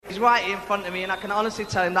He's right in front of me, and I can honestly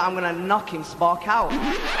tell him that I'm going to knock him spark out.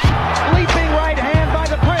 Leaping right hand by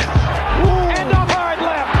the Prince. And a hard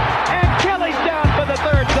left. And Kelly's down for the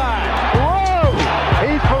third time. Whoa!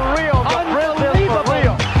 He's for real. The Prince is for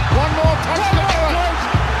real. One more touch to do it.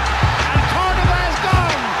 And Carnival's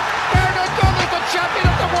gone. Bernard Dunne is the champion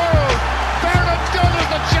of the world. Bernard Dunne is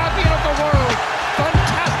the champion of the world.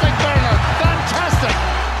 Fantastic, Bernard. Fantastic.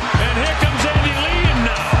 And here comes Andy Lee in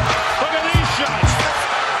now. Look at these shots.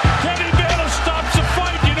 Kenny Bayless stops the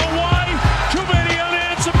fight. You know why? Too many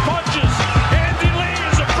unanswered punches. Andy Lee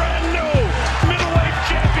is a brand new middleweight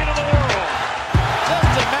champion of the world.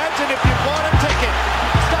 Just imagine if you bought a ticket.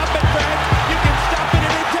 Stop it, Fred. You can stop it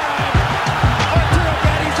any time. Arturo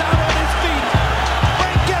Gati's out on his feet.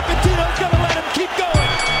 Frank Cappuccino's going to let him keep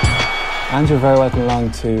going. And you're very welcome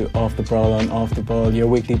along to Off the Brawl on Off the Ball, your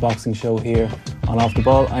weekly boxing show here on Off the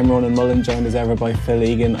Ball. I'm Ronan Mullen, joined as ever by Phil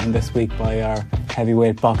Egan, and this week by our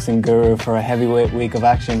heavyweight boxing guru for a heavyweight week of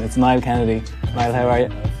action. It's Niall Kennedy. Niall, how are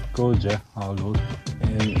you? Good, yeah, all good.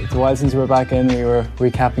 It's a while since you were back in. We were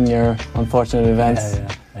recapping your unfortunate events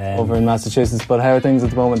over in Massachusetts, but how are things at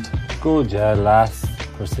the moment? Good, yeah, last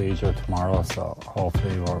procedure tomorrow, so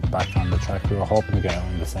hopefully we're back on the track. We were hoping to get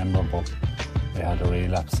out in December, but we had a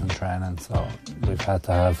relapse in training, so we've had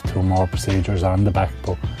to have 2 more procedures on the back,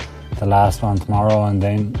 but the last one tomorrow and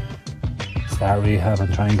then start rehab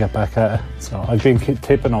and try and get back at it. So I've been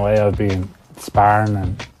tipping away, I've been sparring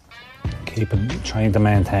and trying to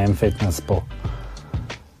maintain fitness, but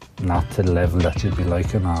not to the level that you'd be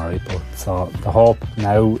liking, alright. But so the hope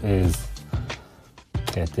now is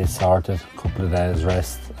get this sorted, a couple of days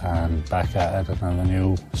rest and back at it, and a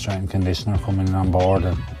new strength and conditioner coming on board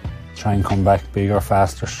and try and come back bigger,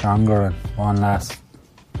 faster, stronger, and one last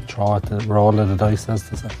throw at the roll of the dice, as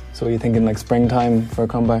to say. So are you thinking like springtime for a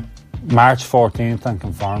comeback? March 14th, I'm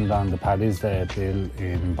confirmed on the Paddy's Day bill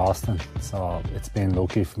in Boston, so it's been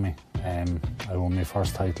lucky for me. I won my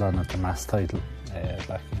first title on it, the mass title,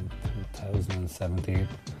 back in 2017,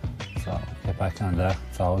 so get back on that.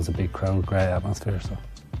 It's always a big crowd, great atmosphere. So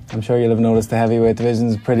I'm sure you'll have noticed the heavyweight division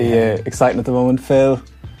is pretty exciting at the moment. Phil,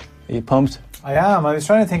 are you pumped? I am. I was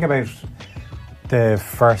trying to think about the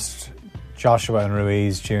first Joshua and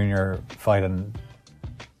Ruiz Jr. fight and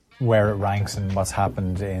where it ranks and what's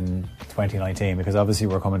happened in 2019, because obviously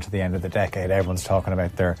we're coming to the end of the decade. Everyone's talking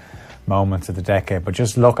about their moments of the decade, but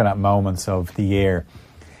just looking at moments of the year,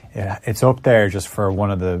 it's up there just for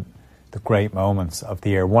one of the great moments of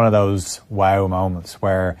the year. One of those wow moments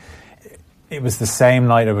where it was the same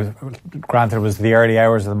night. Granted, it was the early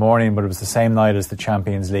hours of the morning, but it was the same night as the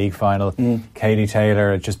Champions League final. Katie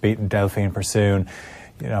Taylor had just beaten Delphine Persoon.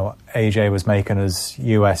 You know, AJ was making his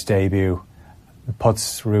US debut,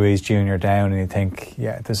 puts Ruiz Jr. down, and you think,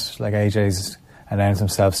 yeah, this, like, AJ's announced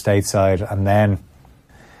himself stateside, and then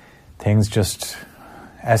things just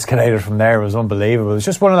escalated from there. It was unbelievable. It was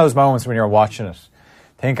just one of those moments when you're watching it.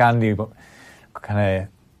 I think Andy kind of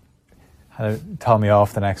had to tell me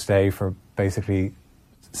off the next day for basically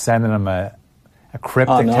sending him a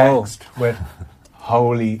cryptic text with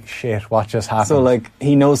holy shit, what just happened. So like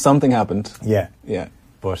he knows something happened. Yeah.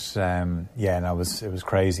 But no, it was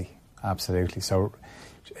crazy, absolutely. So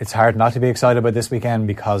it's hard not to be excited about this weekend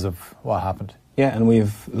because of what happened. Yeah, and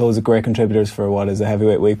we've loads of great contributors for what is a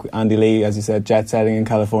heavyweight week. Andy Lee, as you said, jet setting in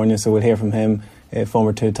California, so we'll hear from him.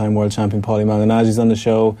 Former 2-time world champion Paulie Malignaggi's on the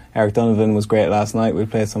show. Eric Donovan was great last night. We'll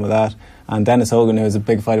play some of that. And Dennis Hogan, who has a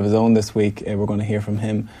big fight of his own this week, we're going to hear from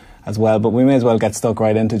him as well. But we may as well get stuck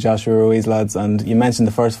right into Joshua Ruiz, lads. And you mentioned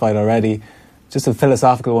the first fight already. Just a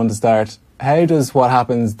philosophical one to start. How does what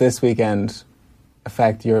happens this weekend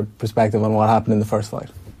affect your perspective on what happened in the first fight?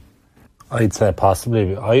 I'd say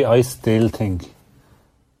possibly. I still think,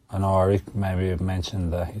 I know Eric maybe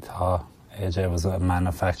mentioned that he thought AJ was a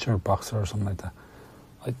manufactured boxer or something like that.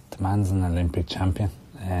 The man's an Olympic champion.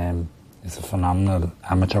 He's a phenomenal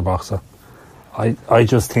amateur boxer. I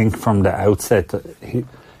just think from the outset that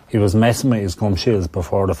he was messing with his gum shields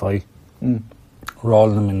before the fight,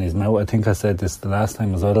 rolling them in his mouth. I think I said this the last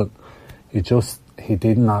time as well. He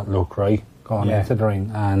did not look right going into the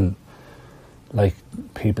ring, and like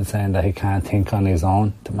people saying that he can't think on his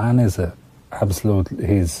own. The man is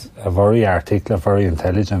he's a very articulate, very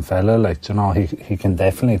intelligent fella. Like, you know, he can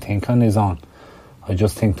definitely think on his own. I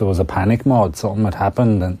just think there was a panic mode. Something had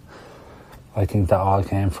happened, and I think that all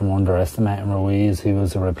came from underestimating Ruiz. He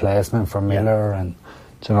was a replacement for Miller, and,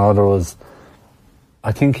 you know,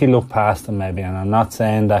 I think he looked past him maybe, and I'm not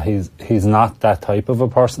saying that he's not that type of a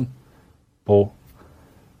person, but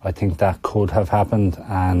I think that could have happened,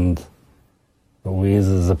 and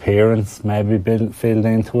Ruiz's appearance maybe filled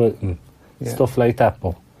into it and stuff like that.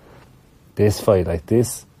 But this fight, like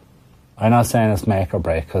this, I'm not saying it's make or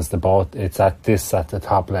break because it's at the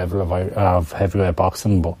top level of heavyweight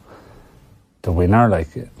boxing, but the winner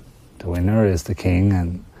is the king,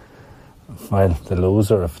 and well, the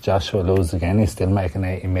loser, if Joshua loses again, he's still making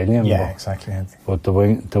 80 million. Yeah, exactly. But the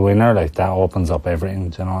winner, like, that opens up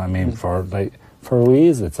everything. Do you know what I mean? For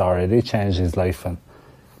Ruiz, it's already changed his life, and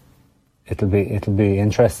it'll be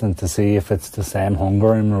interesting to see if it's the same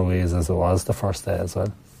hunger in Ruiz as it was the first day as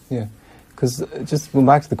well. Yeah, because just going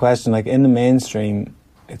back to the question, like in the mainstream,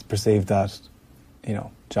 it's perceived that, you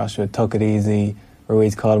know, Joshua took it easy,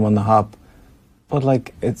 Ruiz caught him on the hop. But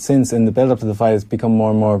like it's since in the build up to the fight, it's become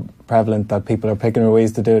more and more prevalent that people are picking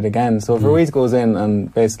Ruiz to do it again. So if Ruiz goes in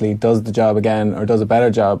and basically does the job again or does a better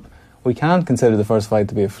job, we can't consider the first fight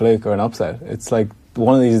to be a fluke or an upset. It's like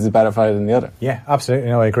one of these is a better fighter than the other. Yeah, absolutely.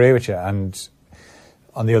 No, I agree with you. And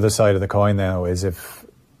on the other side of the coin now is if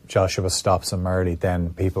Joshua stops him early,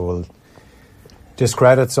 then people will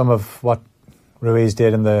discredit some of what Ruiz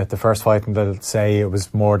did in the first fight, and they'll say it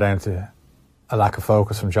was more down to a lack of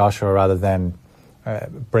focus from Joshua rather than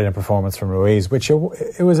brilliant performance from Ruiz, which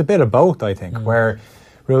it was a bit of both, I think, where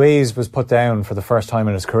Ruiz was put down for the first time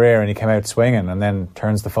in his career and he came out swinging and then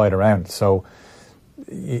turns the fight around. So,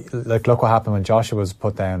 look what happened when Joshua was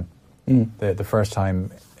put down the first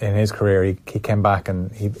time in his career. He came back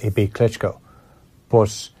and he beat Klitschko.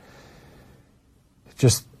 But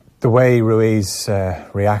just the way Ruiz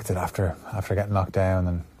reacted after getting knocked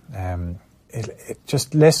down, and it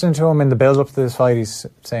just listening to him in the build-up to this fight, he's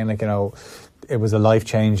saying, like, you know, it was a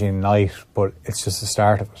life-changing night, but it's just the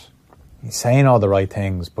start of it. He's saying all the right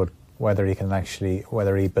things, but whether he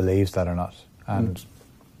believes that or not. And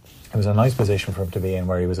it was a nice position for him to be in,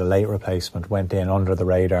 where he was a late replacement, went in under the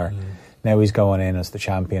radar. Now he's going in as the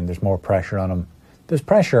champion. There's more pressure on him. There's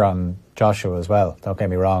pressure on Joshua as well, don't get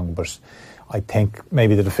me wrong, but I think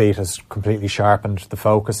maybe the defeat has completely sharpened the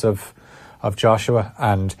focus of Joshua.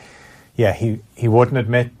 And yeah, he wouldn't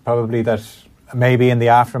admit probably that maybe in the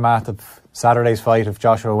aftermath of Saturday's fight, if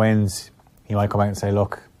Joshua wins, he might come out and say,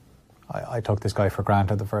 look, I took this guy for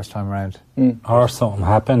granted the first time around. Or something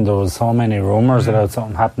happened. There was so many rumours about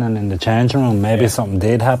something happening in the changing room. Maybe something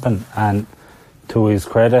did happen, and to his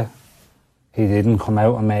credit, he didn't come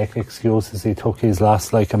out and make excuses. He took his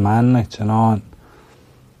loss like a man, like, you know.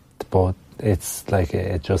 But it's like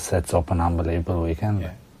it just sets up an unbelievable weekend.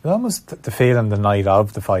 Yeah. It's almost the feeling the night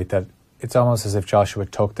of the fight that it's almost as if Joshua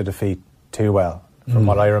took the defeat too well, from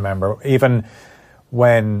what I remember. Even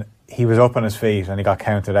when he was up on his feet and he got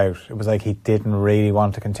counted out, it was like he didn't really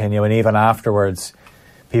want to continue. And even afterwards,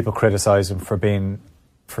 people criticised him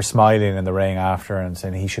for smiling in the ring after and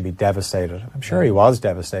saying he should be devastated. I'm sure he was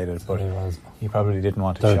devastated, but he probably didn't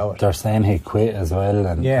want to show it. They're saying he quit as well,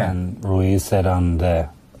 and Ruiz said on the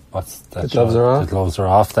gloves are off. The gloves are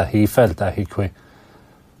off, that he felt that he quit.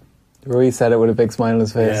 Ruiz said it with a big smile on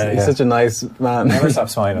his face. He's such a nice man. Never stop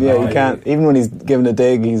smiling. Yeah, he can't. Even when he's giving a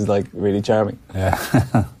dig, he's like really charming.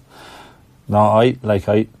 Yeah. No,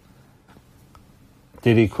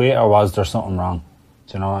 did he quit, or was there something wrong?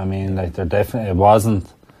 Do you know what I mean? Like, there definitely, it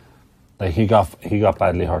wasn't. Like, he got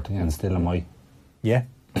badly hurt against Dillamay. Yeah.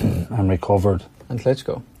 And recovered. And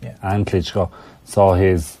Klitschko. Yeah. And Klitschko. So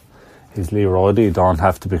his Lee Roddy don't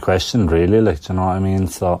have to be questioned, really. Like, do you know what I mean?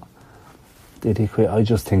 So, did he quit? I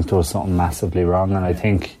just think there was something massively wrong, and I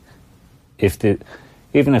think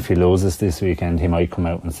even if he loses this weekend, he might come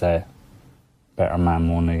out and say, better man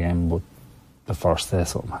won again, but the first day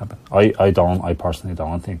something happened. I personally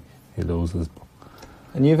don't think he loses.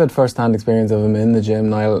 And you've had first-hand experience of him in the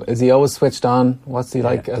gym, Niall. Is he always switched on? What's he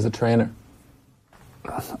like as a trainer?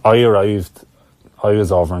 I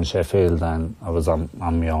was over in Sheffield and I was on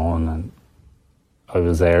my own, and I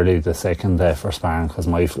was early the second day for sparring because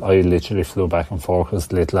I literally flew back and forth because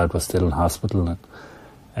the little lad was still in hospital,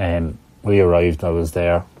 and we arrived, I was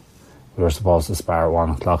there. We were supposed to spar at 1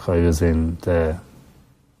 o'clock. I was in the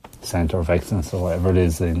Centre of Excellence or whatever it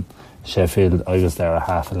is in Sheffield. I was there at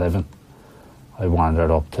 11:30. I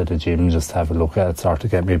wandered up to the gym just to have a look at it, sort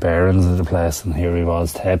of get me bearings of the place, and here he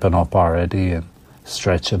was taping up already and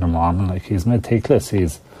stretching him on. Like, he's meticulous.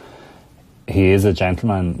 He is a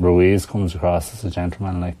gentleman. Ruiz comes across as a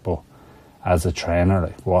gentleman, like, but as a trainer,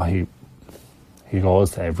 like, what he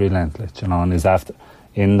goes to every length, like, you know. And he's after,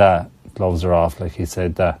 in that gloves are off, like he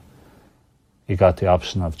said, that he got the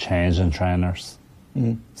option of changing trainers,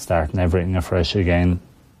 starting everything afresh again,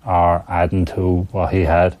 or adding to what he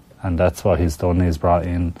had, and that's what he's done. He's brought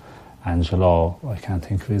in Angelo, I can't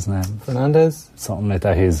think of his name, Fernandez? Something like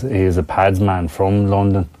that. He's a pads man from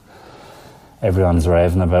London. Everyone's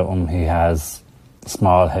raving about him. He has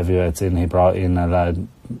small heavyweights in. He brought in a lad,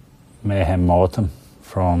 Mayhem Motum,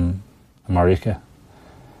 from America.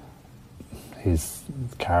 he's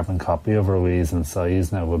carbon copy of Ruiz in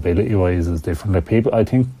size now, ability wise is different. Like I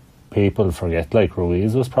think people forget like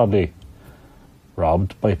Ruiz was probably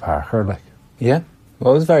robbed by Parker, like. Yeah.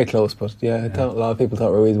 Well, it was very close, but I thought a lot of people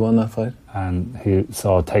thought Ruiz won that fight. And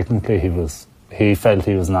technically he felt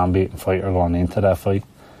he was an unbeaten fighter going into that fight.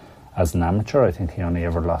 As an amateur, I think he only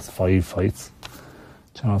ever lost 5 fights.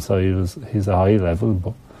 You know, so he's a high level,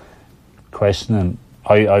 but questioning,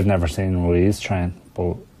 I've never seen Ruiz train,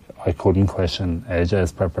 but I couldn't question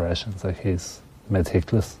AJ's preparations. Like, he's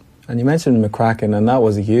meticulous. And you mentioned McCracken, and that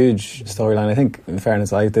was a huge storyline. I think, in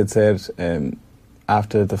fairness, I did say it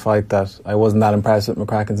after the fight that I wasn't that impressed with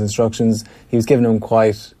McCracken's instructions. He was giving him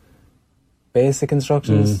quite basic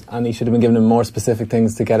instructions, and he should have been giving him more specific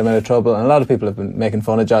things to get him out of trouble. And a lot of people have been making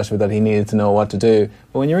fun of Joshua that he needed to know what to do.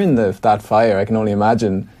 But when you're in that fire, I can only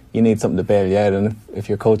imagine you need something to bail you out. And if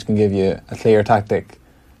your coach can give you a clear tactic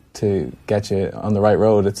to get you on the right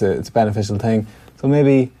road, it's a beneficial thing. So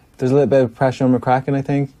maybe there's a little bit of pressure on McCracken, I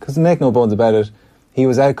think, because make no bones about it, he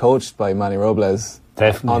was out-coached by Manny Robles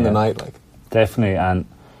on the night. Like. Definitely, and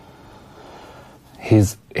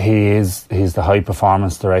he's the high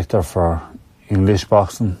performance director for English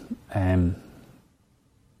boxing.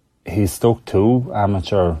 He stuck to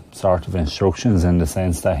amateur sort of instructions in the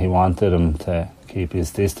sense that he wanted him to keep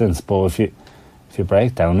his distance. But if you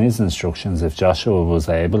break down his instructions, if Joshua was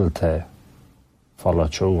able to follow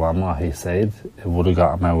through on what he said, it would have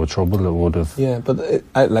got him out of trouble. It would have. Yeah, but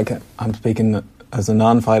I'm speaking as a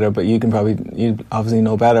non-fighter, but you obviously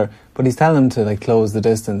know better. But he's telling him to like close the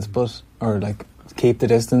distance, or like keep the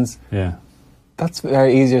distance. Yeah, that's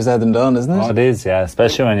very easier said than done, isn't it? Oh, it is, yeah.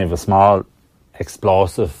 Especially when you have a small,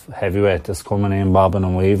 explosive heavyweight that's coming in, bobbing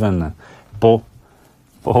and weaving. But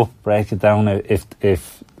break it down.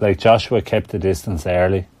 If like Joshua kept the distance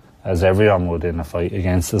early, as everyone would in a fight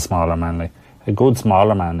against a smaller man, like a good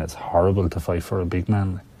smaller man, it's horrible to fight for a big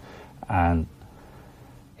man, like, and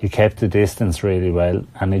he kept the distance really well,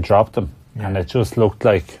 and he dropped him, and it just looked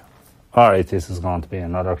like, alright, this is going to be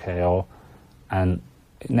another KO. And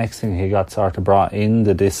next thing, he got sort of brought in,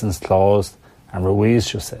 the distance closed, and Ruiz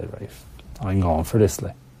just said, right, I'm going for this,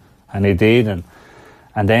 like. And he did, and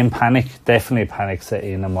then definitely panic set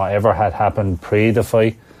in, and whatever had happened pre the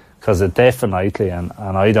fight, because it definitely, and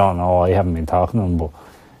I don't know, I haven't been talking to him, but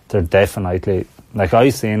they're definitely, like, I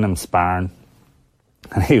seen him sparring,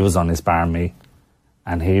 and he was only sparring me,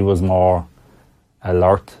 and he was more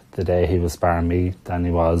alert the day he was sparring me than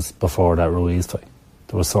he was before that Ruiz fight.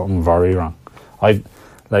 There was something very wrong.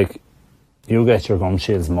 You get your gum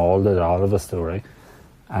shields moulded, all of us do, right?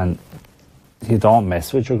 And you don't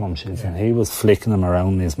mess with your gum shields, and he was flicking them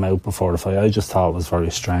around in his mouth before the fight. I just thought it was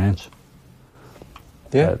very strange.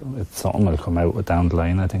 Yeah. It's something that'll come out down the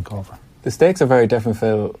line, I think, over. The stakes are very different,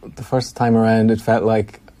 Phil. The first time around, it felt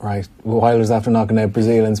like, right, Wilder's after knocking out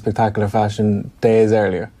Brazil in spectacular fashion days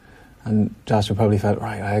earlier. And Joshua probably felt,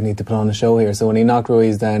 right, I need to put on a show here. So when he knocked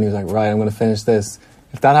Ruiz down, he was like, right, I'm going to finish this.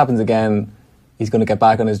 If that happens again, he's going to get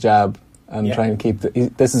back on his jab and try and keep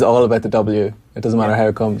this is all about the W. It doesn't matter how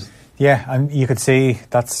it comes. Yeah, and you could see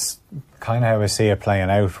that's kind of how I see it playing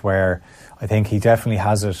out, where I think he definitely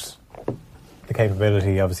has the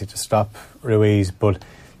capability, obviously, to stop Ruiz, but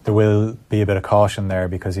there will be a bit of caution there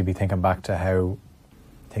because he'd be thinking back to how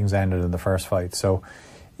things ended in the first fight. So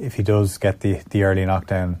if he does get the early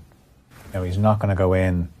knockdown, he's not going to go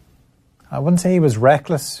in. I wouldn't say he was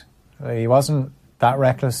reckless. He wasn't that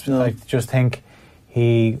reckless. No. I just think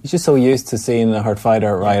he's just so used to seeing a hurt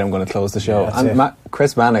fighter, right, I'm going to close the show. Yeah, and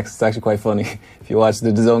Chris Mannix, it's actually quite funny. If you watch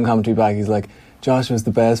the DAZN commentary back, he's like, Joshua's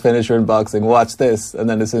the best finisher in boxing, watch this. And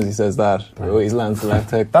then as soon as he says that, Ruiz lands the left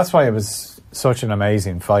hook. That's why it was such an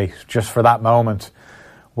amazing fight, just for that moment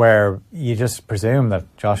where you just presume that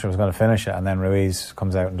Joshua was going to finish it, and then Ruiz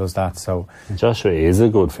comes out and does that. So Joshua is a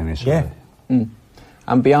good finisher. Yeah.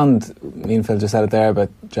 And beyond, me and Phil just said it there about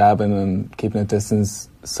jabbing and keeping it distance,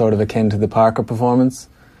 sort of akin to the Parker performance.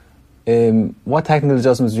 What technical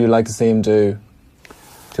adjustments would you like to see him do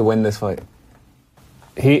to win this fight?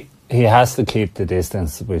 He has to keep the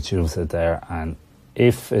distance, which you said there, and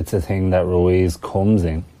if it's a thing that Ruiz comes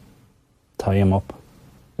in, tie him up.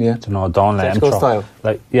 Yeah. Don't let him throw. Style.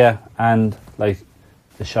 And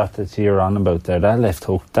the shot that you're on about there, that left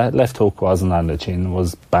hook wasn't on the chin, it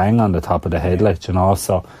was bang on the top of the head,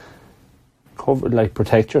 so cover,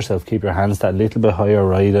 protect yourself, keep your hands that little bit higher,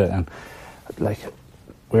 ride it, and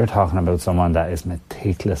we're talking about someone that is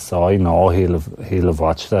meticulous, so I know he'll have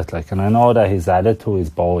watched that, and I know that he's added to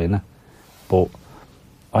his bow in it, but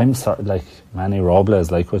I'm sorry, Manny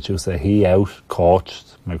Robles, like what you say, he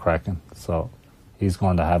out-coached McCracken, so he's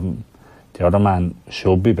going to have him. The other man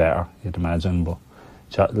should be better, you'd imagine, but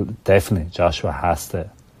definitely Joshua has to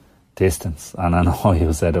distance, and I know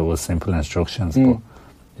you said it was simple instructions, but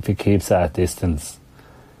if he keeps that distance,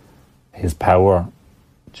 his power,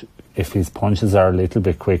 if his punches are a little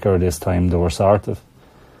bit quicker this time, they were sort of,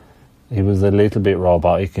 he was a little bit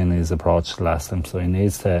robotic in his approach last time, so he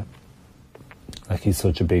needs to, like, he's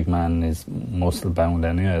such a big man and he's muscle bound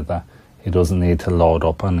anyway, that he doesn't need to load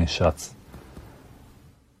up on his shots.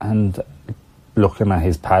 And looking at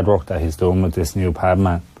his pad work that he's doing with this new pad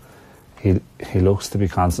man, he looks to be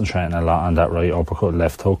concentrating a lot on that right uppercut,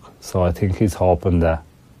 left hook. So I think he's hoping that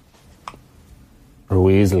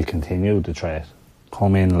Ruiz will continue to try it,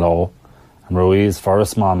 come in low, and Ruiz, for a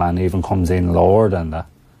small man, even comes in lower than that.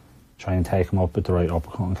 Try and take him up with the right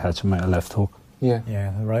uppercut and catch him with a left hook. Yeah,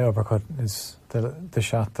 the right uppercut is the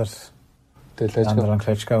shot that landed on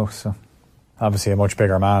Klitschko. So obviously a much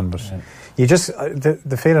bigger man, but you just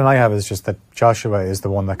the feeling I have is just that Joshua is the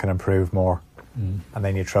one that can improve more, and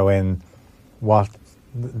then you throw in what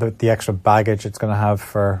the extra baggage it's going to have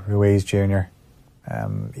for Ruiz Jr.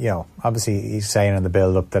 Obviously he's saying in the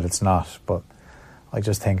build-up that it's not, but I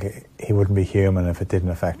just think he wouldn't be human if it didn't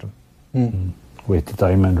affect him. With the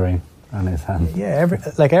diamond ring on his hand. Yeah,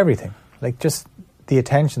 everything. Like just the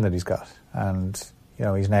attention that he's got. And,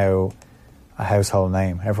 he's now a household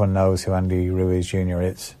name. Everyone knows who Andy Ruiz Jr.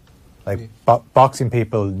 is. Like, boxing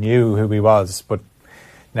people knew who he was, but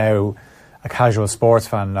now a casual sports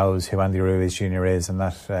fan knows who Andy Ruiz Jr. is, and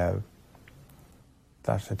that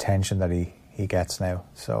attention that he gets now.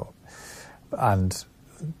 So, and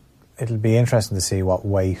it'll be interesting to see what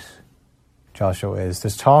weight Joshua is.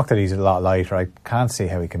 There's talk that he's a lot lighter. I can't see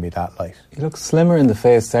how he can be that light. He looks slimmer in the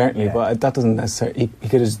face, certainly, but that doesn't necessarily... He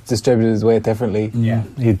could have distributed his weight differently. Yeah.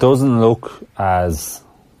 He doesn't look as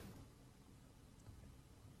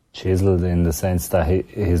chiseled in the sense that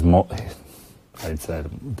I'd say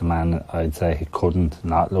the man, he couldn't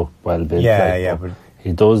not look well built. But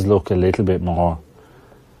he does look a little bit more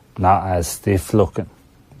not as stiff looking.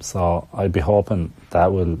 So I'd be hoping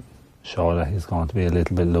that will show that he's going to be a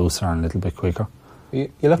little bit looser and a little bit quicker. You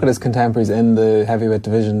look at his contemporaries in the heavyweight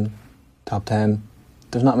division, top 10.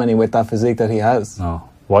 There's not many with that physique that he has. No,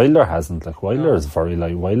 Wilder hasn't. Wilder is very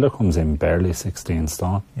light. Wilder comes in barely 16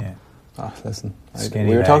 stone. Yeah. Oh, listen, Skinny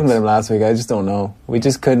we were legs. talking about him last week. I just don't know. We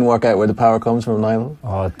just couldn't work out where the power comes from, Niall.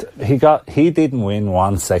 Oh, he didn't win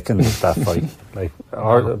 1 second that fight.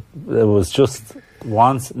 It was just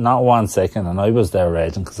not 1 second, and I was there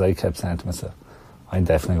raging because I kept saying to myself, I'm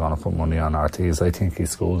definitely going to put money on Ortiz. I think he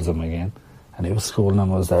schools him again. And he was schooling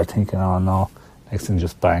him. I was there thinking, oh no, next thing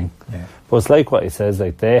just bang. Yeah. But it's like what he says,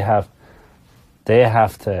 they have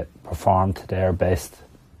to perform to their best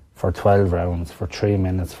for 12 rounds, for 3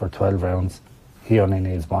 minutes, for 12 rounds. He only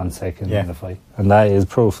needs 1 second in the fight. And that is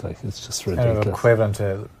proof, it's just ridiculous. Kind of equivalent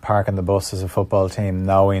to parking the bus as a football team,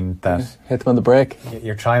 knowing that hit them on the brake.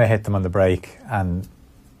 You're trying to hit them on the brake, and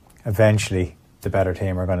eventually the better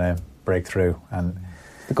team are going to break through. And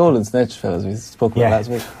the golden snitch, fellas, we spoke about last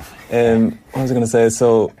week. What was I going to say?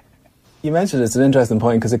 So you mentioned it's an interesting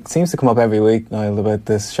point because it seems to come up every week, Niall, about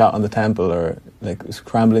this shot on the temple or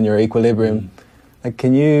scrambling your equilibrium.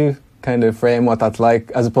 Can you kind of frame what that's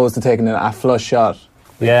like as opposed to taking a flush shot?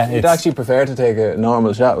 Yeah, you'd actually prefer to take a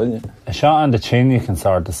normal shot, wouldn't you? A shot on the chin you can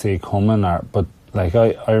start to see coming, but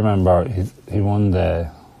I remember he won the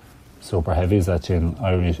super heavies actually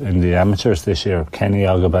in the amateurs this year. Kenny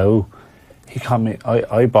Ogabau, he caught me.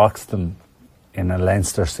 I boxed him in a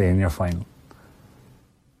Leinster senior final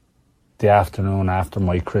the afternoon after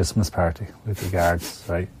my Christmas party with the guards,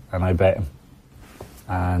 right? And I bet him.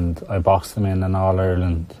 And I boxed him in an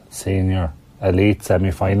All-Ireland senior elite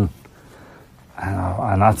semi-final. And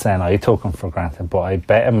I'm not saying I took him for granted, but I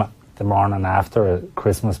bet him the morning after a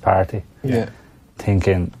Christmas party,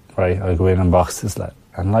 thinking, right, I'll go in and box this lad.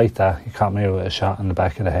 And like that, he caught me with a shot in the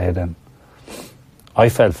back of the head, and I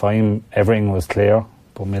felt fine, everything was clear,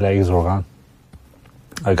 but my legs were gone.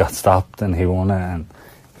 I got stopped and he won it, and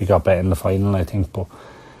he got better in the final, I think, but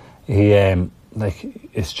he,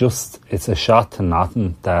 it's a shot to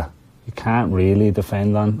nothing that you can't really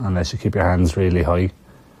defend on unless you keep your hands really high.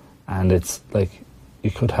 And it's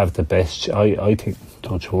you could have the best, I think,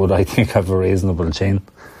 touch wood, I think I have a reasonable chin.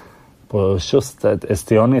 But it's just that it's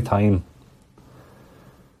the only time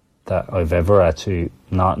that I've ever actually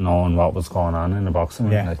not known what was going on in the boxing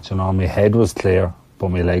ring. My head was clear, but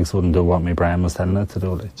my legs wouldn't do what my brain was telling it to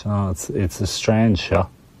do. It's a strange shot.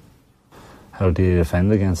 How do you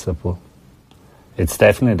defend against it? But it's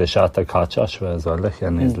definitely the shot that caught Joshua as well,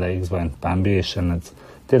 and his legs went Bambi-ish, and it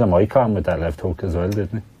did him icon with that left hook as well,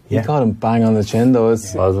 didn't he? He caught him bang on the chin, though.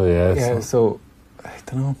 Was it? Yeah, so I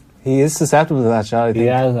don't know. He is susceptible to that shot, I think. He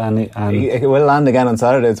has, and It will land again on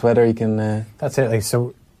Saturday. It's whether he can... That's it. Like,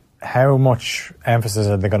 so how much emphasis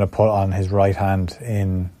are they going to put on his right hand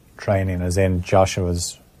in training, as in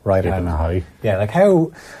Joshua's right hand? high. Yeah, like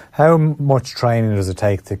how much training does it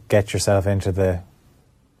take to get yourself into the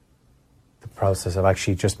process of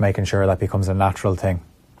actually just making sure that becomes a natural thing?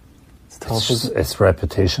 It's tough, isn't it? It's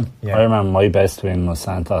repetition. Yeah. I remember my best win was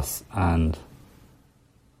Santos, and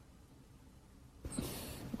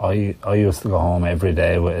I used to go home every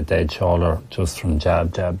day with a dead shoulder just from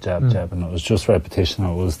jab, and it was just repetition.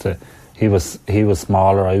 It was he was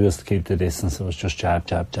smaller, I used to keep the distance. It was just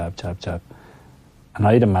jab. And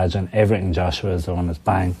I'd imagine everything Joshua is doing is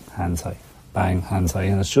bang, hands high,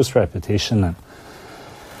 and it's just repetition. And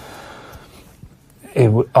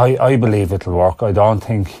I believe it'll work. I don't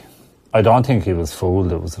think he was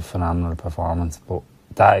fooled. It was a phenomenal performance, but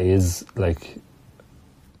that is like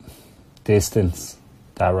distance,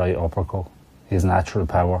 that right uppercut, his natural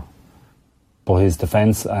power. But his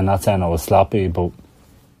defence, I'm not saying it was sloppy, but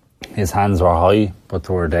his hands were high, but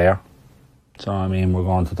they were there. Do you know what I mean? We're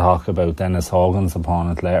going to talk about Dennis Hogan's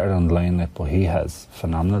opponent later down the line, but he has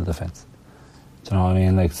phenomenal defence. Do you know what I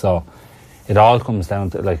mean? Like, so it all comes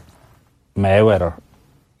down to, like, Mayweather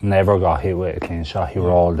never got hit with a clean shot. He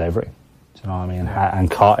rolled everything. Do you know what I mean?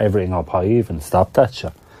 And caught everything up high, even stopped that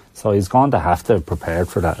shot. So he's going to have to have prepared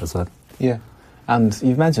for that as well. Yeah. And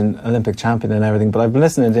you've mentioned Olympic champion and everything, but I've been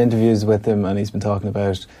listening to interviews with him, and he's been talking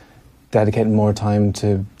about dedicating more time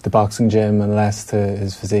to the boxing gym and less to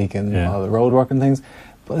his physique and all the road work and things.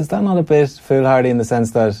 But is that not a bit foolhardy in the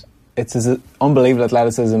sense that it's his unbelievable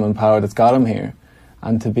athleticism and power that's got him here?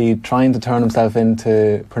 And to be trying to turn himself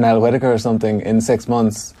into Pernell Whitaker or something in 6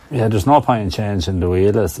 months. Yeah, there's no point in changing the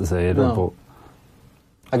wheel, as to say either. No.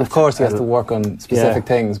 But like, of course, he has to work on specific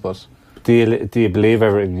things, but... Do you believe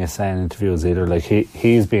everything you say in interviews either? Like,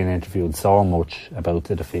 he's being interviewed so much about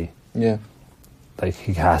the defeat. Yeah. Like,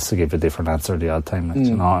 he has to give a different answer the odd time, like,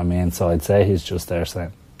 you know what I mean? So I'd say he's just there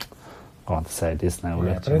saying, I'm going to say this now.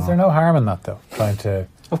 Yeah, but is there no harm in that, though? Trying to...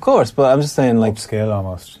 Of course, but I'm just saying, like... upskill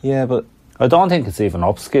almost. Yeah, but... I don't think it's even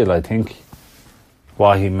upskill. I think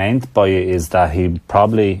what he meant by it is that he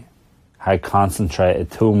probably had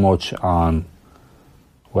concentrated too much on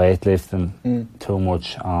weightlifting, too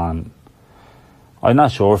much on... I'm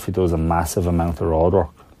not sure if he does a massive amount of road work,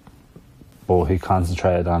 but he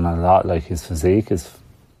concentrated on a lot. Like, his physique is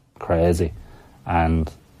crazy,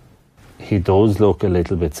 and he does look a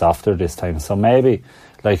little bit softer this time. So maybe,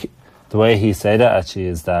 like, the way he said it actually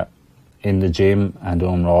is that in the gym and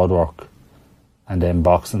doing road work and then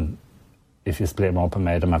boxing, if you split him up and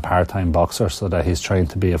made him a part-time boxer, so that he's trying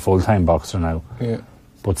to be a full-time boxer now,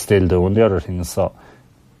 but still doing the other things. So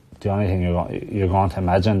the only thing you're going to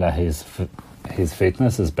imagine that his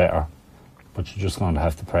fitness is better, but you're just going to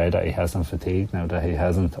have to pray that he hasn't fatigued now, that he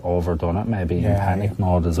hasn't overdone it, maybe in panic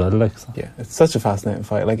mode as well. Like, so. Yeah, it's such a fascinating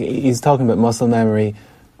fight. Like, he's talking about muscle memory,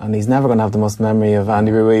 and he's never going to have the muscle memory of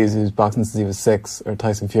Andy Ruiz, who's boxing since he was 6, or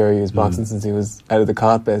Tyson Fury, who's boxing since he was out of the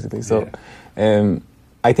cot, basically. So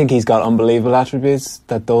I think he's got unbelievable attributes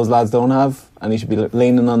that those lads don't have, and he should be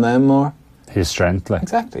leaning on them more. His strength, like.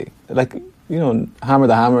 Exactly. Like, you know, hammer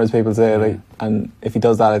the hammer, as people say, like, and if he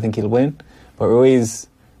does that, I think he'll win. But Ruiz,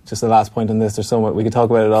 just the last point on this, there's so much, we could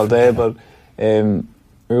talk about it all day, but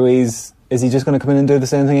Ruiz, is he just going to come in and do the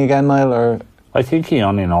same thing again, Niall, or...? I think he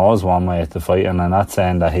only knows one way to fight, and I'm not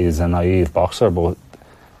saying that he's a naive boxer, but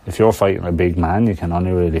if you're fighting a big man, you can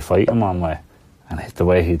only really fight him one way, and the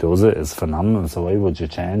way he does it is phenomenal, so why would you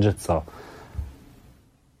change it? So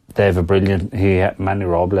they have a brilliant... Manny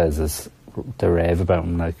Robles is... They rave about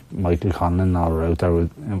him, like Michael Conlan all were out there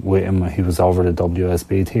with him. He was over the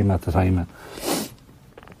WSB team at the time, and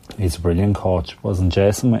he's a brilliant coach. Wasn't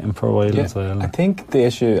Jason with him for a while as well? I think the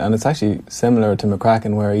issue, and it's actually similar to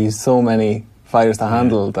McCracken, where he's so many fighters to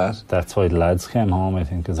handle that... That's why the lads came home, I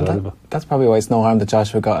think, as well. That's probably why it's no harm that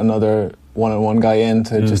Joshua got another one-on-one guy in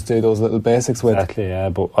to just do those little basics with. Exactly, yeah,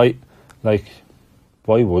 but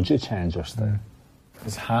why would you change your style?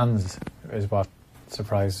 His hands is what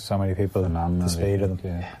surprised so many people. The speed of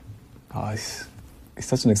them. Yeah. Oh, he's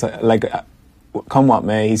such an exciting... Like, come what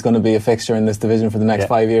may, he's going to be a fixture in this division for the next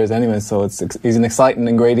 5 years anyway, so he's an exciting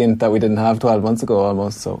ingredient that we didn't have 12 months ago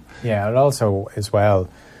almost. So yeah, and also as well,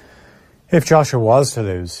 if Joshua was to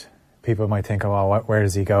lose, people might think, oh, well, where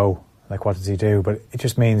does he go? Like, what does he do? But it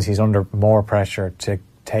just means he's under more pressure to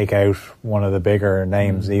take out one of the bigger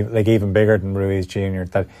names, even bigger than Ruiz Jr.,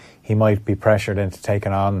 that he might be pressured into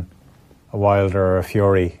taking on a Wilder or a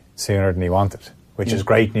Fury sooner than he wanted, which is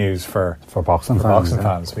great news for boxing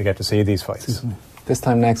fans. We get to see these fights. This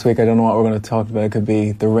time next week, I don't know what we're going to talk about. It could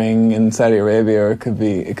be the ring in Saudi Arabia, or it could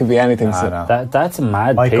be anything. No. That's a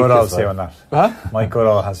mad Mike pick Goodall's as well. doing that. Huh? Mike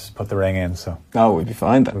Goodall has put the ring in, so No, we'd be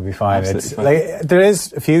fine then. we'll be fine. Absolutely It's fine. like, there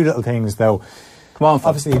is a few little things though. Come on, Phil.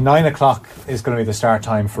 Obviously, 9 o'clock is going to be the start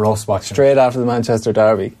time for us watching. Straight after the Manchester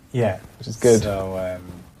derby, Yeah, which is good. So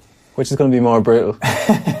which is going to be more brutal.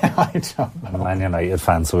 I don't know. I'm a Man United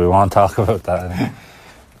fan, so we won't talk about that.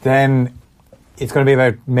 Then it's going to be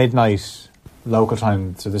about midnight local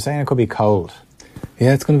time. So they're saying it could be cold.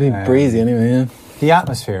 Yeah, it's going to be breezy anyway. Yeah, The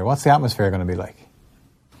atmosphere. What's the atmosphere going to be like?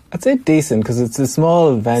 I'd say decent because it's a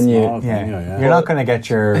small venue. Small venue, yeah. You're not going to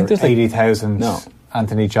get your I think there's like- 80,000 No.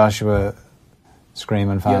 Anthony Joshua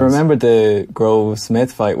screaming fans. You remember the Grove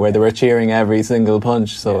Smith fight where they were cheering every single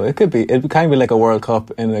punch? So it could kind of be like a World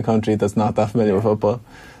Cup in a country that's not that familiar with football.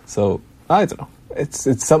 So I don't know.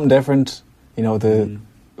 It's something different. You know,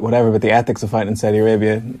 whatever, but the ethics of fighting in Saudi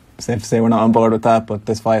Arabia. Safe to say we're not on board with that, but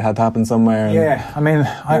this fight had to happen somewhere. And Yeah, I mean,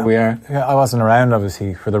 here we are. I wasn't around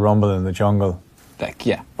obviously for the Rumble in the jungle, Like,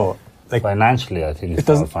 yeah. but like Financially, I think It it's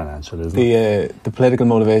all doesn't- financial, isn't it? The political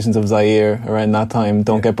motivations of Zaire around that time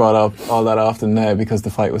don't get brought up all that often now because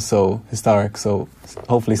the fight was so historic. So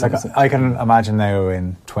hopefully something. I can imagine now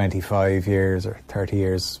in 25 years or 30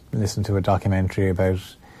 years listen to a documentary about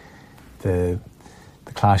the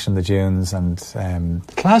Clash in the Dunes and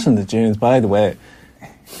Clash in the Dunes, by the way.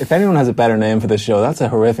 If anyone has a better name for this show, that's a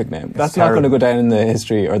horrific name. That's not going to terrible. go down in the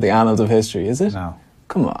history or the annals of history, is it? No.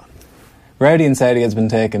 Come on. Rowdy and Saudi has been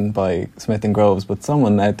taken by Smith and Groves, but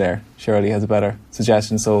someone out there surely has a better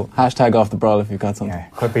suggestion. So hashtag off the brawl if you've got something. Yeah,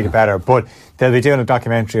 could be better. But they'll be doing a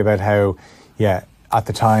documentary about how, at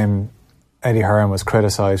the time, Eddie Hearn was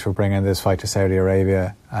criticised for bringing this fight to Saudi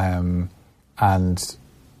Arabia. And,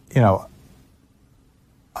 you know,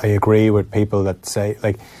 I agree with people that say,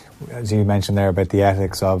 like, as you mentioned there about the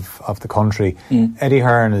ethics of the country, Eddie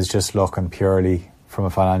Hearn is just looking purely from a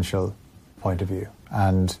financial point of view.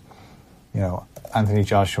 And, you know, Anthony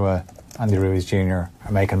Joshua, Andy Ruiz Jr.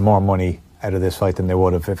 are making more money out of this fight than they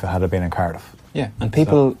would have if it had been in Cardiff. Yeah, and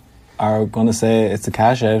people are going to say it's a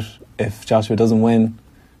cash out. If Joshua doesn't win,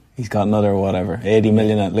 he's got another, 80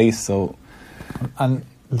 million at least. So, And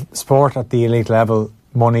sport at the elite level,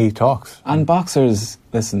 money talks. and boxers,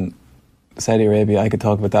 listen, Saudi Arabia, I could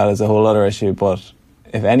talk about that as a whole other issue, but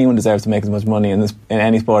if anyone deserves to make as much money in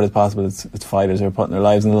any sport as possible, it's fighters who are putting their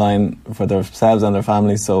lives on the line for themselves and their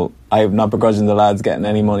families. So I'm not begrudging the lads getting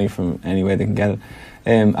any money from any way they can get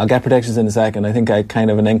it. I'll get predictions in a second. I think I kind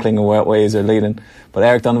of an inkling of what ways they're leading. But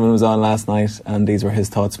Eric Donovan was on last night, and these were his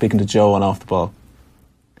thoughts, speaking to Joe on Off the Ball.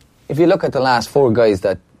 If you look at the last four guys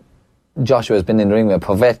that Joshua has been in the ring with,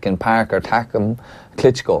 Povetkin, Parker, Takam,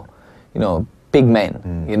 Klitschko, you know, big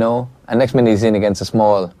men, you know, and next minute he's in against a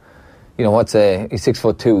small, you know, he's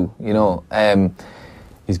 6'2", you know.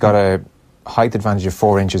 He's got a height advantage of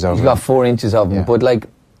 4 inches over He's him. got 4 inches of him, Yeah. but like,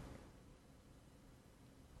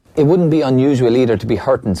 it wouldn't be unusual either to be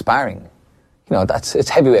hurt in sparring. You know, it's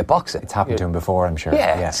heavyweight boxing. It's happened to him before, I'm sure.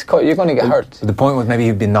 Yeah, you're going to get hurt. So the point was maybe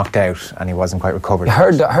he'd been knocked out and he wasn't quite recovered. I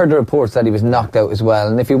heard the reports that he was knocked out as well,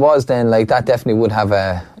 and if he was, then like that definitely would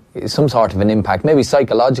have some sort of an impact, maybe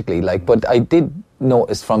psychologically. Like, but I did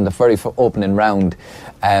notice from the very opening round,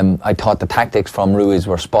 I thought the tactics from Ruiz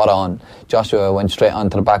were spot on. Joshua went straight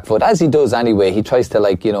onto the back foot, as he does anyway. He tries to,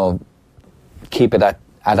 like, you know, keep it at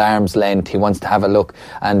arm's length. He wants to have a look,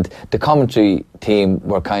 and the commentary team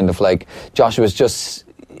were kind of like, Joshua's just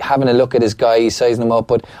having a look at his guy, he's sizing him up,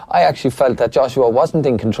 but I actually felt that Joshua wasn't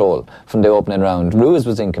in control from the opening round. Ruiz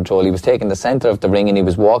was in control. He was taking the centre of the ring and he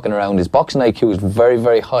was walking around. His boxing IQ was very,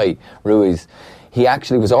 very high, Ruiz. He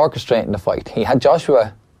actually was orchestrating the fight. He had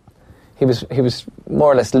Joshua, he was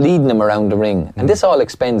more or less leading him around the ring, and this all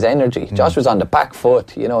expends energy. Joshua's on the back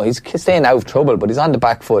foot, you know, he's staying out of trouble, but he's on the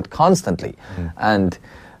back foot constantly, and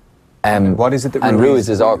what is it that Ruiz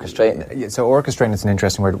is orchestrating it. Yeah, so orchestrating is an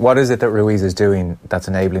interesting word. What is it that Ruiz is doing that's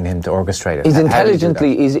enabling him to orchestrate it? He's How did he do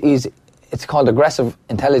intelligently, that? it's called aggressive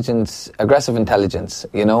intelligence,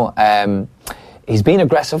 you know. He's being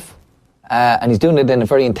aggressive, and he's doing it in a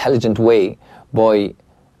very intelligent way by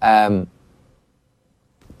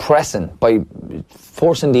pressing, by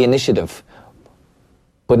forcing the initiative,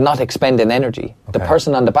 but not expending energy. The Okay.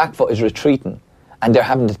 person on the back foot is retreating, and they're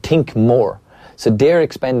having to think more. So they're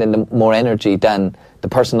expending more energy than the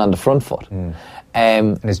person on the front foot.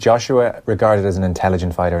 And is Joshua regarded as an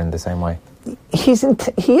intelligent fighter in the same way? He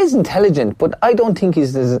is intelligent, but I don't think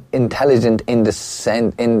he's as intelligent in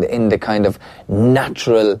the kind of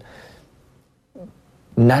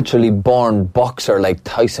naturally born boxer like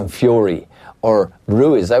Tyson Fury or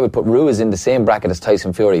Ruiz. I would put Ruiz in the same bracket as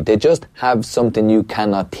Tyson Fury. They just have something you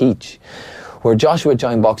cannot teach. Where Joshua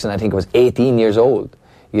joined boxing, I think it was 18 years old,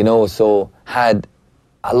 you know, so had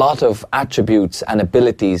a lot of attributes and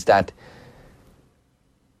abilities that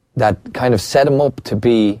kind of set him up to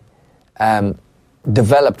be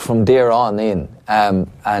developed from there on in.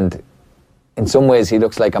 And in some ways he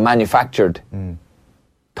looks like a manufactured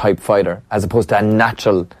type fighter as opposed to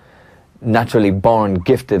a naturally born,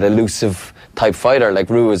 gifted, elusive type fighter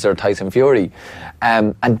like Ruiz or Tyson Fury.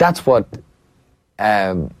 And that's what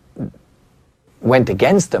went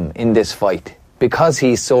against him in this fight, because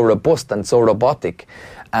he's so robust and so robotic,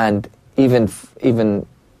 and even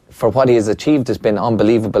for what he has achieved has been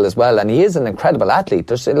unbelievable as well. And he is an incredible athlete.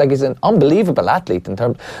 He's an unbelievable athlete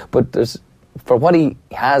for what he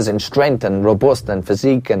has in strength and robust and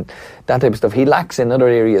physique and that type of stuff. He lacks in other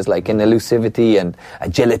areas like in elusivity and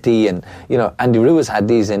agility, and you know, Andy Ruiz had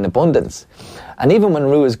these in abundance. And even when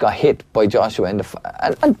Ruiz got hit by Joshua and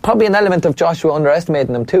probably an element of Joshua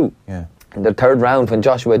underestimating him too. Yeah. In the third round, when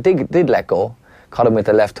Joshua did let go, caught him with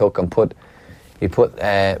the left hook and put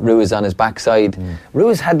Ruiz on his backside.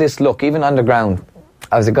 Ruiz had this look, even on the ground,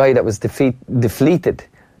 as a guy that was deflated,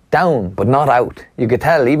 down, but not out. You could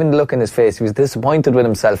tell, even the look in his face, he was disappointed with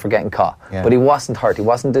himself for getting caught. Yeah. But he wasn't hurt. He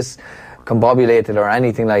wasn't discombobulated or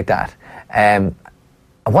anything like that. And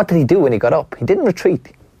what did he do when he got up? He didn't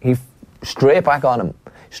retreat. He straight back on him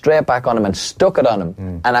and stuck it on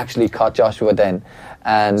him and actually caught Joshua then.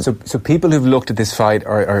 And so people who've looked at this fight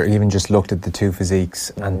or even just looked at the two physiques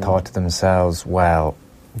and thought to themselves, well,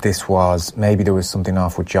 maybe there was something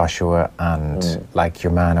off with Joshua and like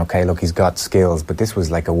your man, okay, look, he's got skills, but this was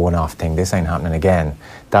like a one-off thing. This ain't happening again.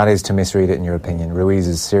 That is to misread it, in your opinion. Ruiz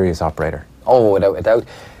is a serious operator. Oh, without a doubt.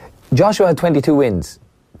 Joshua had 22 wins.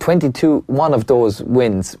 One of those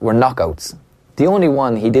wins were knockouts. The only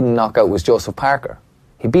one he didn't knock out was Joseph Parker.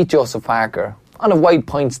 He beat Joseph Parker on a wide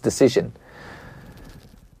points decision.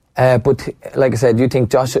 But like I said, you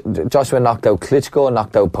think Joshua knocked out Klitschko,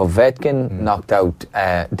 knocked out Povetkin, knocked out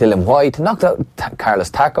Dylan White, knocked out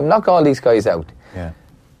Carlos Takam, knocked all these guys out. Yeah.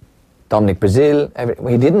 Dominic Brazil,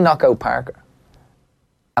 he didn't knock out Parker.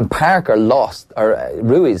 And Parker lost, or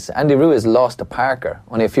Andy Ruiz lost to Parker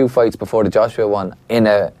only a few fights before the Joshua one in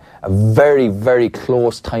a very, very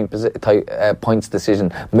close points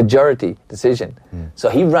decision, majority decision. So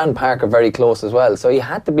he ran Parker very close as well. So he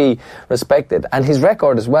had to be respected. And his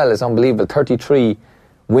record as well is unbelievable. 33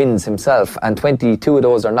 wins himself, and 22 of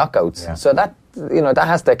those are knockouts. Yeah. So that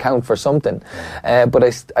has to account for something.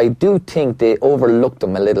 But I do think they overlooked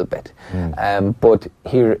him a little bit. But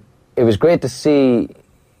it was great to see,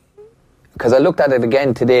 because I looked at it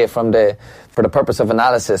again today for the purpose of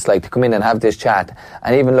analysis, like to come in and have this chat,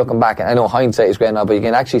 and even looking back, I know hindsight is great now, but you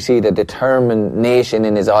can actually see the determination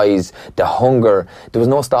in his eyes, the hunger. There was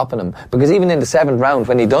no stopping him, because even in the 7th round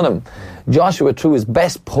when he done him, Joshua threw his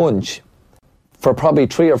best punch for probably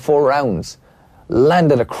 3 or 4 rounds,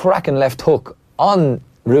 landed a cracking left hook on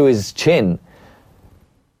Ruiz's chin,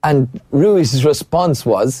 and Ruiz's response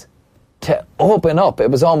was to open up.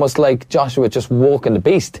 It was almost like Joshua just woken the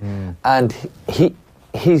beast, and he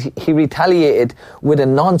retaliated with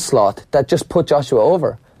an onslaught that just put Joshua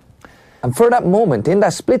over. And for that moment, in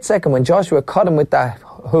that split second when Joshua caught him with that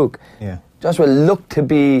hook, Joshua looked to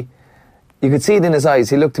be, you could see it in his eyes,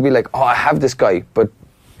 he looked to be like, oh, I have this guy, but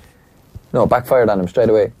no, backfired on him straight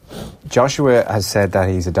away. Joshua has said that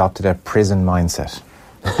he's adopted a prison mindset.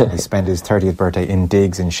 He spent his 30th birthday in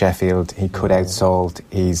digs in Sheffield. He cut out salt.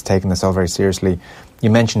 He's taken this all very seriously.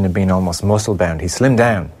 You mentioned him being almost muscle-bound. He's slimmed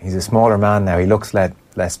down. He's a smaller man now. He looks less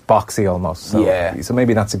boxy almost. So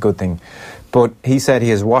maybe that's a good thing. But he said he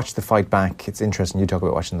has watched the fight back. It's interesting you talk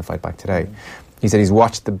about watching the fight back today. He said he's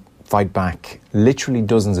watched the fight back literally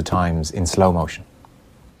dozens of times in slow motion.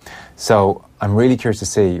 So I'm really curious to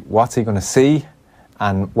see, what's he going to see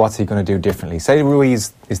and what's he going to do differently? Say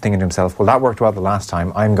Ruiz is thinking to himself, well, that worked well the last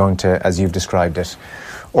time. I'm going to, as you've described it,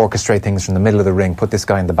 orchestrate things from the middle of the ring, put this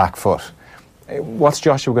guy in the back foot. What's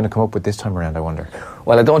Joshua going to come up with this time around, I wonder?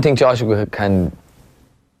 Well, I don't think Joshua can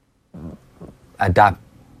adapt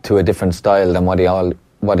to a different style than what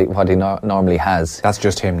he normally has. That's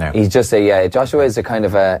just him now. He's just Joshua is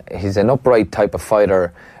he's an upright type of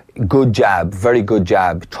fighter. Good jab, very good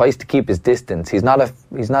jab. Tries to keep his distance. He's not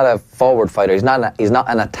a forward fighter. He's not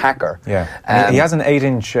an attacker. Yeah, he has an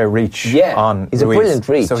 8-inch reach on He's Ruiz, a brilliant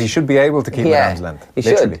reach. so he should be able to keep it at arm's length.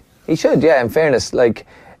 He should. Yeah, in fairness, like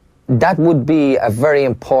that would be a very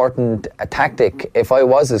important tactic if I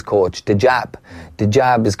was his coach. The jab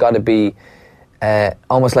has got to be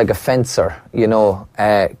almost like a fencer,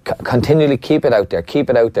 continually keep it out there, keep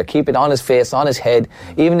it on his face, on his head.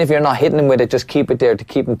 Even if you're not hitting him with it, just keep it there to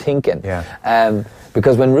keep him thinking. Yeah.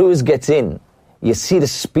 Because when Ruiz gets in, you see the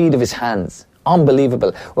speed of his hands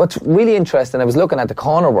unbelievable. What's really interesting, I was looking at the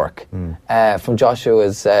corner work from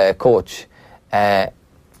Joshua's coach, Rob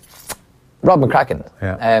McCracken.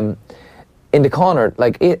 Yeah. In the corner,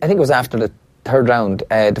 I think it was after the third round,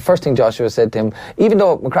 the first thing Joshua said to him, even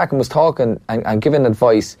though McCracken was talking and giving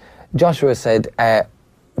advice, Joshua said,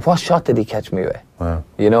 what shot did he catch me with? Wow.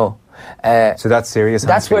 You know? So that's serious.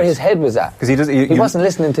 That's where his head was at. Because he wasn't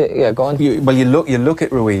listening to. Yeah, go on. You look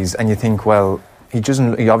at Ruiz and you think, well, he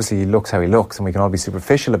obviously looks how he looks, and we can all be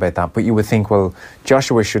superficial about that. But you would think, well,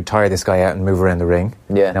 Joshua should tire this guy out and move around the ring.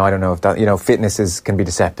 Yeah. Now I don't know if that, fitness can be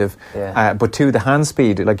deceptive. Yeah. But the hand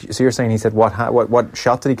speed, so you're saying he said what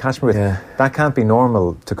shot did he catch me with? Yeah. That can't be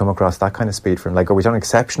normal to come across that kind of speed from. Are we talking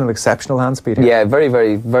exceptional hand speed here? Yeah, very,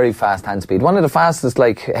 very, very fast hand speed. One of the fastest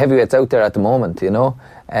heavyweights out there at the moment.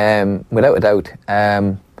 Without a doubt.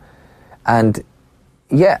 And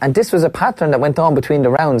this was a pattern that went on between the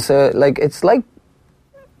rounds. So it's like.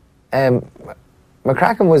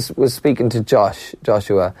 McCracken was speaking to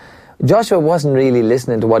Joshua. Joshua wasn't really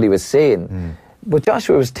listening to what he was saying, but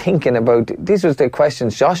Joshua was thinking about. These were the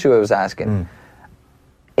questions Joshua was asking.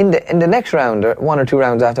 In the next round, or one or two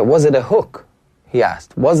rounds after, was it a hook? He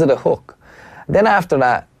asked. Was it a hook? Then after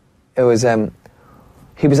that, it was.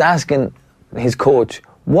 He was asking his coach,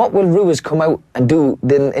 "What will Ruiz come out and do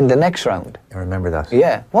in the next round?" I remember that.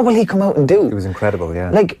 Yeah. What will he come out and do? It was incredible.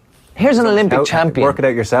 Yeah. Here's an Olympic champion. Work it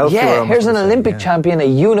out yourself. Yeah, here's an Olympic champion, a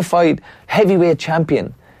unified heavyweight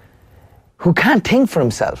champion who can't think for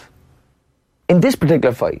himself in this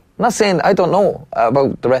particular fight. I'm not saying I don't know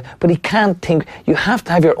about the rest, but he can't think. You have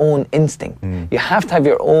to have your own instinct. You have to have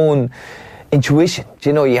your own intuition.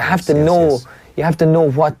 You have to know. Yes. You have to know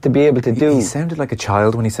what to be able to do. He sounded like a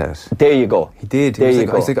child when he said it. There you go. He did. There you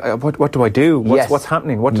go. What do I do? What's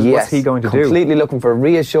happening? What's he going to do? Completely looking for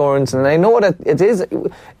reassurance. And I know what it is.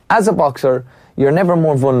 As a boxer, you're never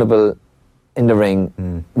more vulnerable in the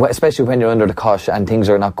ring, especially when you're under the cosh and things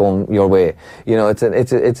are not going your way. It's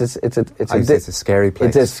a scary place.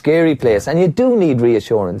 It's a scary place, and you do need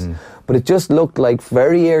reassurance. But it just looked like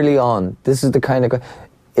very early on. This is the kind of.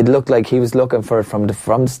 It looked like he was looking for it from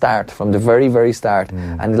the very, very start.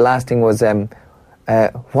 And the last thing was,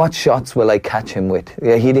 what shots will I catch him with?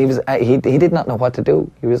 Yeah, he did not know what to do.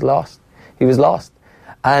 He was lost.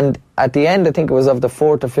 And at the end, I think it was of the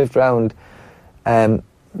fourth or fifth round,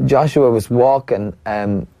 Joshua was walking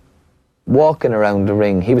around the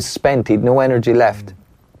ring. He was spent. He'd no energy left.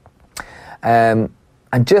 And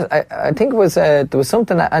I think it was there was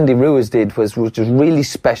something that Andy Ruiz did which was really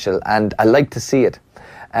special, and I like to see it.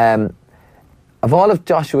 Of all of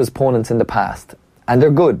Joshua's opponents in the past, and they're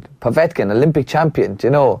good, Povetkin, Olympic champion,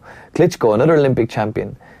 Klitschko, another Olympic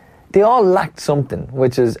champion, they all lacked something,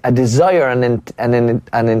 which is a desire and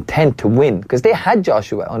an intent to win, because they had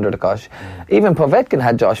Joshua under the cosh. Even Povetkin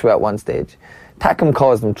had Joshua at one stage. Takam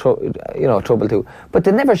caused them trouble too, but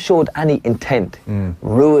they never showed any intent.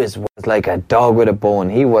 Ruiz was like a dog with a bone.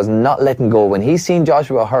 He was not letting go. When he seen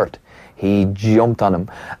Joshua hurt, he jumped on him.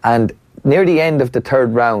 And near the end of the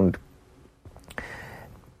third round,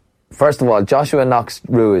 first of all, Joshua knocks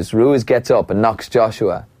Ruiz. Ruiz gets up and knocks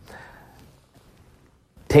Joshua.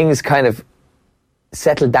 Things kind of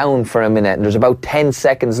settle down for a minute, and there's about 10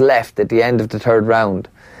 seconds left at the end of the third round.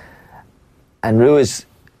 And Ruiz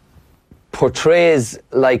portrays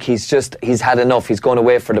like he's had enough, he's going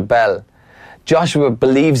away for the bell. Joshua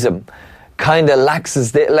believes him, kind of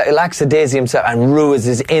lackadaisy himself, and Ruiz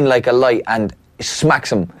is in like a light and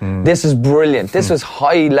smacks him. This is brilliant. This is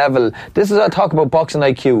high level. This is, I talk about boxing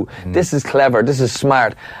IQ. This is clever. This is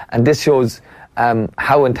smart. And this shows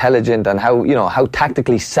how intelligent and how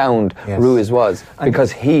tactically sound Ruiz was,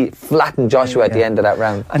 because he flattened Joshua at the end of that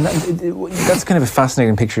round. And that's kind of a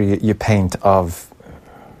fascinating picture you paint of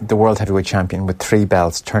the world heavyweight champion with 3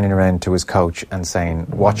 belts turning around to his coach and saying,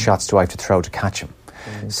 what shots do I have to throw to catch him?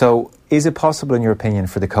 So is it possible, in your opinion,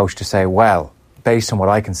 for the coach to say, well, based on what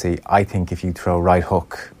I can see, I think if you throw right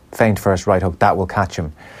hook, feint first right hook, that will catch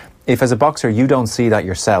him? If as a boxer you don't see that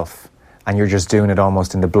yourself and you're just doing it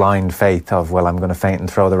almost in the blind faith of, well, I'm going to feint and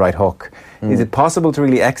throw the right hook, is it possible to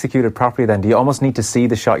really execute it properly then? Do you almost need to see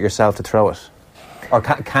the shot yourself to throw it? Or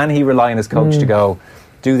can he rely on his coach to go,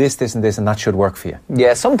 do this, this and this, and that should work for you?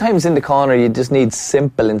 Yeah, sometimes in the corner you just need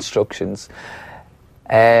simple instructions.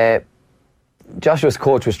 Joshua's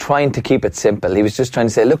coach was trying to keep it simple. He was just trying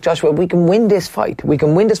to say, look, Joshua, we can win this fight. We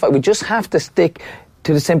just have to stick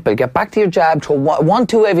to the simple. Get back to your jab, throw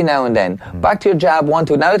 1-2 every now and then. Back to your jab,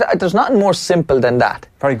 1-2. Now, there's nothing more simple than that.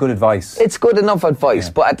 Probably good advice. It's good enough advice,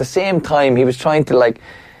 but at the same time, he was trying to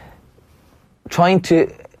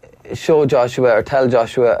show Joshua or tell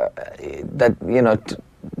Joshua that,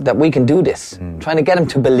 that we can do this. Trying to get him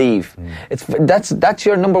to believe. That's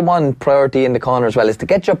your number one priority in the corner as well, is to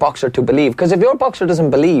get your boxer to believe. Because if your boxer doesn't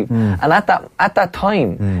believe, and at that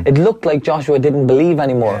time, it looked like Joshua didn't believe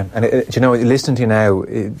anymore. Yeah. And do you know, listening to you now,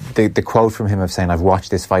 the quote from him of saying, "I've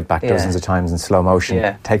watched this fight back dozens of times in slow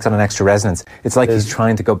motion," takes on an extra resonance. It's like he's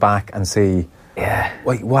trying to go back and see,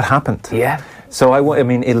 wait, what happened? Yeah. So I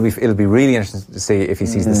mean, it'll be really interesting to see if he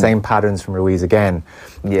sees the same patterns from Ruiz again.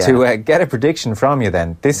 Yeah. To get a prediction from you,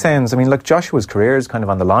 then this sounds. I mean, look, Joshua's career is kind of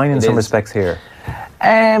on the line in some respects here.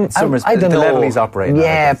 I don't know. The level he's operating.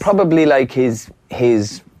 Yeah, probably like his.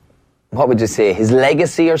 What would you say? His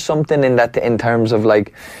legacy or something in terms of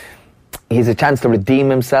like, he's a chance to redeem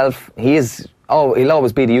himself. He is. Oh, he'll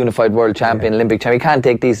always be the unified world champion, Olympic champion. You can't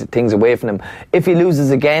take these things away from him. If he loses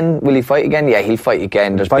again, will he fight again? Yeah, he'll fight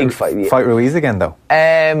again. There's big fight. Fight Ruiz again, though?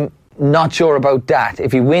 Not sure about that.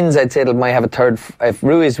 If he wins, I'd say it might have a third. If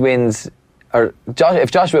Ruiz wins, or if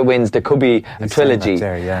Joshua wins, there could be a trilogy.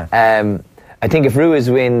 I think if Ruiz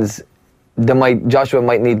wins, Joshua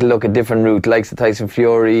might need to look a different route, like Tyson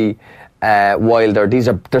Fury, Wilder.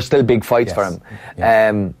 They're still big fights for him.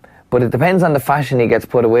 Yes. But it depends on the fashion he gets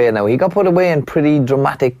put away now. He got put away in pretty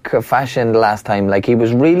dramatic fashion the last time. Like, he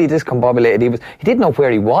was really discombobulated. He didn't know where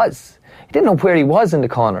he was. He didn't know where he was in the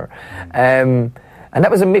corner. And that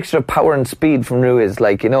was a mixture of power and speed from Ruiz.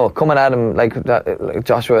 Like, you know, coming at him like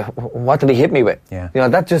Joshua, what did he hit me with? Yeah. You know,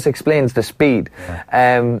 that just explains the speed.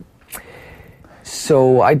 Yeah.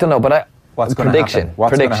 So, I don't know, but What's prediction?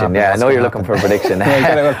 Prediction. Yeah, I know you're looking for a prediction.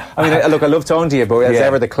 I mean, look, I love talking to you, but as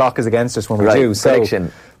ever, the clock is against us when we do. So,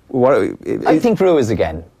 prediction. I think Ruiz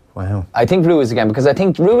again. Wow. I think Ruiz again, because I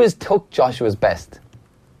think Ruiz took Joshua's best.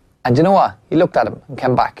 And you know what? He looked at him and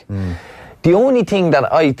came back. The only thing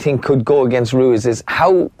that I think could go against Ruiz is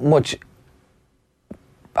how much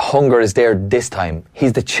hunger is there this time.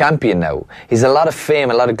 He's the champion now. He's a lot of fame,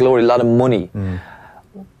 a lot of glory, a lot of money.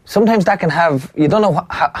 Sometimes that can have... You don't know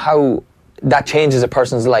how that changes a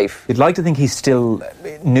person's life. You'd like to think he's still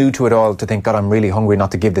new to it all, to think, God, I'm really hungry not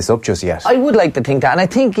to give this up just yet. I would like to think that, and I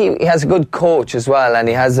think he has a good coach as well, and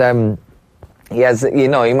he has, you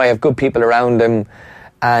know, he might have good people around him,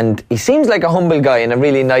 and he seems like a humble guy and a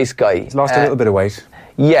really nice guy. He's lost a little bit of weight.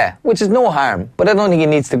 Yeah, which is no harm, but I don't think he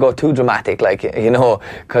needs to go too dramatic, like, you know,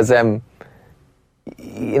 because, you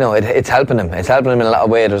know, it's helping him. It's helping him in a lot of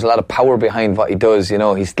ways. There's a lot of power behind what he does, you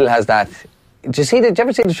know. He still has that... Did you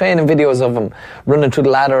ever see the training videos of him running through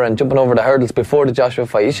the ladder and jumping over the hurdles before the Joshua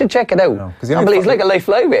fight? You should check it out. No, he's like a life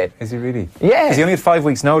flyweight. Is he really? Yeah. Because he only had 5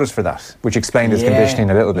 weeks' notice for that, which explained his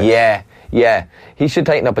conditioning a little bit. Yeah. He should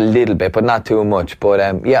tighten up a little bit, but not too much. But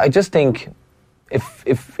I just think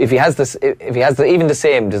if he has this, if he has even the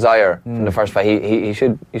same desire from the first fight, he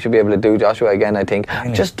should be able to do Joshua again. I think.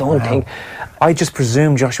 Really? I just don't think. I just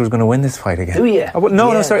presumed Joshua was going to win this fight again. Do you?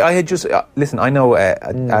 No, sorry. I had just listen. I know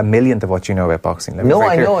a millionth of what you know about boxing. I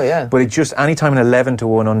know. Yeah. But it's just any time an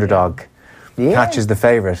 11-1 underdog catches the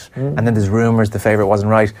favourite, and then there's rumours the favourite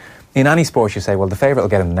wasn't right. In any sport, you say, well, the favourite will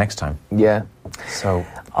get him the next time. Yeah. So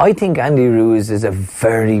I think Andy Ruiz is a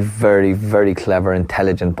very, very, very clever,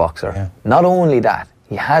 intelligent boxer. Yeah. Not only that,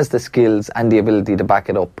 he has the skills and the ability to back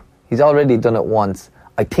it up. He's already done it once.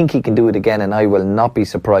 I think he can do it again, and I will not be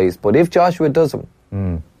surprised. But if Joshua does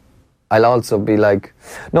him, I'll also be like...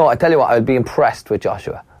 No, I tell you what, I'll be impressed with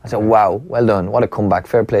Joshua. I say, wow, well done. What a comeback.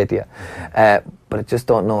 Fair play to you. But I just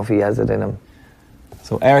don't know if he has it in him.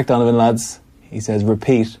 So Eric Donovan, lads, he says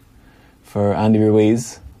repeat for Andy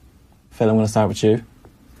Ruiz. Phil, I'm going to start with you.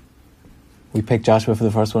 We picked Joshua for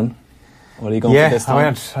the first one. What are you going for this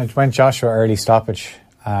time? I went Joshua early stoppage,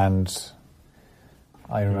 and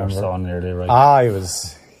I remember... so nearly right. I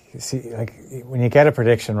was... See, like, when you get a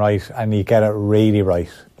prediction right, and you get it really right,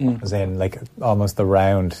 as in, like, almost the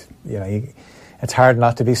round, you know, it's hard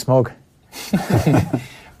not to be smug.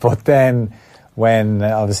 But then, when,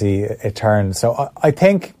 obviously, it turned... So, I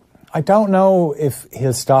think... I don't know if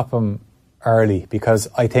he'll stop him early, because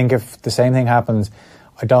I think if the same thing happens,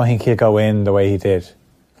 I don't think he'll go in the way he did.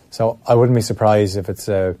 So I wouldn't be surprised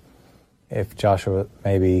if Joshua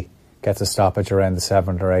maybe gets a stoppage around the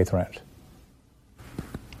 7th or 8th round.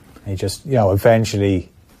 He just, you know, eventually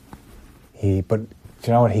but do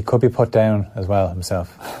you know what, he could be put down as well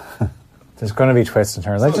himself. There's going to be twists and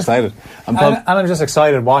turns. I'm excited. I'm just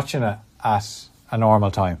excited watching it at a normal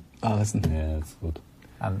time. Oh, listen. Yeah, it's good.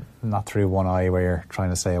 And not through one eye where you're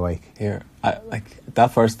trying to stay awake. Here,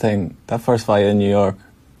 that first fight in New York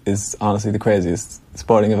is honestly the craziest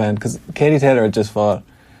sporting event, because Katie Taylor had just fought,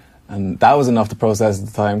 and that was enough to process at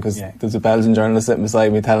the time, because there's a Belgian journalist sitting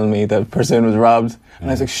beside me telling me that Pursoon was robbed, and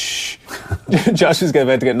I was like, shh, Josh is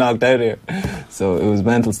about to get knocked out here. So it was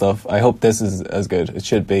mental stuff. I hope this is as good. It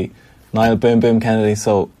should be. Niall Boom Boom Kennedy.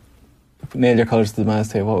 So nail your colours to the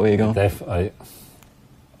mast here. What way you going?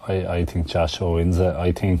 I think Joshua wins it.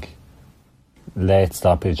 I think late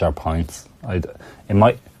stoppage or points. It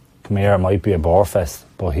might be a bore fest,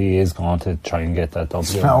 but he is going to try and get that W.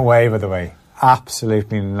 There's no way, by the way.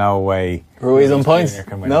 Absolutely no way. Ruiz on points?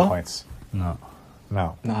 Can win No? on points. No.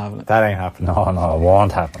 No. Not having it. That ain't happening. No, it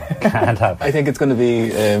won't happen. It can't happen. I think it's going to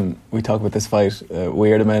be, we talk about this fight a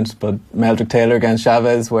weird amount, but Meldrick Taylor against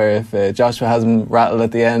Chavez, where if Joshua has him rattled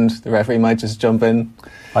at the end, the referee might just jump in.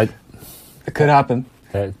 It could happen.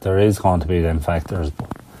 There is going to be them factors, but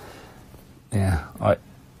yeah.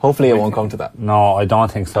 Hopefully it won't come to that. No, I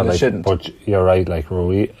don't think so. And it shouldn't. But you're right, like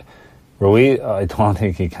Ruiz, I don't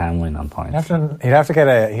think he can win on points. He'd have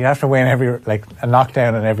to win a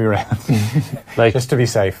knockdown in every round, just to be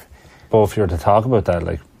safe. But if you're to talk about that,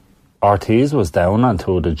 like Ortiz was down on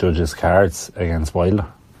two of the judges' cards against Wilder,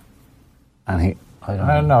 and I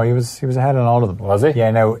don't know. He was ahead on all of them. Was he?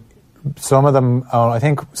 Yeah. Now, some of them. I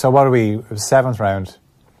think so. What are we? It was 7th round.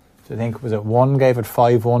 So I think was it one gave it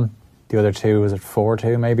 5-1. The other two was it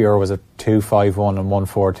 4-2 maybe, or was it 2-5-1 and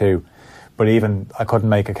 1-4-2? But even I couldn't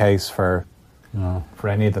make a case for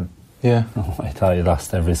any of them. Yeah. Oh, I thought you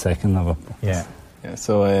lost every second of it. Yeah.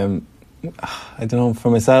 So I don't know.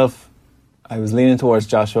 For myself, I was leaning towards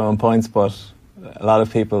Joshua on points, but a lot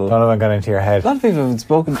of people. Donovan got into your head. A lot of people have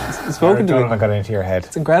spoken to me. Donovan got into your head.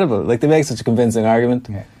 It's incredible. Like, they make such a convincing argument.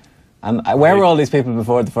 Yeah. And where were all these people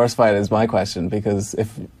before the first fight is my question, because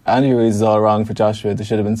if Andy Ruiz is all wrong for Joshua, they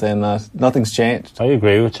should have been saying that. Nothing's changed. I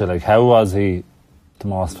agree with you. Like, how was he the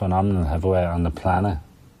most phenomenal heavyweight on the planet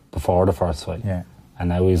before the first fight? Yeah. And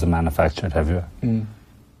now he's a manufactured heavyweight.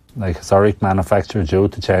 Like, is Oric manufactured you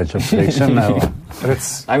to change your prediction now?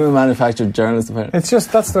 But I'm a manufactured journalist, apparently. It's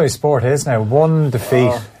just, that's the way sport is now. One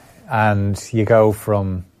defeat and you go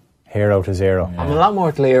from hero to zero. I'm a lot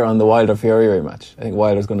more clear on the Wilder Fury rematch. I think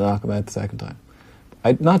Wilder's going to knock him out the second time.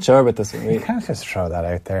 I'm not sure about this one. You can't just throw that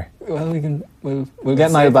out there. Well, we'll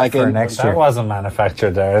get Niall back in next year. That wasn't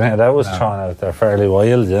manufactured there. That was thrown out there fairly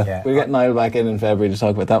wild. Yeah. We'll get Niall back in February to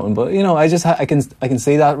talk about that one. But I can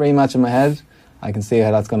see that rematch in my head. I can see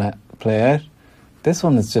how that's going to play out. This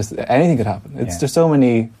one is just anything could happen. There's so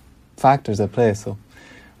many factors at play. So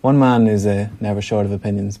one man is never short of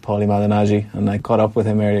opinions, Paulie Malignaggi, and I caught up with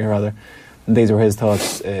him earlier, and these were his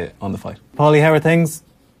thoughts on the fight. Paulie, how are things?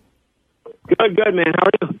 Good, man. How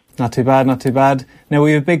are you? Not too bad. Now,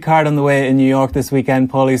 we have a big card on the way in New York this weekend,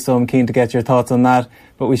 Paulie, so I'm keen to get your thoughts on that.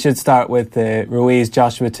 But we should start with Ruiz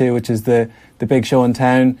Joshua 2, which is the big show in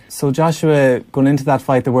town. So Joshua, going into that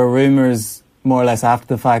fight, there were rumours more or less after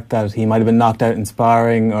the fact that he might have been knocked out in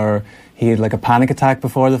sparring, or he had like a panic attack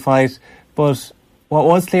before the fight. But what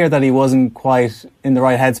was clear that he wasn't quite in the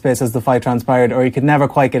right headspace as the fight transpired, or he could never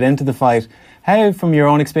quite get into the fight. How, from your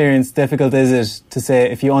own experience, difficult is it to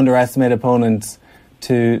say if you underestimate opponents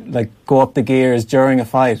to like go up the gears during a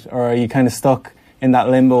fight, or are you kind of stuck in that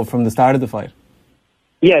limbo from the start of the fight?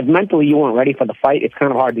 Yeah, if mentally you weren't ready for the fight, it's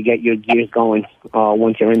kind of hard to get your gears going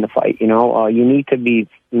once you're in the fight. You need to be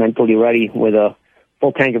mentally ready with a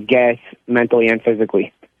full tank of gas, mentally and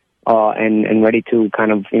physically, and ready to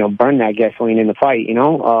kind of burn that gasoline in the fight.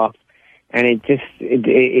 And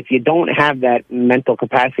if you don't have that mental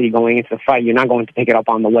capacity going into the fight, you're not going to pick it up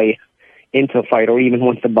on the way into the fight, or even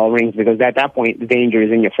once the bell rings, because at that point the danger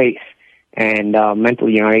is in your face, and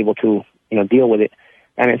mentally you're not able to deal with it.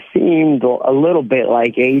 And it seemed a little bit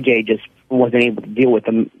like AJ just wasn't able to deal with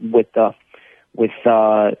the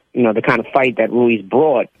kind of fight that Ruiz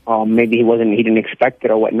brought. Maybe he didn't expect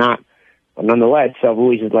it or whatnot. But nonetheless,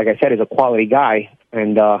 Ruiz is, like I said, is a quality guy,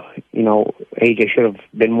 and AJ should have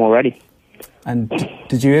been more ready. And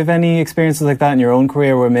did you have any experiences like that in your own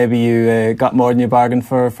career, where maybe you got more than you bargained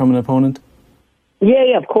for from an opponent?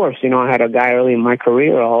 Yeah, of course. I had a guy early in my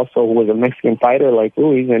career also who was a Mexican fighter like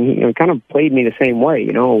Ruiz, and he kind of played me the same way.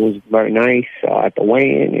 It was very nice at the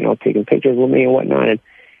weigh-in, taking pictures with me and whatnot, and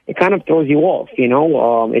it kind of throws you off,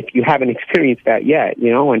 if you haven't experienced that yet,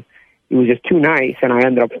 and he was just too nice, and I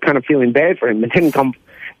ended up kind of feeling bad for him. But then come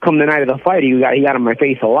the night of the fight, he got in my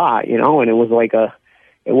face a lot, and it was like a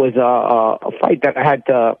fight that I had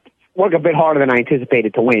to work a bit harder than I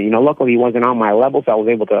anticipated to win. Luckily he wasn't on my level, so I was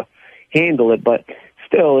able to handle it, but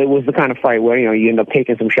still, it was the kind of fight where you end up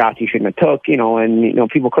taking some shots you shouldn't have took, and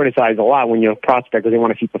people criticize a lot when you're a prospect because they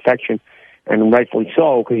want to see perfection, and rightfully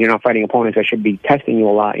so, because you're not fighting opponents that should be testing you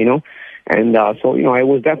a lot, and so it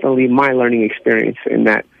was definitely my learning experience in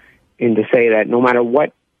to say that no matter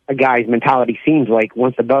what a guy's mentality seems like,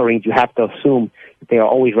 once the bell rings, you have to assume that they are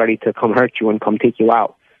always ready to come hurt you and come take you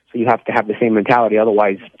out. So you have to have the same mentality,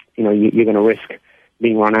 otherwise, you're going to risk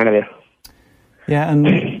being run out of there. Yeah,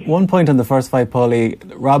 and one point on the first fight, Paulie,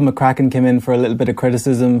 Rob McCracken came in for a little bit of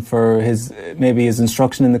criticism for his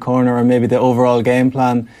instruction in the corner or maybe the overall game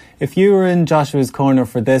plan. If you were in Joshua's corner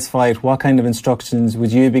for this fight, what kind of instructions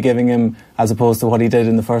would you be giving him as opposed to what he did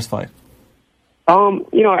in the first fight?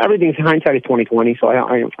 Everything's hindsight is 20/20, so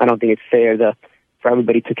I don't think it's fair for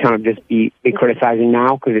everybody to kind of just be criticizing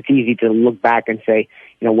now, because it's easy to look back and say,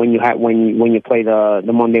 when you play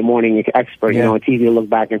the Monday morning expert, it's easy to look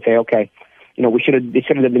back and say, okay, it should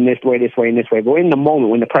have been this way, and this way. But in the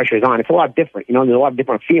moment when the pressure is on, it's a lot different. There's a lot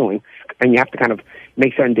different feeling, and you have to kind of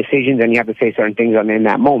make certain decisions, and you have to say certain things in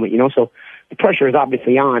that moment. So the pressure is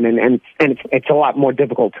obviously on, and it's a lot more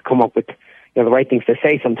difficult to come up with the right things to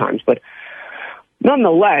say sometimes. But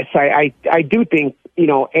nonetheless, I do think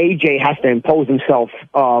AJ has to impose himself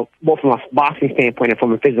both from a boxing standpoint and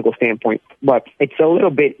from a physical standpoint. But it's a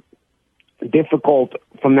little bit difficult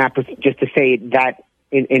from that just to say that.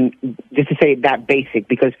 Just to say that basic,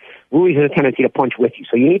 because Ruiz has a tendency to punch with you,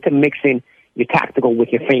 so you need to mix in your tactical with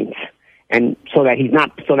your feints, and so that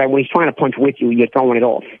when he's trying to punch with you, you're throwing it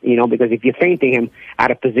off. Because if you're feinting him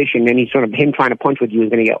out of position, then him trying to punch with you is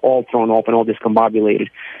going to get all thrown off and all discombobulated.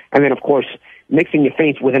 And then of course mixing your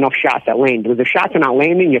feints with enough shots that land, because if shots are not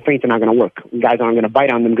landing, your feints are not going to work. Guys aren't going to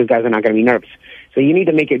bite on them because guys are not going to be nervous. So you need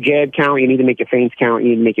to make your jab count, you need to make your feints count, you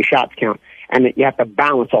need to make your shots count. And you have to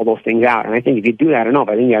balance all those things out. And I think if you do that enough,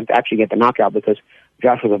 I think you have to actually get the knockout, because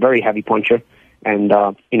Josh was a very heavy puncher. And,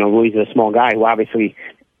 Ruiz is a small guy who obviously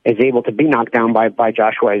is able to be knocked down by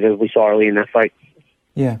Joshua, as we saw early in that fight.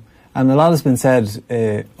 Yeah. And a lot has been said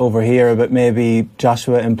over here about maybe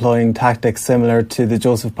Joshua employing tactics similar to the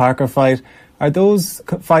Joseph Parker fight. Are those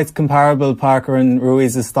fights comparable, Parker and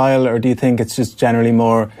Ruiz's style, or do you think it's just generally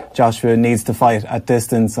more Joshua needs to fight at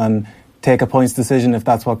distance and take a points decision if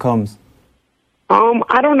that's what comes?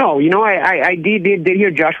 I don't know. I did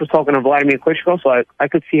hear Josh was talking to Vladimir Klitschko, so I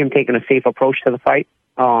could see him taking a safe approach to the fight.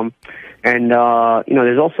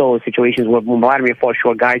 There's also situations where when Vladimir fought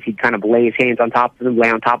short guys, he'd kind of lay his hands on top of them, lay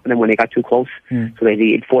on top of them when they got too close, so that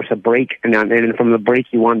he'd force a break, and then from the break,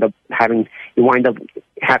 you wind up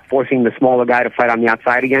forcing the smaller guy to fight on the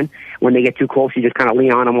outside again. When they get too close, you just kind of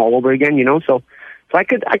lean on them all over again, So I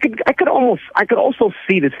could also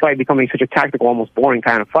see this fight becoming such a tactical, almost boring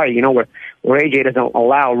kind of fight, where AJ doesn't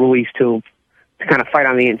allow Ruiz to kind of fight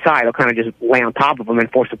on the inside. He'll kind of just lay on top of him and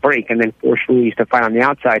force a break, and then force Ruiz to fight on the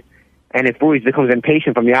outside. And if Ruiz becomes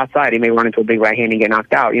impatient from the outside, he may run into a big right hand and get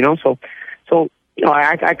knocked out. So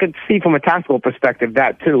I could see from a tactical perspective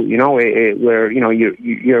that too. Where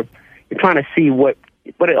you're trying to see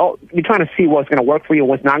you're trying to see what's going to work for you,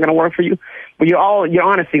 what's not going to work for you. But you're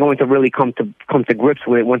honestly going to really come to grips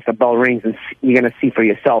with it once the bell rings, and you're going to see for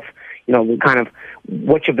yourself, kind of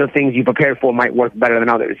which of the things you prepared for might work better than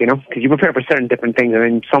others, because you prepare for certain different things, and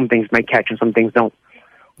then some things might catch and some things don't.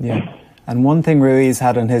 Yeah. And one thing Ruiz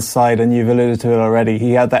had on his side, and you've alluded to it already,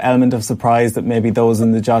 he had the element of surprise that maybe those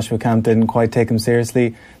in the Joshua camp didn't quite take him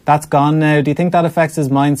seriously. That's gone now. Do you think that affects his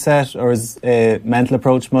mindset or his mental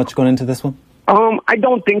approach much going into this one? I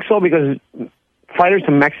don't think so, because fighters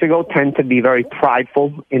from Mexico tend to be very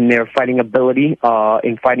prideful in their fighting ability,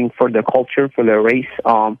 in fighting for their culture, for their race.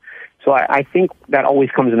 So I think that always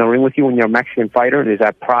comes in the ring with you when you're a Mexican fighter. There's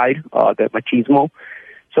that pride, that machismo.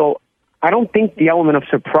 So I don't think the element of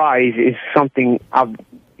surprise is something,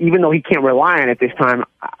 even though he can't rely on it this time,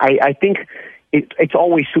 I think it's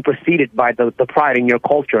always superseded by the pride in your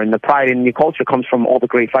culture. And the pride in your culture comes from all the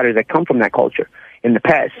great fighters that come from that culture in the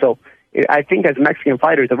past. So I think as Mexican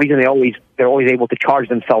fighters, the reason they're always able to charge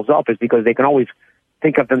themselves up is because they can always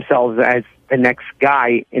think of themselves as the next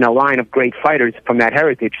guy in a line of great fighters from that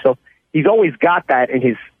heritage. So he's always got that in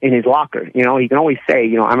his locker. He can always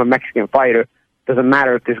say, I'm a Mexican fighter. Doesn't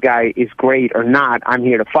matter if this guy is great or not, I'm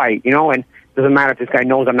here to fight, and doesn't matter if this guy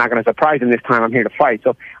knows I'm not going to surprise him this time, I'm here to fight.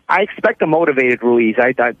 So I expect a motivated Ruiz.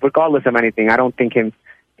 I regardless of anything, I don't think him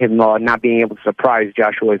not being able to surprise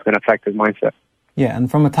Joshua is going to affect his mindset. Yeah,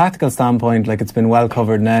 and from a tactical standpoint, it's been well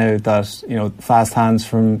covered now that, fast hands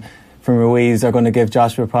from Ruiz are going to give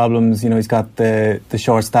Joshua problems. He's got the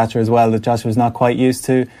short stature as well that Joshua's not quite used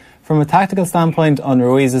to. From a tactical standpoint on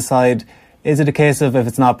Ruiz's side, is it a case of if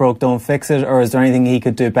it's not broke, don't fix it, or is there anything he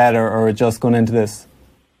could do better or adjust going into this?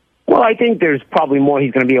 Well, I think there's probably more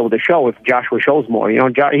he's going to be able to show if Joshua shows more. He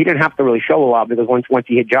didn't have to really show a lot, because once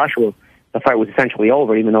he hit Joshua, the fight was essentially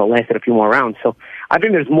over, even though it lasted a few more rounds. So I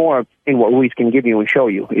think there's more in what Ruiz can give you and show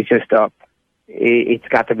you. It's just it's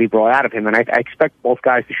got to be brought out of him, and I expect both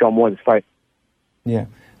guys to show more this fight. Yeah,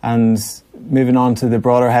 and moving on to the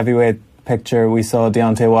broader heavyweight picture, we saw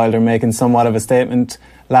Deontay Wilder making somewhat of a statement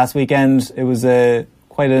last weekend. It was a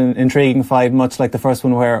quite an intriguing fight, much like the first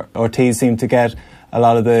one where Ortiz seemed to get a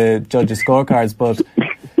lot of the judges' scorecards. But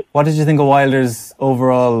what did you think of Wilder's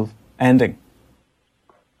overall ending?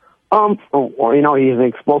 Well, he's an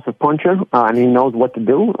explosive puncher, and he knows what to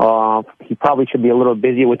do. He probably should be a little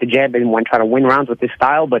busier with the jab and try to win rounds with his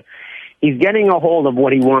style, but he's getting a hold of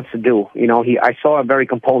what he wants to do. I saw a very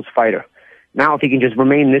composed fighter. Now, if he can just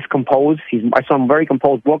remain this composed, I saw him very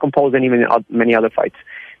composed, more composed than even many other fights.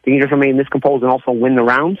 If he can just remain this composed and also win the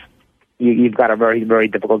rounds, you've got a very, very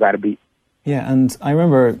difficult guy to beat. Yeah, and I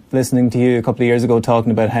remember listening to you a couple of years ago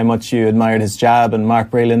talking about how much you admired his jab, and Mark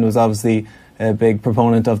Breland was obviously a big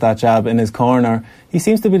proponent of that jab in his corner. He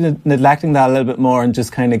seems to be neglecting that a little bit more and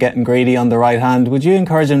just kind of getting greedy on the right hand. Would you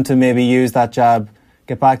encourage him to maybe use that jab,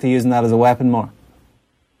 get back to using that as a weapon more?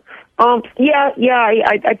 I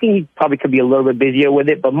think he probably could be a little bit busier with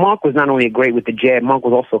it, but Mark was not only great with the jab, Mark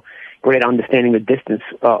was also great at understanding the distance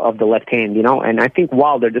of the left hand, and I think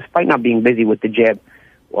Wilder, despite not being busy with the jab,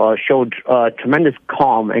 showed tremendous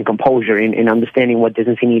calm and composure in understanding what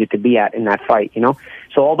distance he needed to be at in that fight,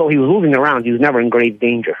 So although he was losing the rounds, he was never in grave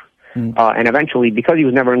danger. And eventually, because he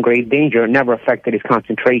was never in grave danger, it never affected his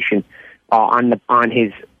concentration on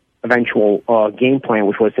his eventual game plan,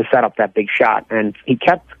 which was to set up that big shot. And he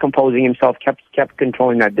kept composing himself, kept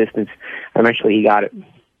controlling that distance. Eventually, he got it.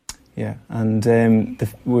 Yeah, and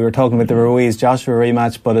we were talking about the Ruiz-Joshua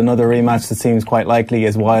rematch, but another rematch that seems quite likely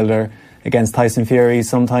is Wilder against Tyson Fury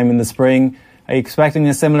sometime in the spring. Are you expecting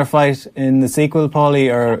a similar fight in the sequel,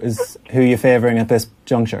 Paulie, or is who you favouring at this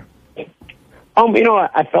juncture?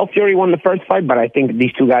 I felt Fury won the first fight, but I think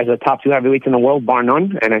these two guys are the top two heavyweights in the world, bar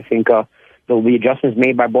none, and I think there will be adjustments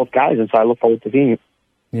made by both guys, and so I look forward to seeing it.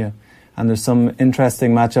 Yeah, and there's some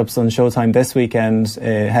interesting matchups on Showtime this weekend,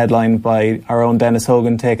 headlined by our own Dennis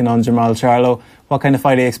Hogan taking on Jamal Charlo. What kind of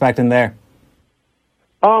fight are you expecting there?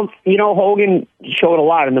 Hogan showed a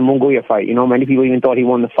lot in the Munguia fight. Many people even thought he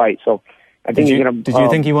won the fight, so I think he's going to. Did you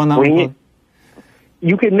think he won that one?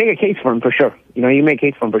 You could make a case for him for sure. You make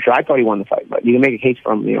a case for him for sure. I thought he won the fight, but you can make a case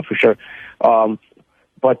for him, for sure.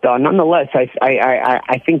 But nonetheless,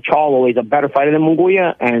 I think Charlo is a better fighter than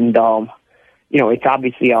Munguia, and it's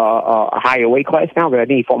obviously a higher weight class now. But I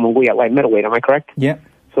think he fought Munguia at light middleweight. Am I correct? Yeah.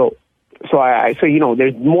 So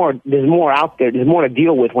there's more out there. There's more to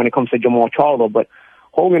deal with when it comes to Jamal Charlo, but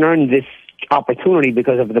Hogan earned this opportunity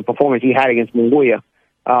because of the performance he had against Munguia.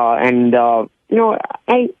 I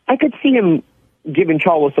could see him giving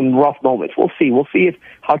Charlo some rough moments. We'll see. We'll see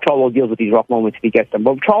how Charlo deals with these rough moments if he gets them.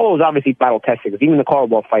 But Charlo was obviously battle-tested, because even in the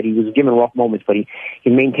Karabov fight, he was given rough moments, but he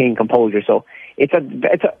maintained composure. So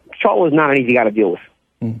Charlo is not an easy guy to deal with.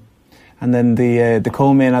 Mm. And then the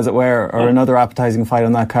co-main, as it were, or another appetising fight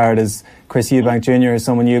on that card is Chris Eubank Jr.,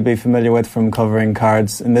 someone you'll be familiar with from covering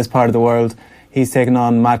cards in this part of the world. He's taken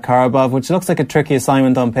on Matt Karabov, which looks like a tricky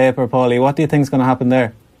assignment on paper, Paulie. What do you think is going to happen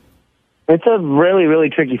there? It's a really, really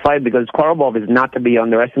tricky fight because Karabov is not to be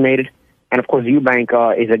underestimated. And, of course, Eubank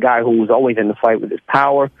is a guy who's always in the fight with his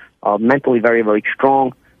power, mentally very, very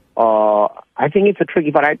strong. I think it's a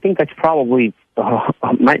tricky fight. I think that's probably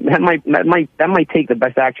that might take the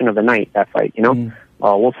best action of the night, that fight,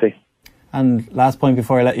 We'll see. And last point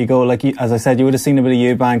before I let you go, as I said, you would have seen a bit of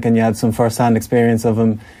Eubank and you had some first-hand experience of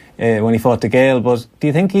him when he fought DeGale, but do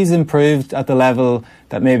you think he's improved at the level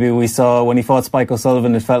that maybe we saw when he fought Spike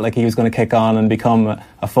O'Sullivan? It felt like he was going to kick on and become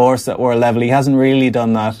a force at world level. He hasn't really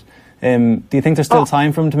done that. Do you think there's still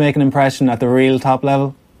time for him to make an impression at the real top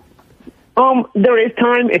level? There is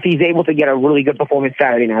time if he's able to get a really good performance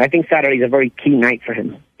Saturday night. I think Saturday's a very key night for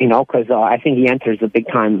him, because I think he enters the big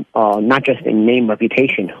time, not just in name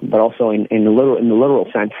reputation, but also in the literal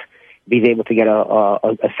sense. He's able to get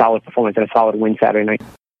a solid performance and a solid win Saturday night.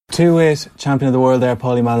 2-weight champion of the world there,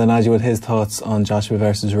 Paulie Malignaggi, with his thoughts on Joshua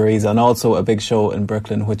versus Ruiz, and also a big show in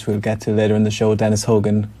Brooklyn, which we'll get to later in the show. Dennis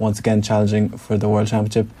Hogan once again challenging for the World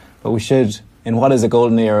Championship. But we should, in what is a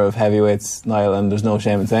golden era of heavyweights, Niall, and there's no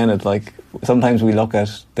shame in saying it, sometimes we look at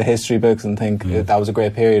the history books and think that was a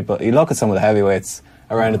great period, but you look at some of the heavyweights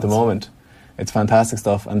around at the moment, it's fantastic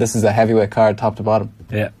stuff, and this is a heavyweight card top to bottom.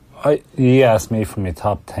 Yeah, you asked me for my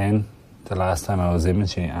top 10 the last time I was in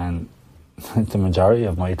with you, and the majority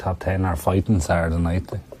of my top 10 are fighting Saturday night,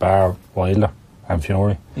 bar Wilder and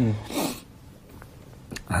Fury.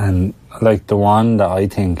 And the one that I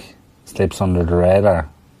think slips under the radar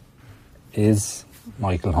is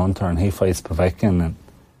Michael Hunter, and he fights Povetkin, and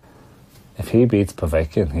if he beats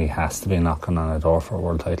Povetkin, he has to be knocking on a door for a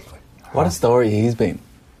world title. What a story he's been.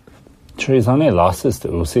 Sure, he's only losses to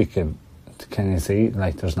Usyk, and can you see,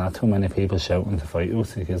 there's not too many people shouting to fight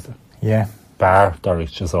Usyk, is there? Yeah. Bar Derek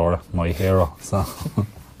Chisora, my hero. So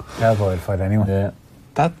Cowboy will fight anyway. Yeah.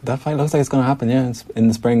 that fight looks like it's going to happen, yeah, in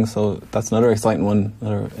the spring. So that's another exciting one,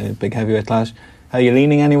 another big heavyweight clash. Are you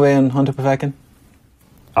leaning anyway on Hunter Povetkin?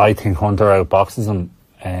 I think Hunter outboxes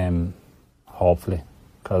him, hopefully,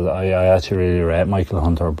 because I actually really rate Michael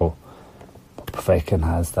Hunter, but Povetkin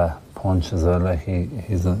has that punch as well. Like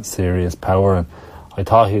he's a serious power, and I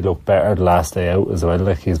thought he looked better the last day out as well.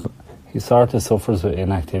 Like he sort of suffers with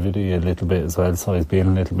inactivity a little bit as well, so he's being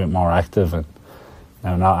a little bit more active, and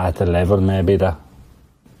now not at the level maybe that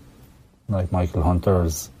like Michael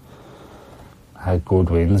Hunter's had good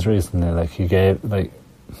wins recently. Like he gave, like,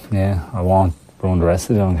 yeah, I won't ruin the rest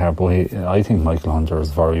of the young card, but I think Michael Hunter is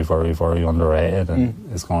very, very, very underrated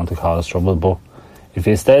and is going to cause trouble. But if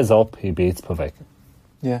he stays up, he beats Povetkin.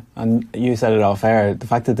 Yeah, and you said it off air. The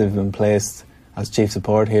fact that they've been placed as chief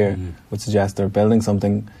support here would suggest they're building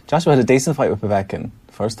something. Joshua had a decent fight with Povetkin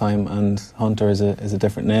first time, and Hunter is a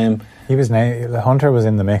different name. Hunter was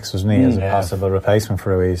in the mix, wasn't he, as a possible replacement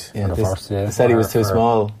for Ruiz? Yeah, they said he was too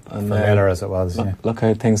small. And for Miller, as it was. Look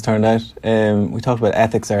how things turned out. We talked about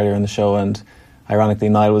ethics earlier in the show, and ironically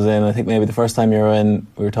Niall was in. I think maybe the first time you were in,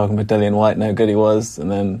 we were talking about Dillian White and how good he was,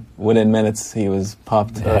 and then within minutes he was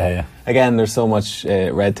popped. Yeah. Again, there's so much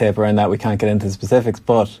red tape around that we can't get into the specifics,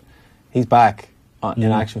 but he's back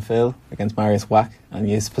in action, Phil, against Marius Wack, and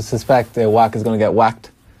you suspect Wack is going to get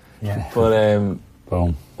whacked. Yeah. But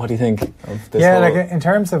boom. What do you think of this? Yeah, like in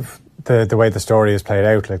terms of the way the story is played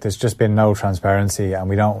out, like there's just been no transparency, and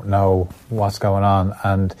we don't know what's going on,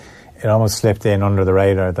 and it almost slipped in under the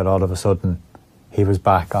radar that all of a sudden he was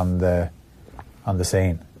back on the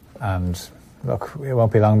scene. And look, it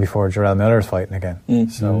won't be long before Jarrell Miller's fighting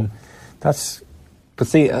again. So that's. But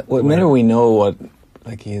see, with Miller, we know what.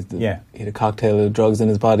 Like he had a cocktail of drugs in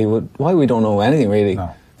his body. Why we don't know anything really?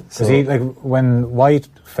 No, because when White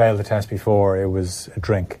failed the test before, it was a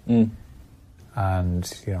drink, and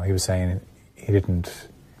he was saying he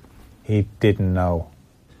didn't know.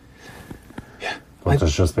 Yeah, but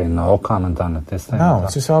there's just been no comment on it this time. No,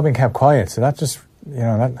 it's just all been kept quiet. So that just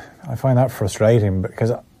that I find that frustrating,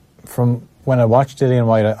 because from when I watched Dillian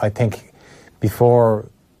White, I think before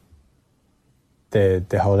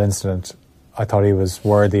the whole incident, I thought he was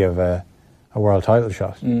worthy of a world title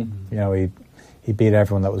shot. He beat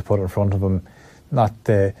everyone that was put in front of him. Not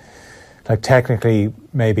technically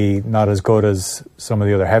maybe not as good as some of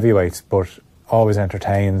the other heavyweights, but always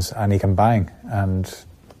entertains, and he can bang. And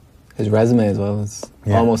his resume as well is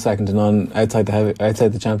almost second to none outside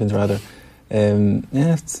the champions rather.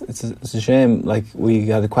 It's a shame. Like, we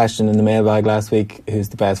had a question in the mailbag last week: who's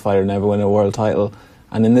the best fighter to ever win a world title?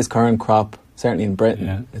 And in this current crop, certainly in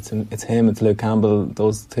Britain, it's him, it's Luke Campbell,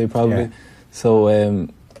 those two probably. So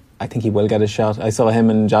I think he will get a shot. I saw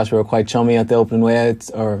him and Joshua were quite chummy at the open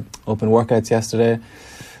workouts yesterday,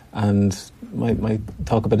 and might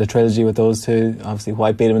talk about a trilogy with those two. Obviously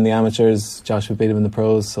White beat him in the amateurs, Joshua beat him in the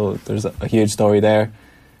pros, so there's a huge story there.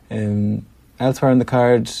 Elsewhere in the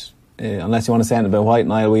card, unless you want to say anything about White,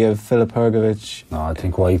 Niall, we have Filip Hrgović. No, I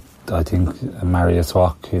think Marius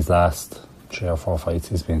Wack, his last 3 or 4 fights,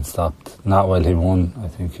 he's been stopped. Not while he won. I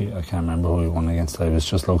can't remember who he won against. I was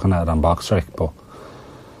just looking at it on BoxRec, but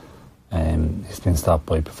he's been stopped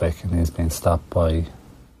by Povetkin. He's been stopped by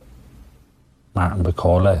Martin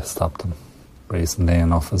Bakole. Stopped him recently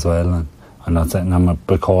enough as well. And I'm not saying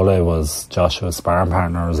Bakole was Joshua's sparring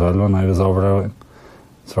partner as well when I was over there with him.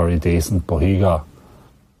 It's very decent, but he got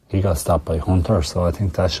stopped by Hunter. So I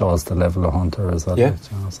think that shows the level of Hunter as well. Yeah.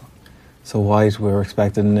 So White, we were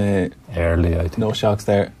expecting early, I think. No shocks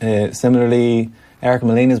there. Similarly, Eric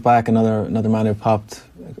Molina's back, another man who popped,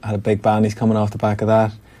 had a big ban. He's coming off the back of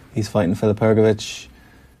that. He's fighting Filip Hrgović.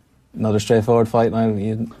 Another straightforward fight now.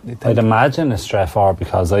 I'd imagine it's straightforward,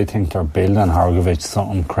 because I think they're building Hrgović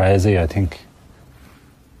something crazy. I think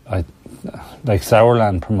like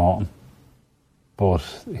Sauerland promote him, but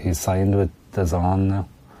he's signed with DAZN now,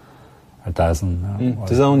 or DAZN now.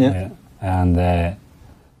 DAZN, yeah. And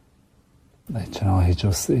he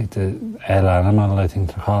did El Animal, I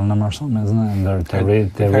think they're calling him, or something, isn't it? And they're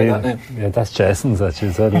really, yeah, that's Jason's that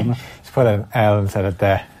you said, isn't it? Just put an L instead of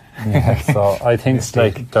there. Yeah, so I think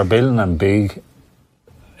they're building them big.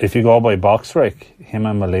 If you go by BoxRec, him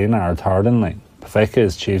and Molina are third in line. Povetkin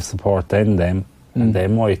is chief support, then them, and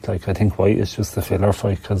then White. I think White is just a filler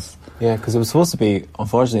fight, because it was supposed to be,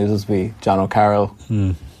 unfortunately, it was supposed to be John O'Carroll.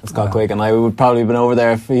 Scott Quigg, and I would probably have been over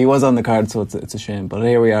there if he was on the card, so it's a shame. But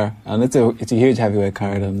here we are, and it's a huge heavyweight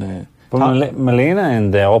card. And but Molina in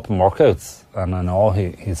the open workouts, and I know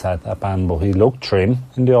he's had that ban, but he looked trim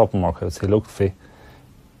in the open workouts. He looked fit.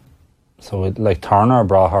 So Turner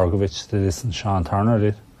brought Hrgović to this, and Sean Turner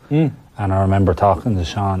did. And I remember talking to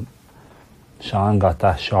Sean Sean got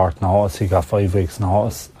that short notice. He got 5 weeks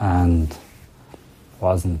notice and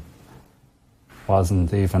wasn't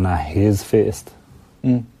even at his fittest.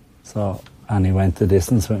 So, and he went the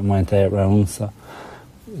distance and went 8 rounds. So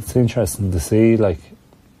it's interesting to see. Like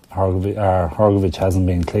Hrgovic hasn't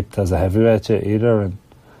been clipped as a heavyweight yet either, and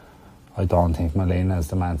I don't think Molina is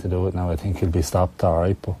the man to do it now. I think he'll be stopped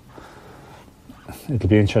alright, but it'll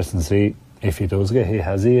be interesting to see if he does get hit.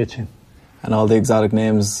 Has he itching? And all the exotic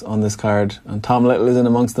names on this card, and Tom Little is in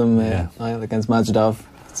amongst them. Niall against Majidov.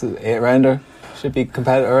 It's an 8-rounder. Should be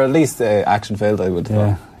competitive, or at least action filled, I would think.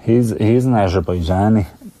 Yeah, he's an Azerbaijani,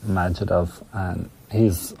 Majidov, and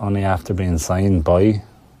he's only after being signed by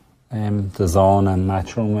the Zone and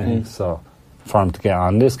Matchroom, I think. So for him to get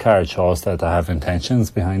on this card shows that they have intentions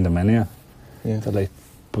behind them anyway.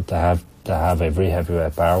 But they have every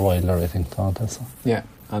heavyweight bar Wilder, I think, don't they? So. Yeah,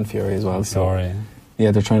 and Fury as well. Fury. Yeah,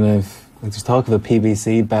 they're trying to. There's talk of a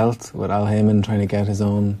PBC belt with Al Heyman trying to get his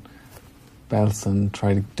own belts and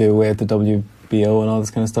try to do away with the WBO and all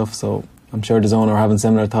this kind of stuff. So I'm sure the Zone are having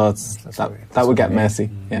similar thoughts. That would get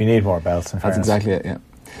messy. Yeah. You need more belts. That's exactly it. Yeah.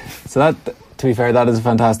 So that, to be fair, that is a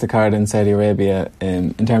fantastic card in Saudi Arabia.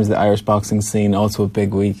 In terms of the Irish boxing scene, also a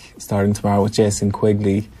big week starting tomorrow with Jason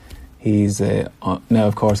Quigley. He's now,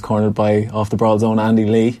 of course, cornered by off the Brawl Zone Andy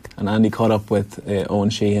Lee, and Andy caught up with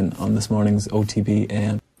Owen Sheehan on this morning's OTB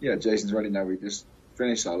AM. Yeah, Jason's ready now. We just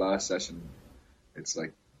finished our last session. It's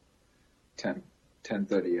like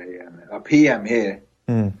 10:30 a.m. p.m. here.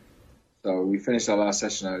 So we finished our last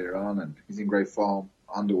session earlier on, and he's in great form,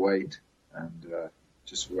 underweight, and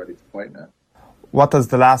just ready to fight now. What does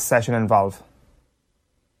the last session involve?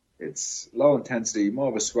 It's low intensity, more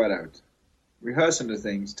of a sweat out. Rehearsing the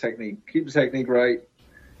things, technique, keep the technique right.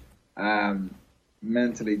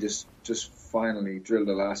 Mentally, just finally drill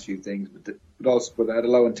the last few things, but at a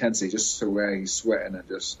low intensity, just so where he's sweating and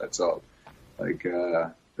just that's all. Like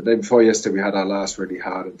the day before yesterday, we had our last really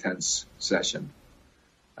hard, intense session.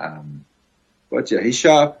 But yeah, he's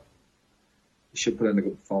sharp. He should put in a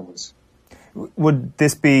good performance. Would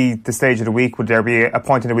this be the stage of the week? Would there be a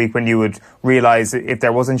point in the week when you would realise if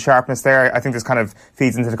there wasn't sharpness there? I think this kind of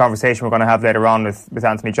feeds into the conversation we're going to have later on with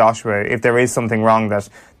Anthony Joshua. If there is something wrong that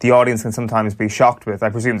the audience can sometimes be shocked with, I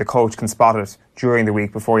presume the coach can spot it during the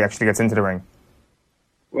week before he actually gets into the ring.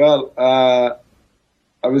 Well,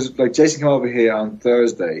 I was like, Jason came over here on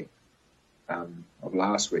Thursday of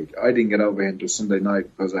last week. I didn't get over here until Sunday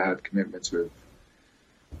night because I had commitments with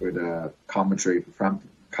commentary for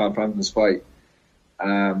Carl Frampton's fight.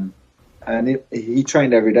 And he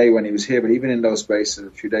trained every day when he was here, but even in those spaces,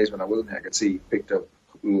 a few days when I wasn't here, I could see he picked up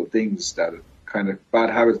a couple of things that kind of bad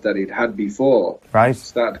habits that he'd had before. Right.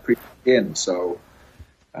 Started to creep in, so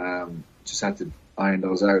just had to iron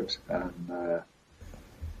those out and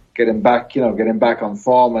get him back on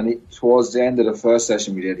form. And towards the end of the first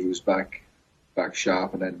session we did, he was back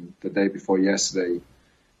sharp, and then the day before yesterday,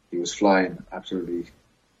 he was flying, absolutely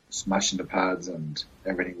smashing the pads, and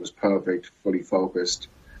everything was perfect, fully focused.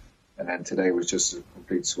 And then today was just a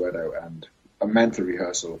complete sweat out and a mental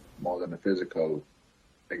rehearsal more than a physical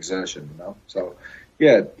exertion, you know. So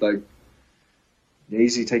yeah, like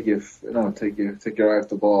easy, take your eye off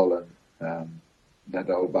the ball and let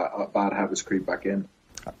the old bad habits creep back in.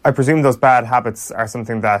 I presume those bad habits are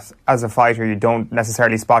something that, as a fighter, you don't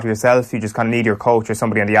necessarily spot yourself. You just kind of need your coach or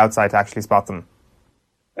somebody on the outside to actually spot them.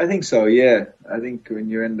 I think so, yeah. I think when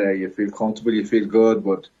you're in there, you feel comfortable, you feel good,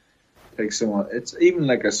 but take someone. It's even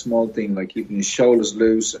like a small thing, like keeping his shoulders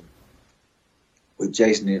loose. And with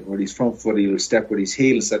Jason, with his front foot, he'll step with his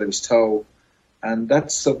heel instead of his toe. And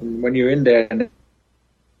that's something, when you're in there and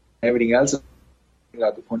everything else,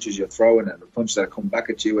 like the punches you're throwing and the punches that come back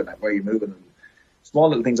at you and where you're moving, and small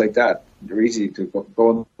little things like that, they're easy to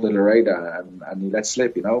go under the radar and you let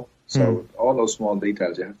slip, you know. So all those small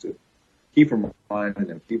details you have to keep reminding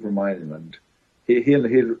him, and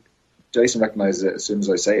he'll Jason recognises it as soon as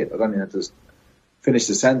I say it. I don't even have to finish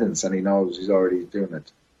the sentence, and he knows he's already doing it.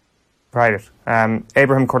 Right.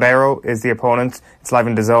 Abraham Cordero is the opponent. It's live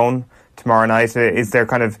in the Zone tomorrow night. Is there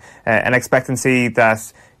kind of an expectancy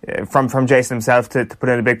that from Jason himself to put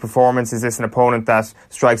in a big performance? Is this an opponent that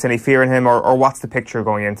strikes any fear in him, or what's the picture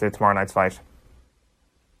going into tomorrow night's fight?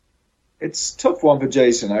 It's a tough one for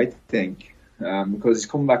Jason, I think. Because he's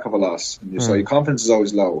coming back off a loss, and so your confidence is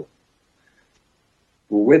always low.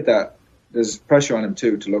 But with that, there's pressure on him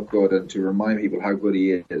too to look good and to remind people how good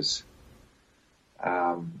he is.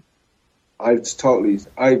 I've certainly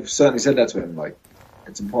said that to him. Like,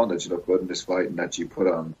 it's important that you look good in this fight and that you put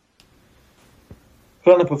on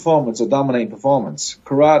a performance, a dominating performance.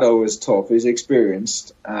 Corrado is tough. He's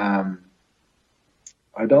experienced. I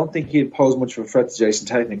don't think he'd pose much of a threat to Jason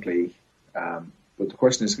technically. But the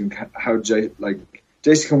question is how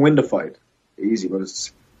Jason can win the fight, easy, but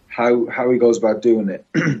it's how he goes about doing it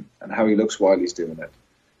and how he looks while he's doing it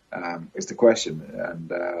is the question.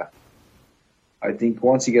 And I think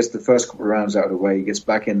once he gets the first couple of rounds out of the way, he gets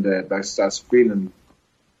back in there, starts feeling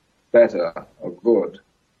better or good.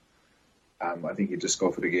 I think he'd just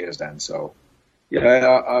go for the gears then. So,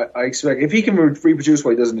 yeah, I expect if he can reproduce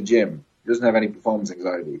what he does in the gym, he doesn't have any performance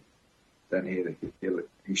anxiety, then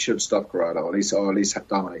he should stop Corrado, or at least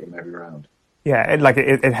dominate him every round. Yeah,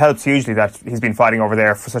 it helps hugely that he's been fighting over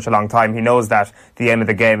there for such a long time. He knows that the aim of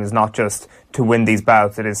the game is not just to win these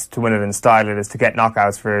bouts, it is to win it in style, it is to get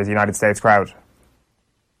knockouts for the United States crowd.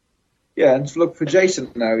 Yeah, and look, for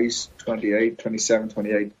Jason now, he's 27,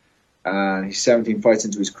 28, and he's 17 fights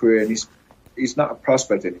into his career, and he's not a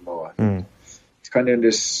prospect anymore. He's kind of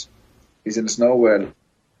he's in this nowhere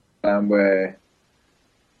where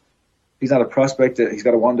he's not a prospect, he's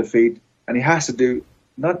got a one defeat, and he has to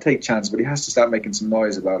not take chance, but he has to start making some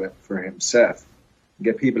noise about it for himself, and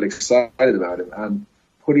get people excited about it, and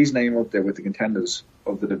put his name up there with the contenders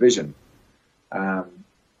of the division,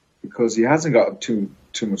 because he hasn't got too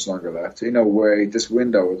much longer left. Where this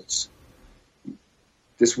window,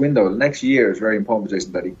 the next year is very important for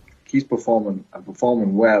Jason, that he keeps performing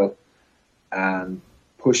well and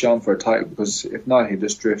push on for a title, because if not, he'll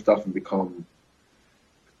just drift off and become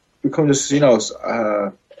just,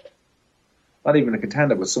 not even a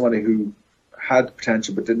contender, but somebody who had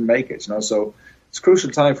potential but didn't make it, So it's a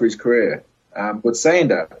crucial time for his career. But saying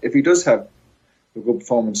that, if he does have a good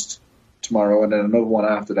performance tomorrow and then another one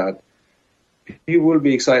after that, people will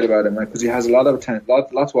be excited about him, because he has a lot of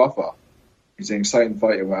lot to offer. He's an exciting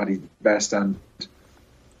fighter at his best, and it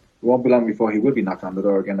won't be long before he will be knocking on the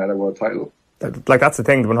door again at a world title. That's the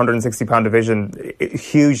thing, the 160-pound division,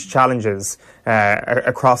 huge challenges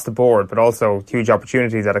across the board, but also huge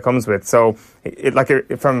opportunities that it comes with. So,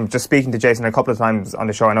 from just speaking to Jason a couple of times on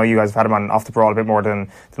the show, I know you guys have had him on Off the Brawl a bit more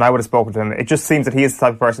than I would have spoken to him. It just seems that he is the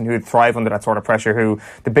type of person who would thrive under that sort of pressure, who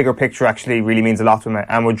the bigger picture actually really means a lot to him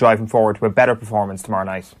and would drive him forward to a better performance tomorrow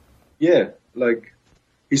night. Yeah,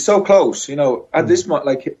 he's so close, at this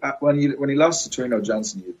moment, when he lost to Torino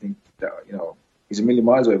Johnson, you'd think that, he's a million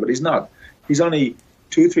miles away, but he's not. He's only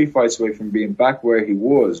 2-3 fights away from being back where he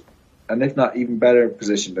was, and if not even better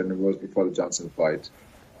position than he was before the Johnson fight.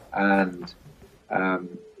 And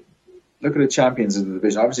look at the champions of the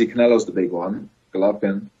division. Obviously, Canelo's the big one,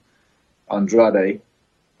 Golovkin, Andrade.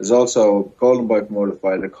 There's also a Golden Boy promoted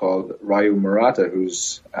fighter called Ryu Murata,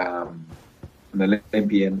 who's an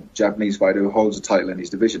Olympian Japanese fighter who holds a title in his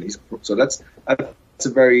division. So that's a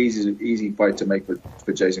very easy fight to make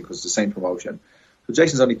for Jason, because it's the same promotion. So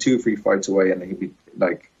Jason's only 2-3 fights away, and he'd be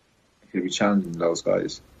challenging those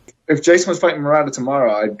guys. If Jason was fighting Murata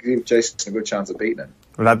tomorrow, I'd give Jason a good chance of beating him.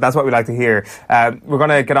 Well, that's what we like to hear. We're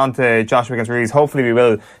going to get on to Joshua against Ruiz. Hopefully we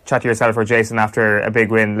will chat to yourself or Jason after a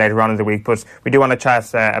big win later on in the week, but we do want to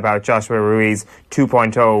chat about Joshua Ruiz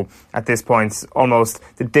 2.0 at this point. Almost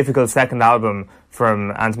the difficult second album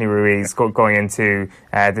from Anthony Ruiz going into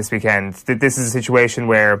this weekend. This is a situation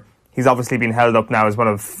where he's obviously been held up now as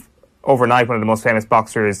overnight one of the most famous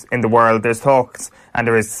boxers in the world. There's talks and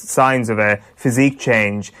there is signs of a physique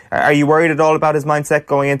change. Are you worried at all about his mindset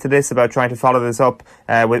going into this, about trying to follow this up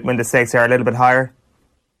when the stakes are a little bit higher?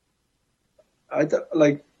 That's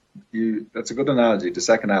a good analogy, the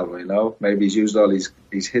second album, Maybe he's used all his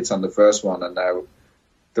hits on the first one, and now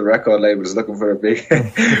the record label is looking for a big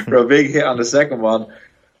hit on the second one.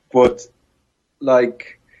 But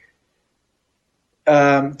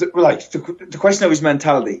the question of his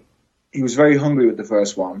mentality, he was very hungry with the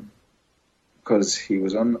first one because he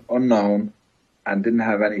was unknown and didn't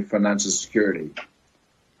have any financial security.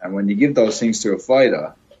 And when you give those things to a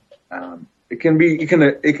fighter, it can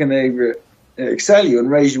either excel you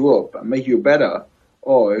and raise you up and make you better,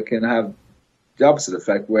 or it can have the opposite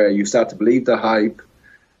effect where you start to believe the hype.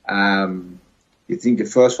 You think the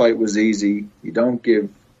first fight was easy. You don't give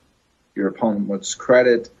your opponent much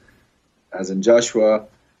credit, as in Joshua,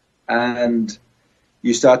 and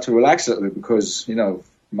you start to relax a little bit because,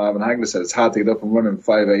 Marvin Hagler said it's hard to get up and run at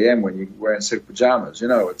 5 a.m. when you're wearing silk pajamas.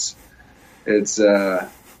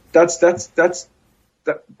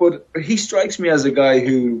 But he strikes me as a guy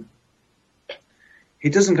who, he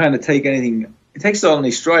doesn't kind of take anything, he takes it all in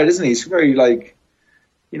his stride, isn't he? He's very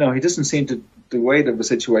he doesn't seem to, the weight of the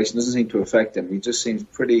situation doesn't seem to affect him. He just seems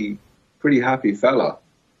pretty happy fella.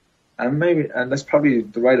 And that's probably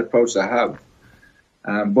the right approach to have.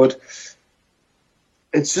 But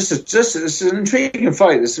it's it's an intriguing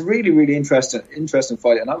fight. It's a really, really interesting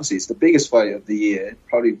fight, and obviously it's the biggest fight of the year,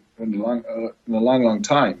 probably in a long, long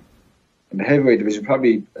time. in the heavyweight division,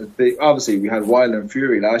 probably obviously we had Wilder and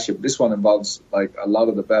Fury last year, but this one involves like a lot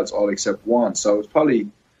of the belts, all except one. So it's probably,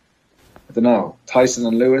 I don't know, Tyson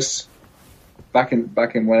and Lewis back in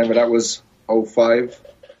whenever that was 05,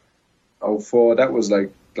 04. That was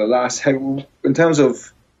like the last in terms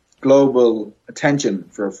of global attention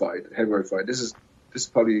for a fight, a heavyweight fight. This is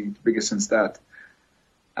probably the biggest since that.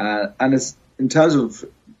 And it's in terms of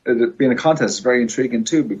it being a contest, it's very intriguing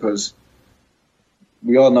too, because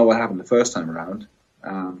we all know what happened the first time around.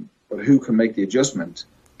 But who can make the adjustment?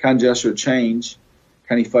 Can Joshua change?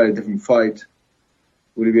 Can he fight a different fight?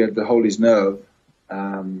 Will he be able to hold his nerve?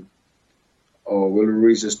 Or will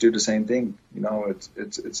Ruiz just do the same thing? You know,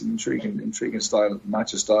 it's an intriguing style,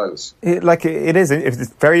 match of styles.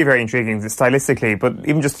 It's very, very intriguing stylistically, but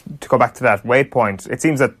even just to go back to that weight point, it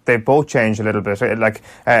seems that they've both changed a little bit.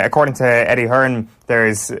 According to Eddie Hearn, there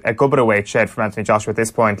is a good bit of weight shed from Anthony Joshua at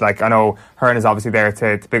this point. Like, I know Hearn is obviously there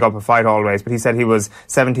to big up a fight always, but he said he was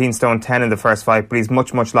 17 stone 10 in the first fight, but he's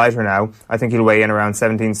much, much lighter now. I think he'll weigh in around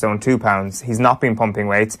 17 stone 2 pounds. He's not been pumping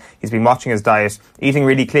weights. He's been watching his diet, eating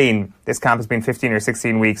really clean. This camp has been 15 or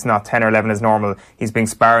 16 weeks, not 10 or 11 as normal. He's been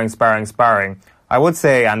sparring. I would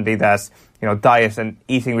say, Andy, that diet and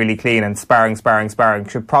eating really clean and sparring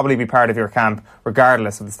should probably be part of your camp,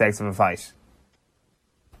 regardless of the stakes of a fight.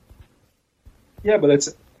 Yeah, but it's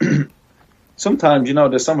sometimes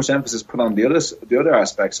there's so much emphasis put on the other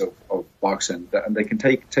aspects of boxing and they can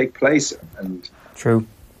take place. And true.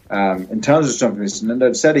 In terms of jumping, and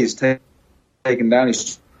they've said he's taken down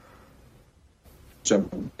his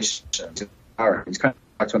jumping. He's kind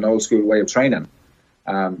of back to an old school way of training.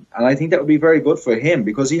 And I think that would be very good for him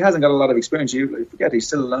because he hasn't got a lot of experience. You forget he's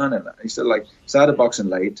still learning. He's still started boxing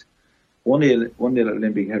late, won the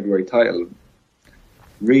Olympic heavyweight title.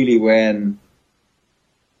 Really, when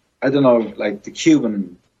I don't know, like the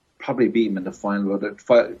Cuban probably beat him in the final.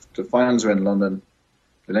 The finals were in London,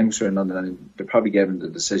 the Olympics were in London, and they probably gave him the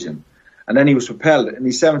decision. And then he was propelled in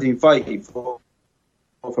his 17th fight. He fought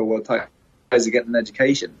for a world title. Guys are getting an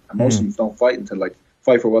education, and most of them don't fight for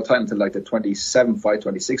a world title until like the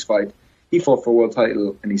 26th fight. He fought for a world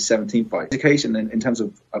title in his 17th fight. Education in terms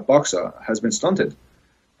of a boxer has been stunted,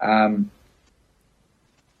 and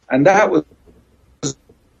that was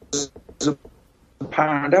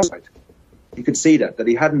apparent outside. You could see that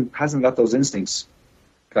he hasn't got those instincts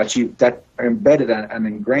that are embedded and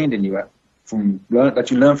ingrained in you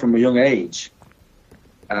that you learn from a young age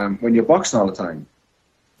when you're boxing all the time.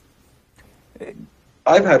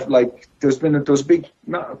 I've had there's big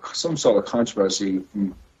some sort of controversy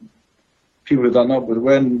from people who don't know, but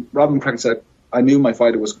when Robin Cracken said, I knew my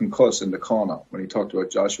fighter was concussed in the corner when he talked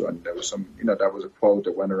about Joshua, and there was some, that was a quote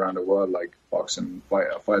that went around the world, like boxing,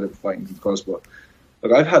 a fighter fighting concussed. But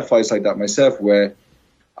look, I've had fights like that myself where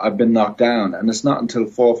I've been knocked down, and it's not until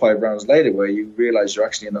 4 or 5 rounds later where you realise you're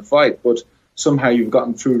actually in a fight, but somehow you've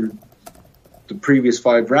gotten through the previous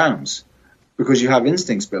 5 rounds because you have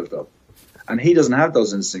instincts built up. And he doesn't have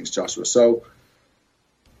those instincts, Joshua. So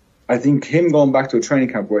I think him going back to a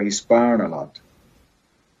training camp where he's sparring a lot,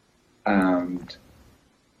 and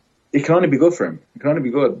it can only be good for him. It can only be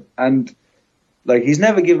good. And he's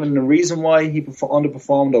never given a reason why he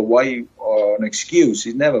underperformed or an excuse.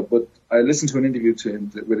 He's never. But I listened to an interview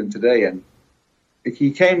with him today, and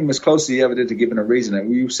he came as close as he ever did to giving a reason. And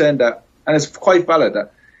we were saying that, and it's quite valid,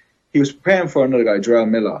 that he was preparing for another guy, Jarrell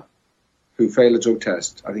Miller, who failed a drug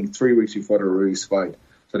test, I think 3 weeks before the Ruiz fight.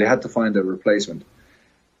 So they had to find a replacement.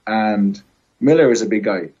 And Miller is a big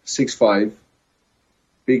guy, 6'5",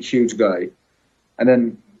 big, huge guy. And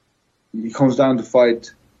then he comes down to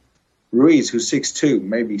fight Ruiz, who's 6'2",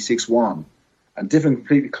 maybe 6'1", and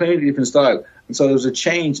completely different style. And so there was a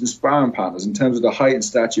change in sparring partners in terms of the height and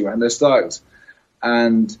stature and their styles.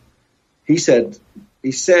 And he said,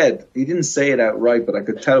 he didn't say it outright, but I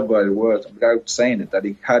could tell by the words, without saying it, that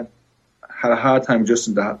he had a hard time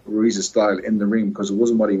adjusting to Ruiz's style in the ring because it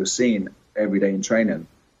wasn't what he was seeing every day in training,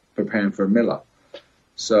 preparing for Miller.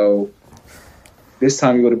 So this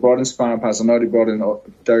time he would have brought in sparring partners. I know they brought in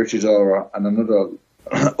Derek Chisora and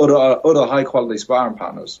other high quality sparring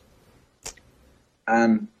partners,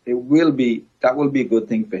 and that will be a good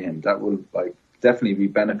thing for him. That will definitely be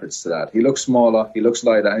benefits to that. He looks smaller, he looks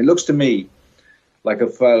lighter, and he looks to me like a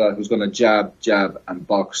fella who's going to jab and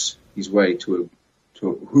box his way to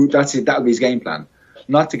that'll be his game plan.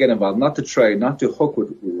 Not to get involved, not to trade, not to hook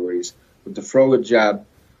with Ruiz, but to throw a jab.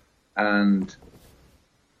 And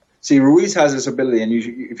see, Ruiz has this ability, and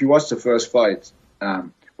if you watch the first fight,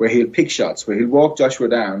 where he'll pick shots, where he'll walk Joshua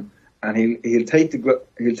down, and he'll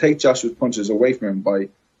take Joshua's punches away from him by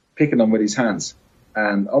picking them with his hands,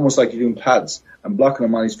 and almost like you're doing pads, and blocking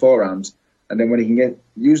them on his forearms, and then when he can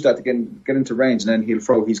use that to get into range, and then he'll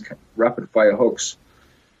throw his rapid fire hooks.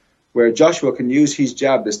 Where Joshua can use his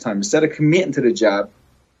jab this time, instead of committing to the jab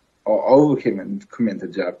or over committing to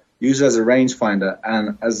the jab, use it as a rangefinder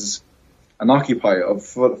and as an occupier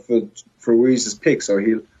for Ruiz's pick. So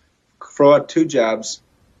he'll throw out 2 jabs.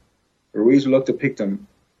 Ruiz will look to pick them,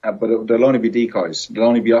 but they'll only be decoys. They'll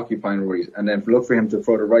only be occupying Ruiz, and then look for him to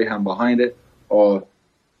throw the right hand behind it or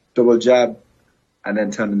double jab and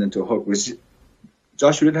then turn it into a hook. Which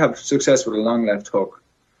Joshua did have success with a long left hook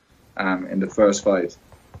in the first fight.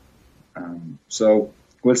 So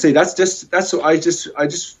we'll see. I just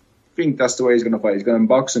think that's the way he's going to fight. He's going to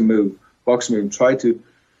box and move, try to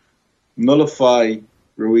nullify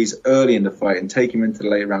Ruiz early in the fight and take him into the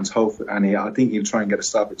late rounds. I think he'll try and get a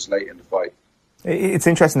stoppage late in the fight. It's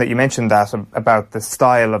interesting that you mentioned that about the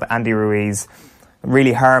style of Andy Ruiz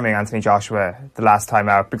really harming Anthony Joshua the last time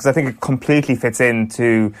out, because I think it completely fits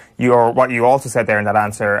into what you also said there in that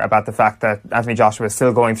answer about the fact that Anthony Joshua is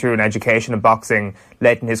still going through an education of boxing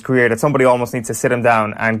late in his career, that somebody almost needs to sit him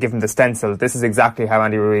down and give him the stencil. This is exactly how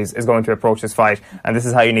Andy Ruiz is going to approach this fight, and this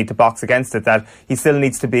is how you need to box against it, that he still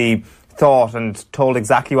needs to be thought and told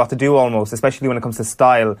exactly what to do almost, especially when it comes to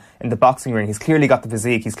style in the boxing ring. He's clearly got the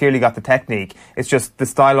physique, he's clearly got the technique. It's just the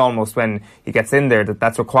style almost when he gets in there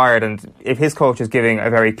that's required. And if his coach is giving a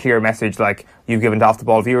very clear message like you've given to Off the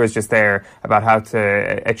Ball viewers just there about how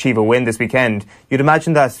to achieve a win this weekend, you'd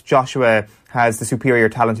imagine that Joshua has the superior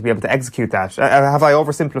talent to be able to execute that. Have I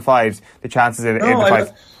oversimplified the chances in the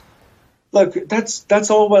fight? Look, that's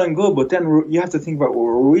all well and good, but then you have to think about what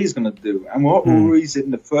Ruiz is going to do. And what Ruiz did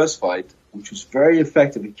in the first fight, which was very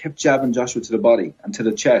effective, he kept jabbing Joshua to the body and to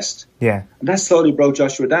the chest. Yeah. And that slowly broke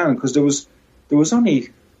Joshua down, because there was only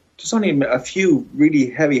a few really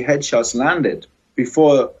heavy headshots landed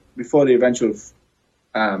before the eventual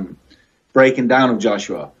breaking down of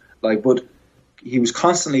Joshua. But he was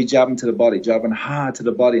constantly jabbing to the body, jabbing hard to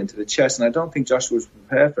the body and to the chest, and I don't think Joshua was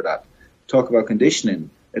prepared for that. Talk about conditioning.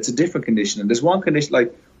 It's a different conditioning. There's one condition,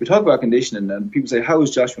 like we talk about conditioning, and people say, how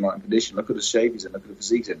is Joshua not in condition? Look at the shape he's in, look at the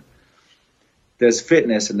physique he's in. There's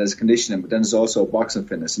fitness and there's conditioning, but then there's also boxing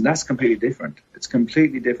fitness, and that's completely different. It's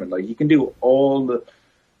completely different. Like, you can do all the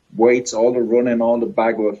weights, all the running, all the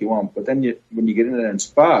bag work you want, but then when you get in there and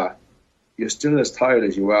spar, you're still as tired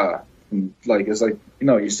as you are. And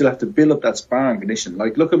you still have to build up that sparring condition.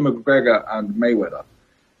 Like, look at McGregor and Mayweather.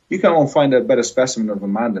 You can't find a better specimen of a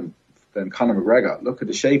man than Conor McGregor. Look at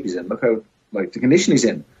the shape he's in. Look how, the condition he's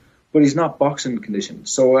in. But he's not boxing conditioned.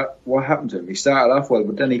 So what happened to him? He started off well,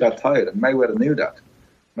 but then he got tired, and Mayweather knew that.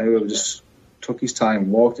 Mayweather just took his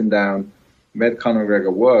time, walked him down, made Conor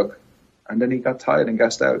McGregor work, and then he got tired and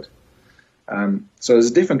gassed out. So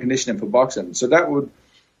there's a different conditioning for boxing. So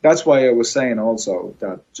that's why I was saying also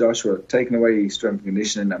that Joshua taking away his strength and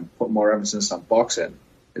conditioning and put more emphasis on boxing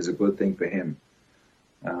is a good thing for him.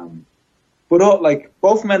 But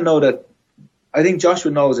both men know that. I think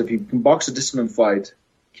Joshua knows if he can box a disciplined fight,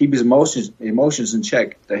 keep his emotions in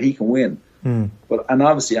check, that he can win. And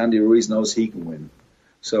obviously Andy Ruiz knows he can win.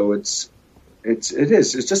 So it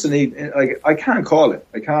is. It's just a need. I can't call it.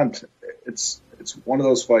 I can't. It's one of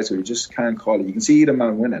those fights where you just can't call it. You can see either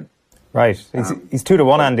man winning. Right. He's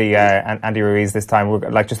 2-1, Andy Ruiz this time.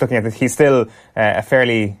 We're just looking at this. He's still a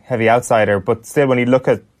fairly heavy outsider, but still, when you look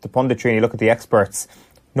at the punditry and you look at the experts,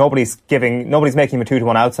 nobody's making him a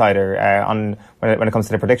 2-1 outsider when it comes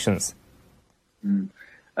to the predictions. And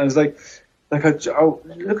it's look at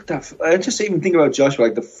that. I just even think about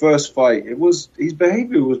Joshua, the first fight. His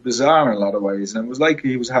behaviour was bizarre in a lot of ways, and it was like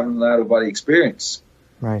he was having an out of body experience.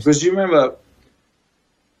 Right. Because you remember,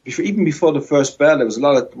 even before the first bell, there was a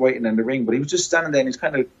lot of waiting in the ring, but he was just standing there and he's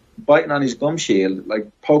kind of biting on his gum shield,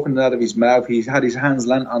 poking it out of his mouth. He had his hands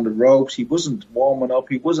landing on the ropes. He wasn't warming up.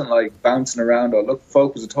 He wasn't bouncing around or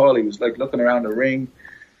focused at all. He was looking around the ring.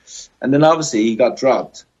 And then obviously he got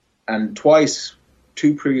dropped. And twice,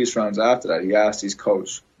 2 previous rounds after that, he asked his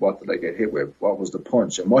coach, what did I get hit with? What was the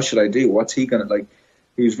punch? And what should I do? What's he going to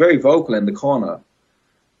He was very vocal in the corner.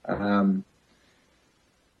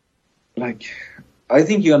 I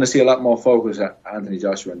think you're going to see a lot more focus at Anthony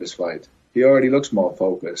Joshua in this fight. He already looks more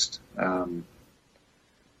focused. But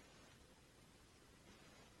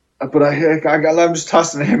I'm just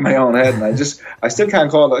tossing it in my own head, and I still can't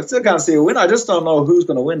call it. I still can't see a win. I just don't know who's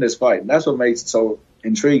going to win this fight. And that's what makes it so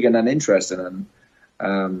intriguing and interesting.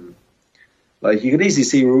 And you could easily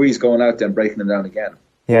see Ruiz going out there and breaking him down again,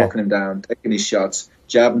 walking him down, taking his shots,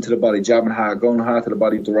 jabbing to the body, jabbing hard, going hard to the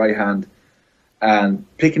body with the right hand, and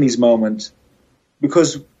picking his moment.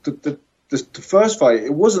 Because the first fight,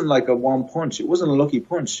 it wasn't like a one punch. It wasn't a lucky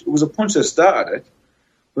punch. It was a punch that started it,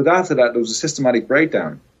 but after that, there was a systematic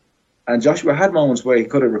breakdown. And Joshua had moments where he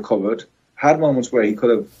could have recovered, had moments where he could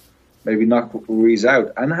have maybe knocked Ruiz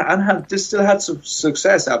out, and still had some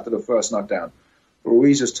success after the first knockdown. But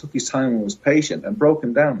Ruiz just took his time and was patient and broke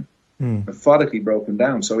him down, methodically broke him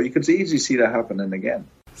down. So you could easily see that happening again.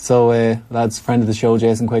 So, lads, friend of the show,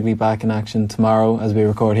 Jason Quigley, back in action tomorrow as we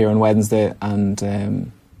record here on Wednesday, and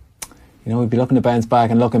we'd be looking to bounce back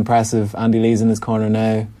and look impressive. Andy Lee's in his corner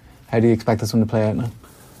now. How do you expect this one to play out now?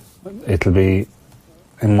 It'll be,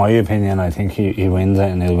 in my opinion, I think he wins it,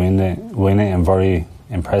 and he'll win it in very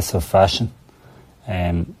impressive fashion.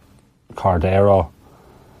 Cordero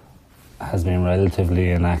has been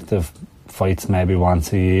relatively inactive, fights maybe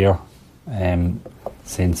once a year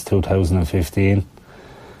since 2015,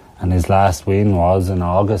 and his last win was in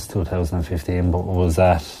August 2015, but was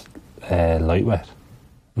at lightweight.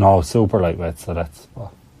 No, super lightweight, so that's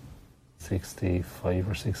what, 65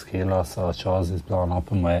 or 6 kilos, so it shows he's blown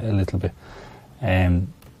up in weight a little bit.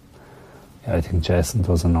 I think Jason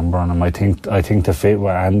does a number on him. I think the fit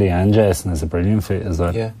with Andy and Jason is a brilliant fit as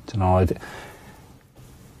well. Yeah. You know,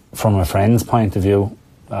 from a friend's point of view,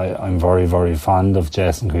 I'm very, very fond of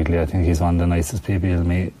Jason Quigley. I think he's one of the nicest people you'll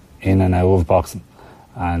meet in and out of boxing.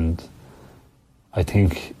 And I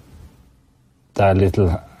think that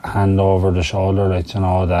little hand over the shoulder, like, you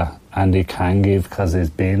know, that Andy can give because he's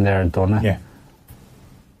been there and done it. Yeah.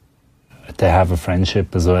 They have a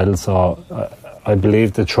friendship as well, so I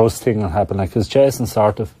believe the trust thing will happen. Like, because Jason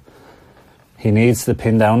he needs to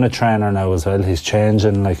pin down a trainer now as well. He's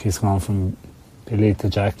changing, like he's gone from Billy to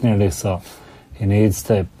Jack nearly, so he needs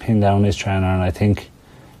to pin down his trainer, and I think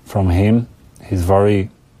from him, he's very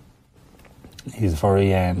he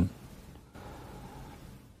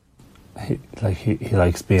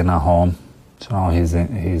likes being at home. You know, he's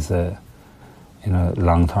in a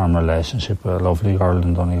long-term relationship with a lovely girl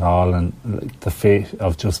in Donegal, and like, the fate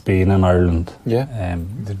of just being in Ireland. Yeah,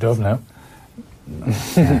 the dove now.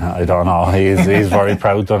 I don't know. He's very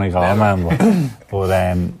proud Donegal man, but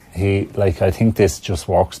I think this just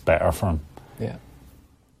works better for him. Yeah,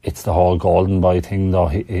 it's the whole Golden Boy thing,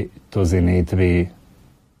 though. Does he need to be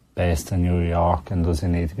based in New York, and does he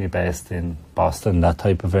need to be based in Boston, that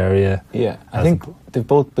type of area? Yeah, I think they've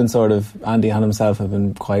both been sort of, Andy and himself have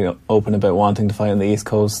been quite open about wanting to fight on the East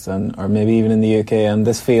Coast or maybe even in the UK, and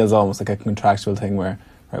this feels almost like a contractual thing where,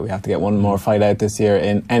 right, we have to get one more fight out this year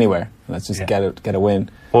in anywhere. Let's just get a win.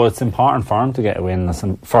 Well, it's important for him to get a win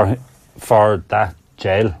for that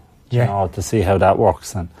jail, you know, to see how that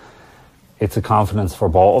works, and it's a confidence for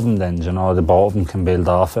both of them then, you know, the both of them can build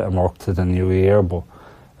off it and work to the new year. But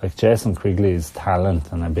like Jason Quigley's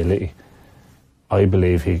talent and ability, I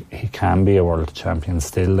believe he can be a world champion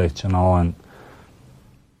still, like, you know, and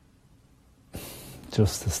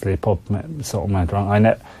just to slip up, something went wrong.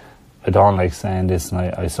 I don't like saying this, and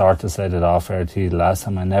I sort of said it off air to you last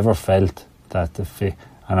time. I never felt that the fit,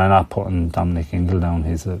 and I'm not putting Dominic Ingle down,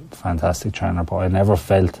 he's a fantastic trainer, but I never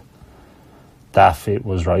felt that fit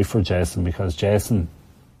was right for Jason, because Jason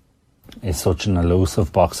is such an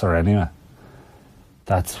elusive boxer anyway.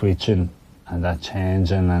 That switching and that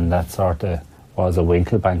changing and that sort of was a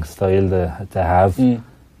Winklebank style to have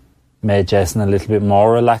made Jason a little bit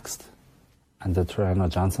more relaxed, and the Torreno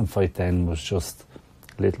Johnson fight then was just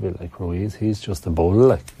a little bit like Ruiz. He's just a bull,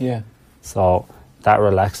 like. Yeah. So that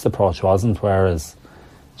relaxed approach wasn't, whereas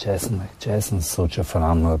Jason's such a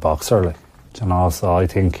phenomenal boxer, like, you know. So I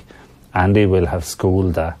think Andy will have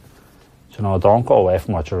schooled that, you know, don't go away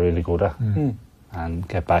from what you're really good at and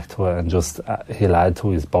get back to it, and just he'll add to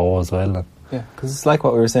his bow as well. Yeah, because it's like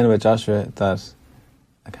what we were saying about Joshua, that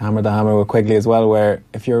like hammer the hammer with Quigley as well, where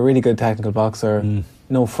if you're a really good technical boxer,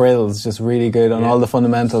 no frills, just really good on all the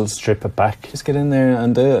fundamentals, strip it back, just get in there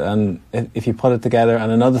and do it. And if you put it together,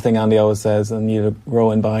 and another thing Andy always says, and you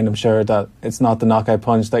row in behind him, sure, that it's not the knockout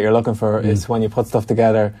punch that you're looking for, it's when you put stuff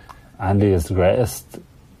together. Andy is the greatest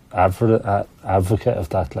advocate of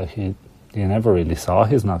that. Like, you never really saw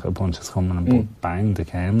his knockout punches coming, and bang, they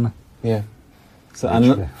came. Yeah. So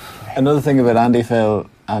another thing about Andy, Phil,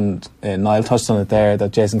 and Niall touched on it there,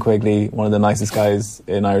 that Jason Quigley, one of the nicest guys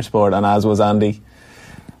in Irish sport, and as was Andy.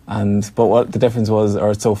 But what the difference was,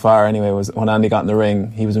 or so far anyway, was when Andy got in the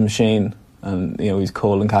ring, he was a machine, and you know, he's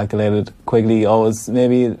cold and calculated. Quigley always,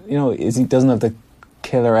 maybe, you know, he doesn't have the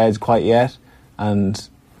killer edge quite yet, and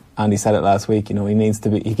Andy said it last week, you know,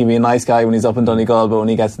 he can be a nice guy when he's up in Donegal, but when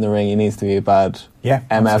he gets in the ring, he needs to be a bad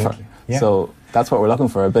MFer. Yeah. So that's what we're looking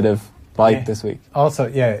for, a bit of bite this week.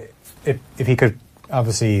 Also, if he could,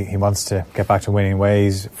 obviously he wants to get back to winning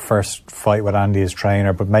ways, first fight with Andy as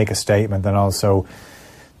trainer, but make a statement, and also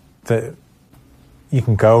you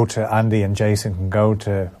can go to Andy and Jason can go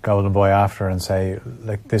to Golden Boy after and say,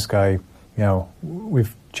 like, this guy, you know,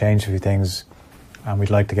 we've changed a few things, and we'd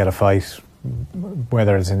like to get a fight,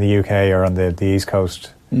 whether it's in the UK or on the East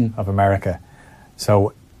Coast of America.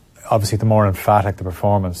 So obviously the more emphatic the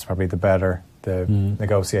performance, probably the better the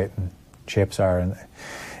negotiating chips are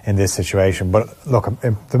in this situation. But look,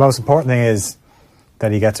 the most important thing is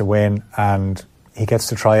that he gets a win and he gets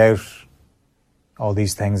to try out all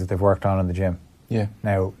these things that they've worked on in the gym. Yeah.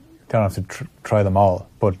 Now, don't have to try them all,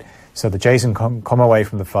 but so that Jason come away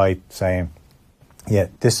from the fight saying, yeah,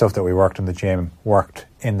 this stuff that we worked in the gym worked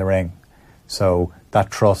in the ring. So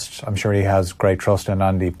that trust, I'm sure he has great trust in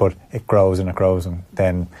Andy, but it grows, and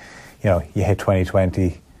then, you know, you hit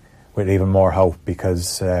 2020 with even more hope,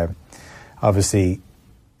 because obviously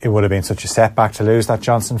it would have been such a setback to lose that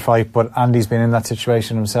Johnson fight, but Andy's been in that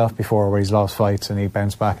situation himself before, where he's lost fights and he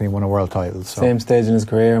bounced back and he won a world title. So. Same stage in his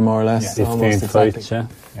career, more or less. Yeah. 15 fights, yeah.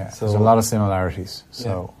 So there's a lot of similarities.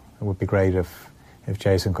 So it would be great if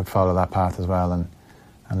Jason could follow that path as well and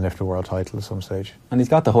lift a world title at some stage. And he's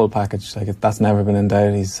got the whole package. Like, that's never been in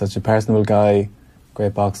doubt. He's such a personable guy,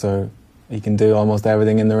 great boxer. He can do almost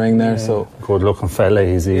everything in the ring there. So good looking fella.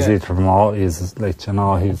 He's easy to promote. He's like, you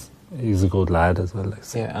know, he's a good lad as well. Like,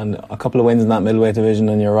 so. Yeah, and a couple of wins in that middleweight division,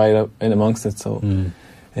 and you're right up in amongst it. So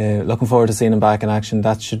looking forward to seeing him back in action.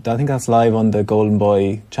 I think that's live on the Golden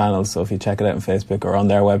Boy channel. So if you check it out on Facebook or on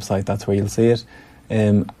their website, that's where you'll see it.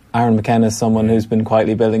 Aaron McKenna is someone who's been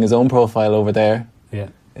quietly building his own profile over there. Yeah,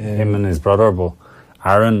 him and his brother. But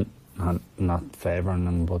Aaron, not favouring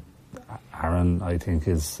him, but Aaron, I think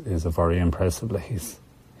is a very impressive. Like, he's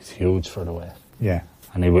huge for the weight. Yeah.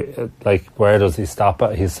 And where does he stop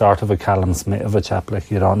at? He's sort of a Callum Smith of a chap.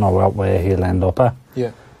 Like, you don't know what way he'll end up at.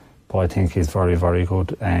 Yeah. But I think he's very, very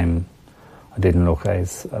good. I didn't look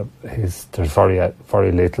at there's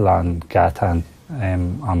very little on Gatan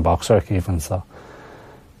on Boxrec even, so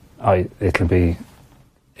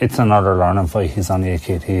it's another learning fight. He's only a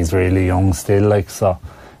kid. He's really young still, like, so.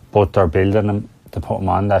 But they're building him to put him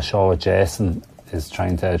on that show with Jason. Is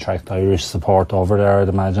trying to attract Irish support over there, I'd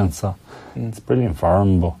imagine. So it's brilliant for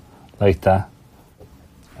him, but like that,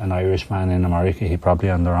 an Irishman in America, he probably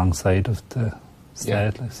on the wrong side of the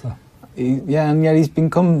state. Like, so. And yet he's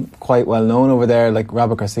become quite well known over there. Like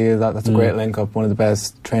Robert Garcia, that's a great link up. One of the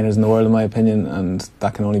best trainers in the world, in my opinion, and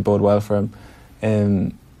that can only bode well for him.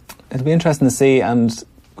 It'll be interesting to see, and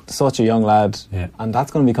such a young lad, and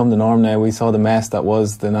that's going to become the norm now. We saw the mess that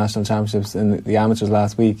was the national championships in the amateurs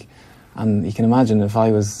last week, and you can imagine if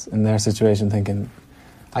I was in their situation thinking,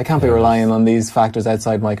 I can't be relying on these factors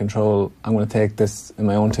outside my control. I'm going to take this in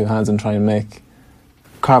my own two hands and try and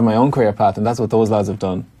carve my own career path, and that's what those lads have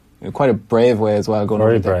done. Quite a brave way as well.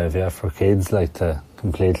 Very brave, yeah, for kids, like, to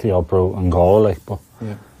completely uproot and go, like, but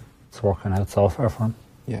it's working out so far for him.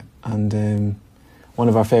 Yeah, and one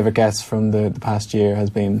of our favourite guests from the past year has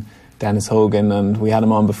been Dennis Hogan, and we had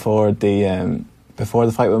him on before the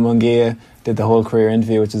fight with Munguia. Did the whole career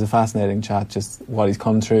interview, which is a fascinating chat, just what he's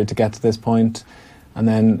come through to get to this point, and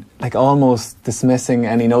then like almost dismissing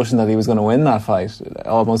any notion that he was going to win that fight.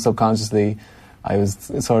 Almost subconsciously, I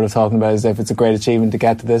was sort of talking about as if it's a great achievement to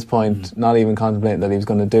get to this point, not even contemplating that he was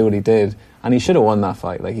going to do what he did, and he should have won that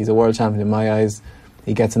fight. Like, he's a world champion in my eyes.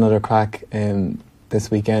 He gets another crack this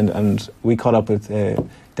weekend, and we caught up with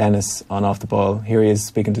Dennis on Off the Ball. Here he is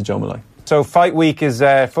speaking to Joe Malloy. So fight week is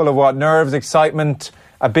full of what? Nerves, excitement,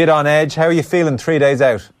 a bit on edge. How are you feeling 3 days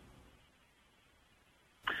out?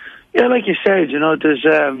 Yeah, like you said, you know, there's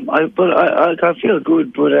I feel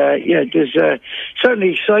good, but there's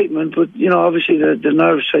certainly excitement, but you know, obviously the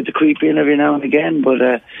nerves try to creep in every now and again,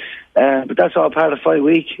 but that's all part of fight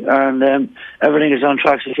week, and everything is on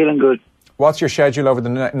track, so feeling good. What's your schedule over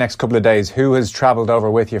the next couple of days? Who has travelled over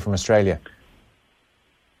with you from Australia?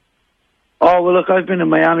 Oh, well, look, I've been in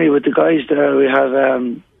Miami with the guys there. We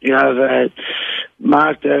have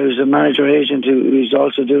Mark there, who's a manager agent who's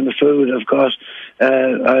also doing the food. I've got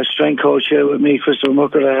a strength coach here with me, Christopher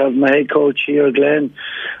Muckert. I have my head coach here, Glenn.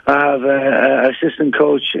 I have assistant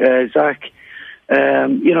coach, Zach.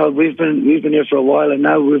 You know, we've been here for a while, and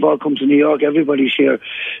now we've all come to New York. Everybody's here.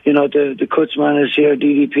 You know, the Kutzman is here,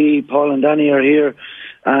 DDP, Paul and Danny are here,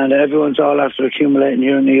 and everyone's all after accumulating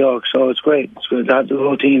here in New York. So it's great. It's good to have the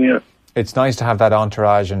whole team here. It's nice to have that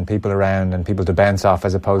entourage and people around and people to bounce off,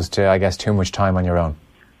 as opposed to, I guess, too much time on your own.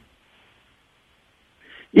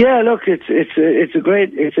 Yeah, look, it's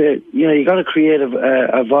you know, you got to create a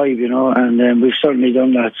vibe, you know, and we've certainly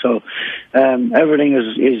done that. So everything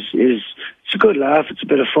is it's a good laugh, it's a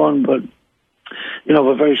bit of fun, but you know,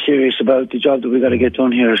 we're very serious about the job that we got to get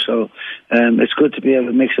done here. So it's good to be able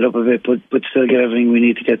to mix it up a bit, but still get everything we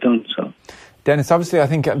need to get done. So Dennis, obviously I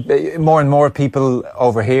think more and more people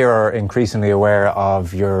over here are increasingly aware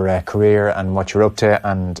of your career and what you're up to,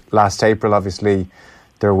 and last April obviously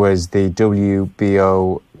there was the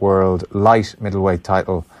WBO World Light Middleweight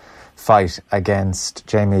title fight against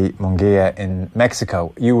Jamie Munguia in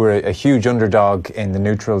Mexico. You were a huge underdog in the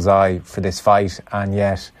neutral's eye for this fight, and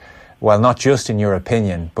yet, well, not just in your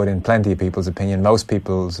opinion, but in plenty of people's opinion, most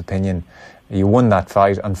people's opinion, you won that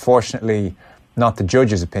fight. Unfortunately, not the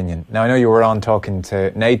judge's opinion. Now, I know you were on talking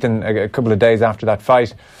to Nathan a couple of days after that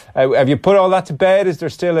fight. Have you put all that to bed? Is there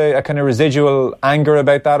still a kind of residual anger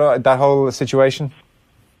about that whole situation?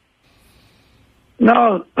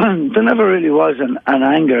 No, there never really was an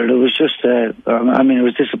anger. It was just, it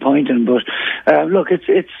was disappointing. But look,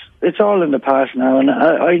 it's all in the past now, and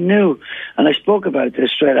I knew, and I spoke about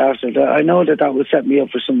this straight after that. I know that would set me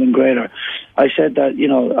up for something greater. I said that,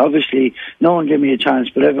 obviously, no one gave me a chance,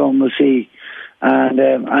 but everyone will see.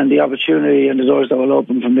 And the opportunity and the doors that will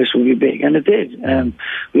open from this will be big, and it did.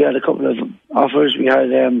 We had a couple of offers. We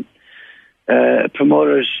had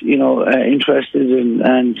promoters, interested,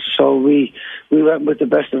 and so we went with the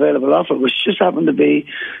best available offer, which just happened to be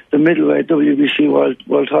the middleweight WBC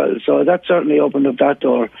world title. So that certainly opened up that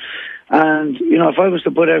door. And if I was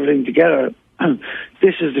to put everything together,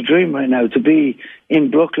 this is the dream right now, to be in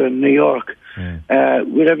Brooklyn, New York.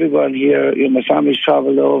 With everyone here. My family's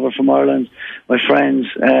travelled over from Ireland, my friends,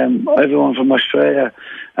 everyone from Australia,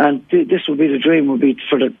 and this would be the dream. Would be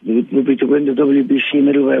to win the WBC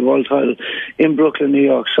middleweight world title in Brooklyn, New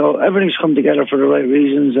York. So everything's come together for the right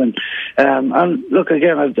reasons. And look,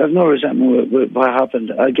 again, I've no resentment with what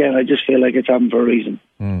happened. Again, I just feel like it's happened for a reason.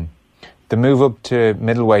 The move up to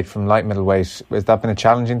middleweight from light middleweight, has that been a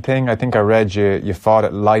challenging thing? I think I read you fought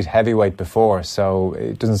at light heavyweight before, so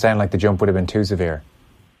it doesn't sound like the jump would have been too severe.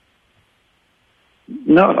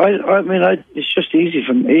 No, it's just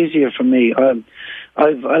easier for me.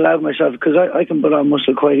 I've allowed myself, because I can put on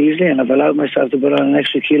muscle quite easily, and I've allowed myself to put on an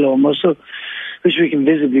extra kilo of muscle, which we can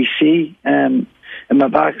visibly see in my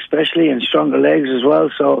back especially, and stronger legs as well.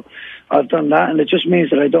 So I've done that, and it just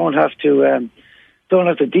means that I don't have to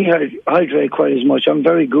dehydrate quite as much. I'm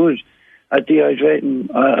very good at dehydrating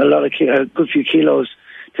a good few kilos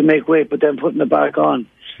to make weight, but then putting it back on.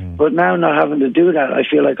 But now not having to do that, I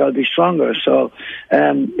feel like I'll be stronger. So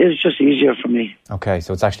it's just easier for me. Okay,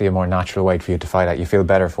 so it's actually a more natural weight for you to fight at. You feel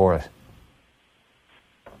better for it?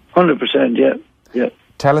 100%, yeah.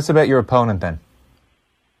 Tell us about your opponent then.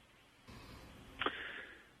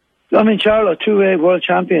 Charlo, two-way world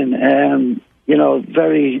champion.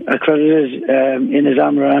 Very accredited in his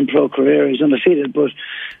amateur and pro career. He's undefeated, but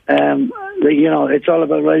it's all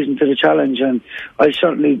about rising to the challenge. And I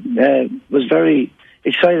certainly was very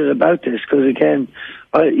excited about this because, again,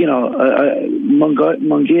 Munguia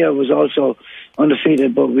was also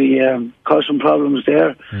undefeated, but we caused some problems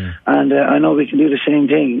there, and I know we can do the same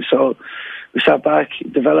thing. So we sat back,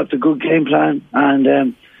 developed a good game plan,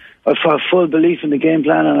 and I've got full belief in the game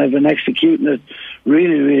plan, and I've been executing it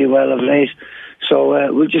really, really well of late.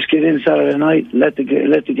 So we'll just get in Saturday night, let the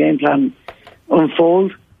game plan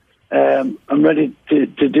unfold. I'm ready to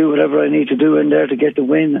do whatever I need to do in there to get the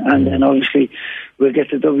win, and then obviously we'll get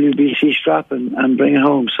the WBC strap and bring it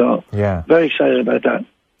home. So very excited about that.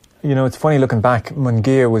 It's funny looking back.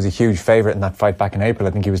 Munguia was a huge favourite in that fight back in April.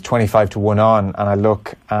 I think he was 25-1 on, and I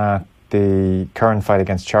look at the current fight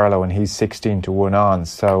against Charlo and he's 16-1 on.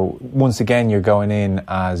 So once again, you're going in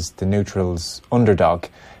as the neutral's underdog.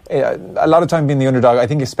 A lot of time being the underdog, I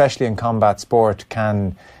think especially in combat sport,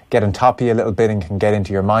 can get on top of you a little bit and can get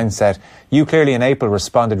into your mindset. You clearly in April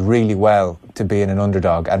responded really well to being an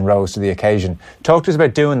underdog and rose to the occasion. Talk to us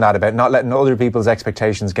about doing that, about not letting other people's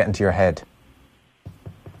expectations get into your head.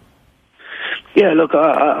 Yeah, look,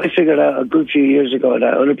 I figured out a good few years ago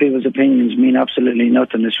that other people's opinions mean absolutely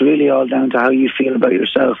nothing. It's really all down to how you feel about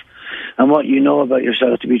yourself and what you know about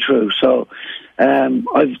yourself to be true. So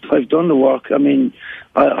I've done the work.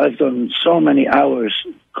 I've done so many hours,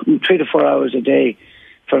 3 to 4 hours a day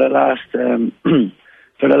for the last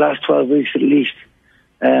 12 weeks at least,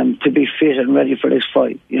 to be fit and ready for this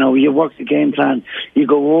fight. You work the game plan, you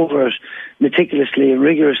go over it meticulously and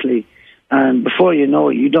rigorously, and before you know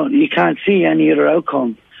it, you can't see any other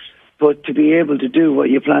outcome but to be able to do what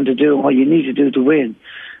you plan to do and what you need to do to win.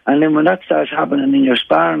 And then when that starts happening in your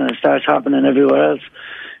sparring and it starts happening everywhere else,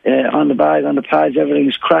 on the bag, on the pads,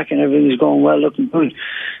 everything's cracking, everything's going well, looking good,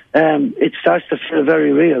 it starts to feel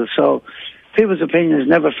very real. So people's opinions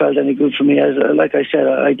never felt any good for me. Like I said,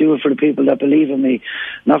 I do it for the people that believe in me,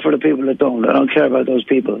 not for the people that don't. I don't care about those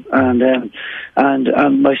people. And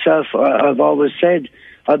myself, I've always said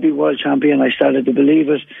I'll be world champion. I started to believe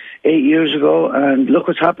it 8 years ago, and look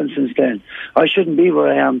what's happened since then. I shouldn't be where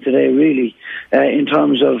I am today, really, in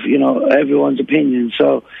terms of, you know, everyone's opinion.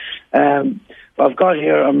 So I've got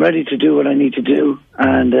here. I'm ready to do what I need to do,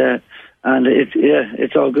 and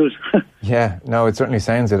it's all good. Yeah, no, it certainly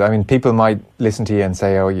sounds it. I mean, people might listen to you and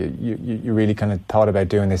say, oh, you really kind of thought about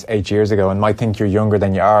doing this 8 years ago, and might think you're younger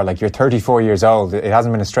than you are. Like, you're 34 years old. It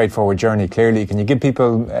hasn't been a straightforward journey, clearly. Can you give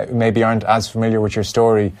people who maybe aren't as familiar with your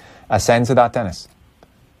story a sense of that, Dennis?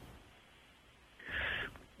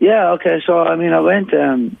 Yeah, okay. So, I mean, I went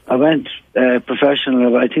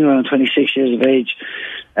professional, I think around 26 years of age.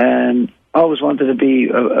 I always wanted to be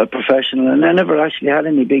a professional, and I never actually had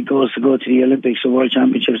any big goals to go to the Olympics or World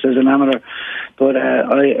Championships as an amateur. But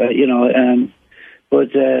it's.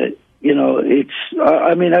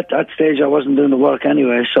 I mean, at that stage, I wasn't doing the work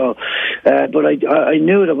anyway. So, but I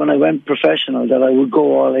knew that when I went professional, that I would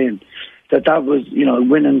go all in. That was, you know,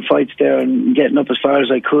 winning fights there and getting up as far as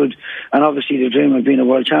I could, and obviously the dream of being a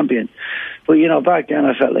world champion. But, you know, back then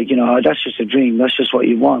I felt like, you know, that's just a dream, that's just what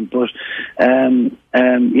you want. But,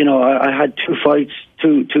 you know, I had 2 fights,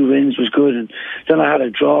 two wins was good, and then I had a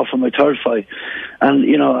draw for my 3rd fight. And,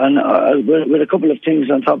 you know, and with a couple of things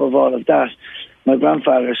on top of all of that, my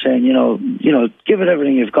grandfather saying, you know, give it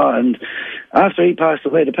everything you've got. And after he passed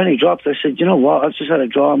away, the penny dropped. I said, you know what, I've just had a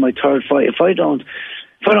draw on my 3rd fight. If I don't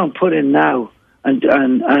put in now, and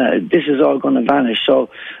this is all going to vanish. So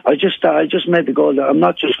I just made the goal that I'm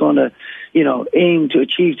not just going to, you know, aim to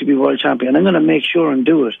achieve to be world champion. I'm going to make sure and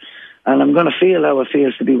do it, and I'm going to feel how it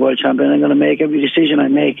feels to be world champion. I'm going to make every decision I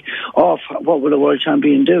make off what will a world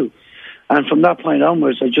champion do. And from that point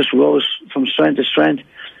onwards, I just rose from strength to strength.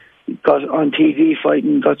 Got on TV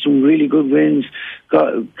fighting, got some really good wins,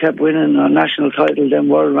 kept winning a national title, then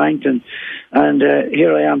world ranked, and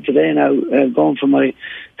here I am today now, going for my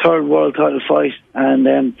 3rd world title fight, and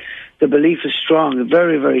the belief is strong,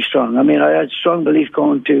 very, very strong. I mean, I had strong belief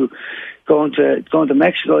going to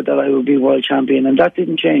Mexico that I would be world champion, and that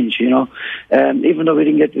didn't change, you know. Even though we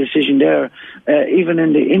didn't get the decision there, even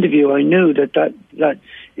in the interview, I knew that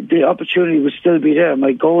the opportunity would still be there.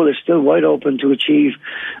 My goal is still wide open to achieve,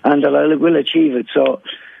 and that I will achieve it. So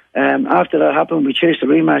after that happened, we chased the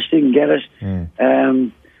rematch, didn't get it.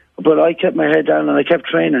 But I kept my head down and I kept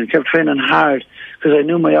training hard, because I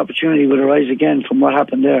knew my opportunity would arise again from what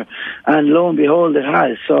happened there. And lo and behold, it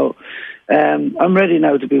has. So I'm ready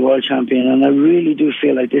now to be world champion, and I really do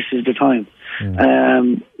feel like this is the time.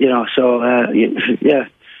 You know, so yeah.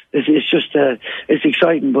 It's just it's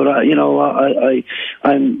exciting, but you know,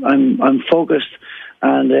 I'm focused,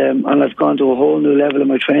 and I've gone to a whole new level of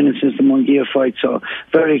my training since the Munguia fight. So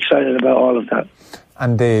very excited about all of that.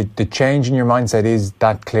 And the change in your mindset is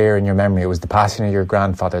that clear in your memory. It was the passing of your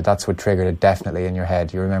grandfather. That's what triggered it, definitely, in your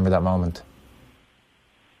head. You remember that moment?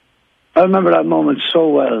 I remember that moment so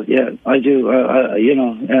well. Yeah, I do. You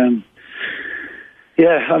know.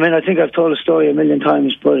 Yeah, I mean, I think I've told a story a million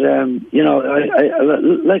times, but you know, I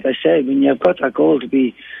like I said, when you've got that goal to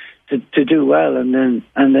do well, and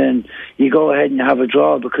then you go ahead and you have a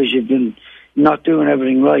draw because you've been not doing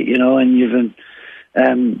everything right, you know, and you've been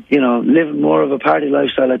you know, living more of a party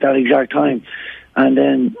lifestyle at that exact time, and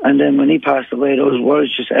then when he passed away, those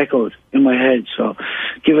words just echoed in my head. So,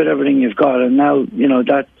 give it everything you've got, and now, you know,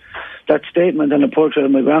 that statement and a portrait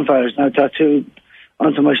of my grandfather is now tattooed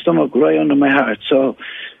onto my stomach, right under my heart. So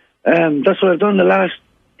that's what I've done the last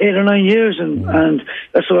 8 or 9 years, and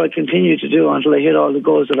that's what I continue to do until I hit all the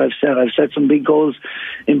goals that I've set. I've set some big goals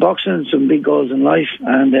in boxing, some big goals in life,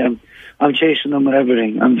 and I'm chasing them with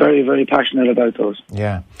everything. I'm very, very passionate about those.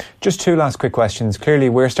 Yeah. Just 2 last quick questions. Clearly,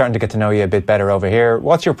 we're starting to get to know you a bit better over here.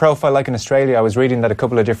 What's your profile like in Australia? I was reading that a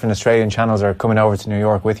couple of different Australian channels are coming over to New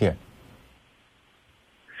York with you.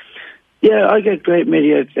 Yeah, I get great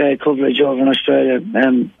media coverage over in Australia.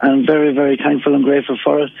 I'm very, very thankful and grateful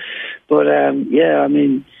for it. But yeah, I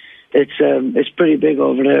mean, it's pretty big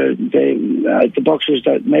over there. The boxers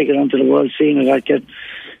that make it onto the world scene that get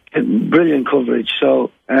brilliant coverage.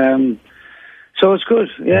 So it's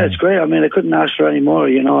good. Yeah, it's great. I mean, I couldn't ask for any more,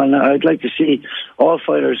 you know. And I'd like to see all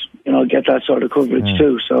fighters, you know, get that sort of coverage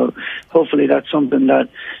too. So hopefully that's something that,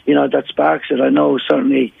 you know, that sparks it. I know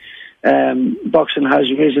certainly. Boxing has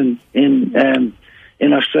risen in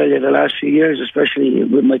Australia the last few years, especially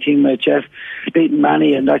with my teammate Jeff beating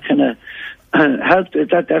Manny, and that kind of helped.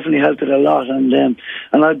 That definitely helped it a lot, and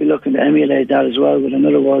I'd be looking to emulate that as well with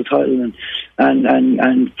another world title,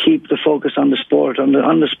 and keep the focus on the sport, on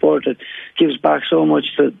the sport that gives back so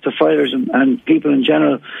much to fighters and people in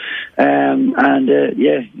general,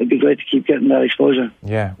 yeah, it'd be great to keep getting that exposure.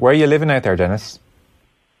 Yeah, where are you living out there, Dennis?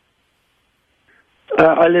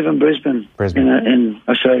 I live in Brisbane. In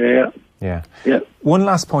Australia, yeah. One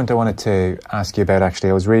last point I wanted to ask you about, actually.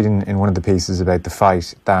 I was reading in one of the pieces about the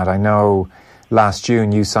fight that I know last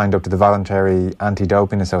June you signed up to the Voluntary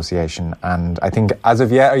Anti-Doping Association, and I think as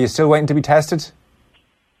of yet, are you still waiting to be tested?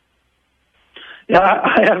 Yeah,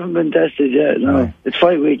 I haven't been tested yet, no. Right. It's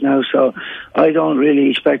fight week now, so I don't really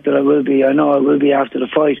expect that I will be. I know I will be after the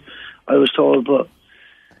fight, I was told, but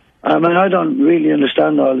I mean, I don't really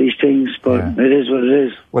understand all these things, but it is what it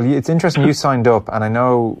is. Well, it's interesting you signed up, and I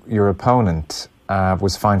know your opponent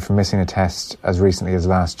was fined for missing a test as recently as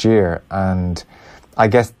last year, and I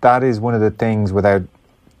guess that is one of the things, without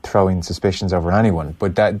throwing suspicions over anyone,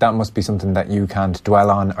 but that must be something that you can't dwell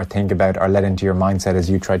on or think about or let into your mindset as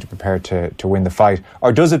you try to prepare to win the fight.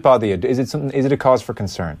 Or does it bother you? Is it a cause for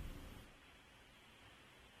concern?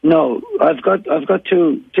 No, I've got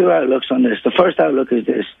two outlooks on this. The first outlook is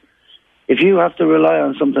this: if you have to rely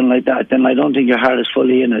on something like that, then I don't think your heart is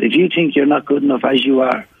fully in it. If you think you're not good enough as you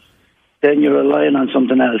are, then you're relying on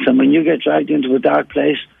something else. And when you get dragged into a dark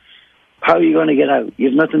place, how are you going to get out?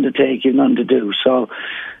 You've nothing to take, you've nothing to do. So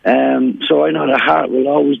I know the heart will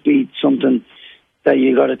always be something that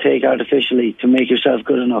you got to take artificially to make yourself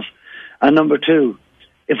good enough. And number two,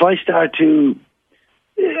 if I start to,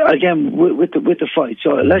 again, with the fight,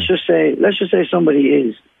 so let's just say somebody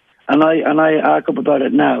is, and I arc up about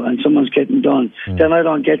it now, and someone's getting done, then I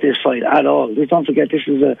don't get this fight at all. Don't forget, this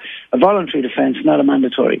is a voluntary defence, not a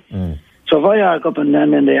mandatory. So if I arc up and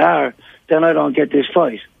then they are, then I don't get this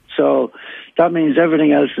fight. So that means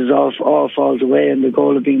everything else is all falls away, and the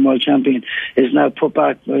goal of being world champion is now put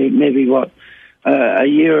back by maybe a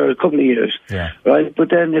year or a couple of years, right? But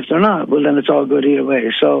then if they're not, well, then it's all good either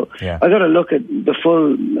way. So I got to look at the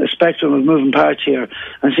full spectrum of moving parts here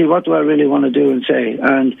and see what do I really want to do and say.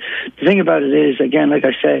 And the thing about it is, again, like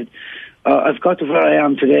I said, I've got to where I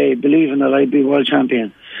am today believing that I'd be world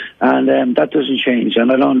champion, and that doesn't change.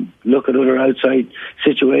 And I don't look at other outside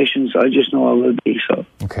situations. I just know I will be. So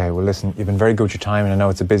okay, well, listen, you've been very good with your time, and I know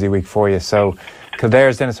it's a busy week for you. So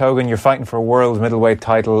Kildare's Dennis Hogan, you're fighting for a world middleweight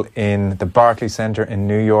title in the Barclays Centre in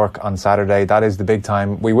New York on Saturday. That is the big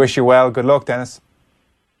time. We wish you well. Good luck, Dennis.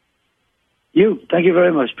 Thank you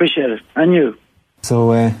very much. Appreciate it. And you.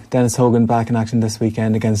 So Dennis Hogan back in action this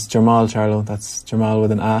weekend against Jamal Charlo. That's Jamal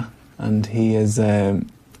with an A. And he is,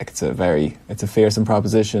 it's a fearsome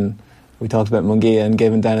proposition. We talked about Munguia and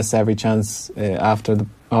giving Dennis every chance off the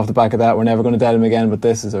back of that. We're never going to doubt him again, but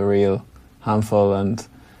this is a real handful.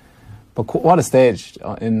 But what a stage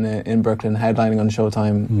in Brooklyn, headlining on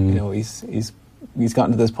Showtime. You know, he's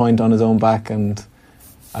gotten to this point on his own back, and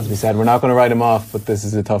as we said, we're not going to write him off, but this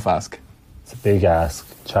is a tough ask. It's a big ask.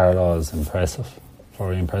 Charlo is impressive,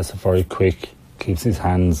 very quick, keeps his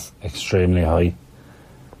hands extremely high.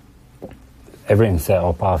 Everything set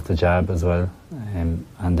up off the jab as well, and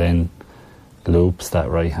then loops that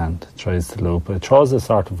right hand, tries to loop it. Throws is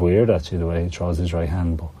sort of weird actually, the way he throws his right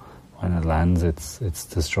hand, but when it lands it's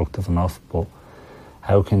destructive enough. But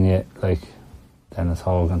how can you, Dennis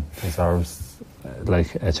Hogan deserves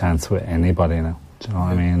a chance with anybody now, do you know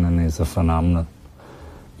what I mean? And he's a phenomenal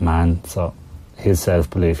man, so his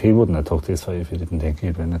self-belief, he wouldn't have took this fight if he didn't think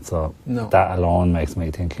he'd win it, so that alone makes me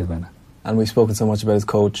think he'll win it. And we've spoken so much about his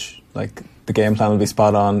coach, the game plan will be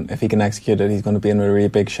spot on. If he can execute it, he's going to be in with a really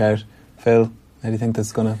big shout. Phil, how do you think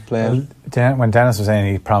that's going to play out? When Dennis was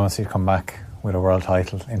saying he promised he'd come back with a world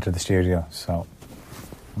title into the studio, so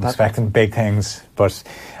I'm expecting big things. But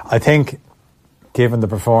I think, given the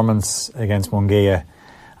performance against Munguia,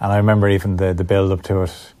 and I remember even the build-up to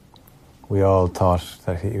it, we all thought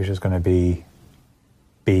that he was just going to be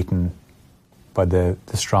beaten by the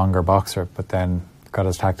stronger boxer, but then got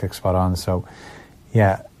his tactics spot on. So,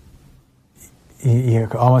 yeah, you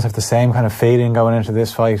almost have the same kind of feeling going into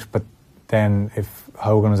this fight, but then if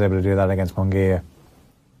Hogan was able to do that against Munguia,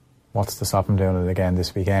 what's to stop him doing it again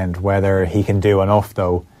this weekend? Whether he can do enough,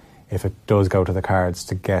 though, if it does go to the cards,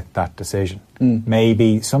 to get that decision.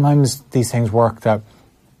 Maybe sometimes these things work that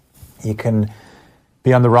you can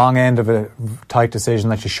be on the wrong end of a tight decision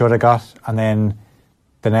that you should have got, and then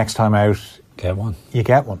the next time out you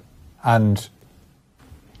get one. And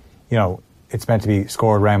you know, it's meant to be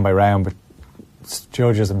scored round by round, but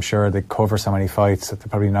judges, I'm sure, they cover so many fights that they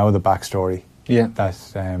probably know the backstory. Yeah. That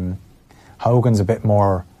Hogan's a bit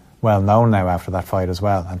more well known now after that fight as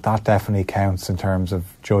well, and that definitely counts in terms of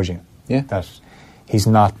judging. Yeah. That he's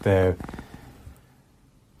not the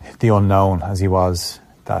unknown as he was.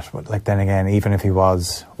 That, then again, even if he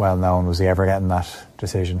was well known, was he ever getting that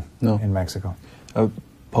decision in Mexico?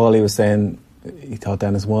 Paulie was saying he thought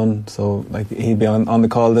Dennis won, so like he'd be on the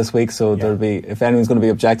call this week. So there'll be, if anyone's going to be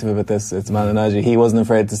objective about this, it's Malignaggi. He wasn't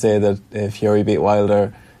afraid to say that if Fury beat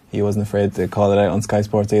Wilder, he wasn't afraid to call it out on Sky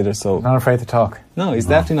Sports either. So not afraid to talk. No, he's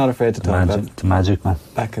definitely not afraid to talk. The magic man.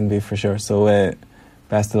 That can be for sure. So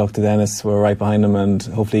best of luck to Dennis. We're right behind him, and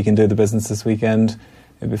hopefully he can do the business this weekend.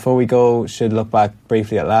 Before we go, should look back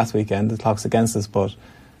briefly at last weekend. The clock's against us, but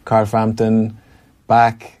Carl Frampton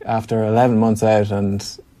back after 11 months out, and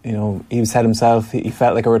you know, he said himself he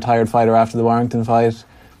felt like a retired fighter after the Warrington fight,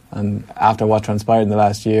 and after what transpired in the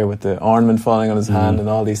last year with the ornament falling on his hand and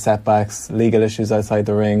all these setbacks, legal issues outside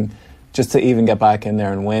the ring, just to even get back in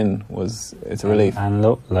there and win it's a relief. And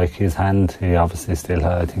look, like his hand, he obviously still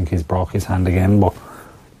had, I think he's broke his hand again, but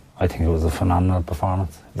I think it was a phenomenal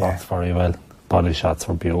performance. Boxed very well. Body shots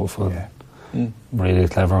were beautiful. Really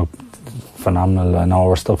clever, phenomenal. I know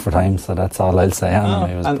we're stuck for time, so that's all I'll say.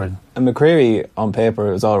 It was brilliant. And McCreary, on paper,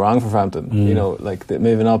 it was all wrong for Frampton. You know, like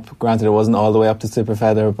moving up, granted it wasn't all the way up to super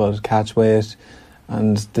feather, but catch weight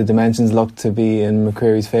and the dimensions looked to be in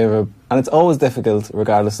McCreary's favour. And it's always difficult,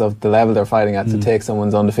 regardless of the level they're fighting at, to take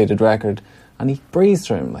someone's undefeated record. And he breezed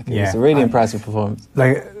through him. Like, it was a really impressive performance.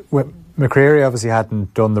 Like, McCreary obviously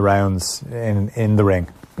hadn't done the rounds in the ring.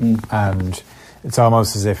 And it's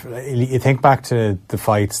almost as if you think back to the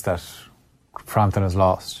fights that Frampton has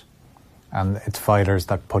lost, and it's fighters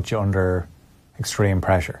that put you under extreme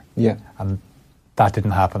pressure. Yeah. And that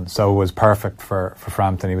didn't happen. So it was perfect for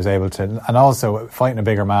Frampton. He was able to, and also fighting a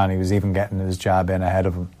bigger man, he was even getting his jab in ahead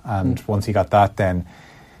of him. And once he got that, then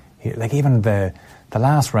even the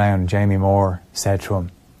last round, Jamie Moore said to him,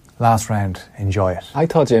 "Last round, enjoy it." I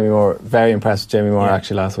thought Jamie Moore, very impressed with Jamie Moore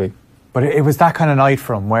actually last week. But it was that kind of night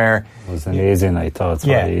for him where it was an easy night. Though it's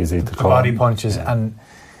very easy to call. Body punches and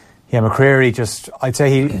McCreary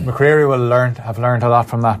McCreary will have learned a lot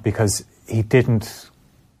from that, because he didn't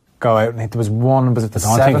go out, and there was one. Was it the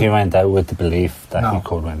seventh? I don't think he went out with the belief that he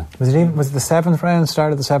could win it. Was it the seventh round?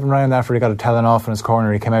 Started the seventh round after he got a telling off in his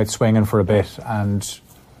corner. He came out swinging for a bit, and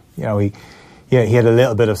you know he had a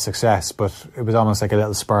little bit of success, but it was almost like a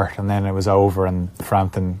little spurt, and then it was over, and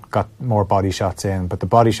Frampton got more body shots in. But the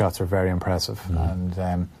body shots were very impressive, and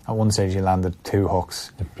at one stage he landed 2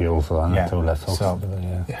 hooks. Beautiful, and 2 left hooks. So,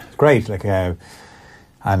 great,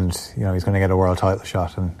 and you know he's going to get a world title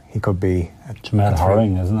shot, and he could be Jamel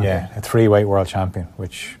Herring, isn't it? Yeah, a 3-weight world champion,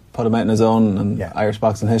 which put him out in his own, and Irish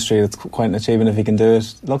boxing history. It's quite an achievement if he can do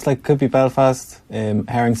it. Looks like it could be Belfast.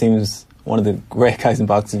 Herring seems one of the great guys in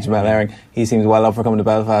boxing, Jamel Herring. He seems well up for coming to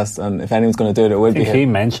Belfast, and if anyone's going to do it, it will be him. He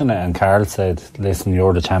mentioned it, and Carl said, "Listen,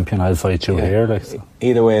 you're the champion. I'll fight you here." So.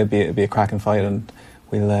 Either way, it'd be a cracking fight, and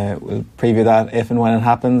we'll preview that if and when it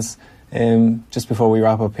happens. Just before we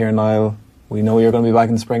wrap up here, Niall, we know you're going to be back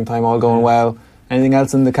in the springtime, all going well. Anything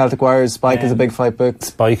else in the Celtic Warriors? Spike has a big fight booked.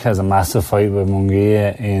 Spike has a massive fight with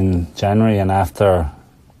Munguia in January, and after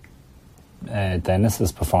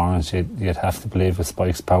Dennis's performance, you'd have to believe with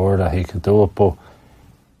Spike's power that he could do it, but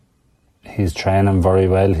he's training very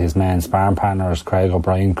well. His main sparring partner is Craig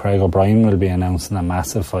O'Brien. Craig O'Brien will be announcing a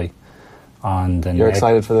massive fight on the You're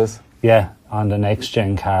excited for this? Yeah, on the Next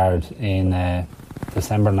Gen card in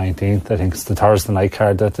December 19th. I think it's the Thursday night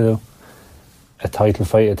card that they do. A title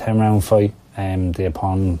fight, a 10-round fight. The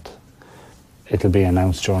opponent, it'll be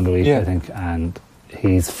announced during the week, I think, and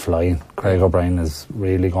he's flying. Craig O'Brien is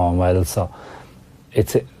really going well, so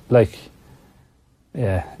it's a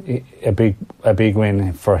big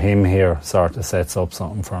win for him here. Sort of sets up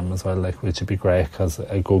something for him as well, which would be great, because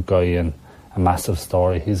a good guy and a massive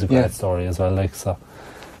story. He's a great story as well, so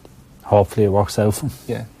hopefully it works out for him.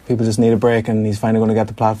 Yeah, people just need a break, and he's finally going to get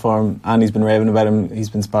the platform. And he's been raving about him.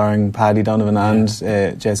 He's been sparring Paddy Donovan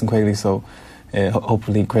and Jason Quigley, so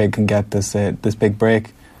hopefully Craig can get this big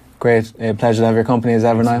break. Great, pleasure to have your company as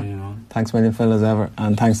ever, Niall. Thanks a million, Phil, as ever,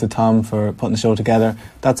 and thanks to Tom for putting the show together.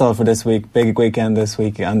 That's all for this week. Big weekend this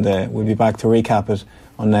week, and we'll be back to recap it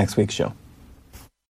on next week's show.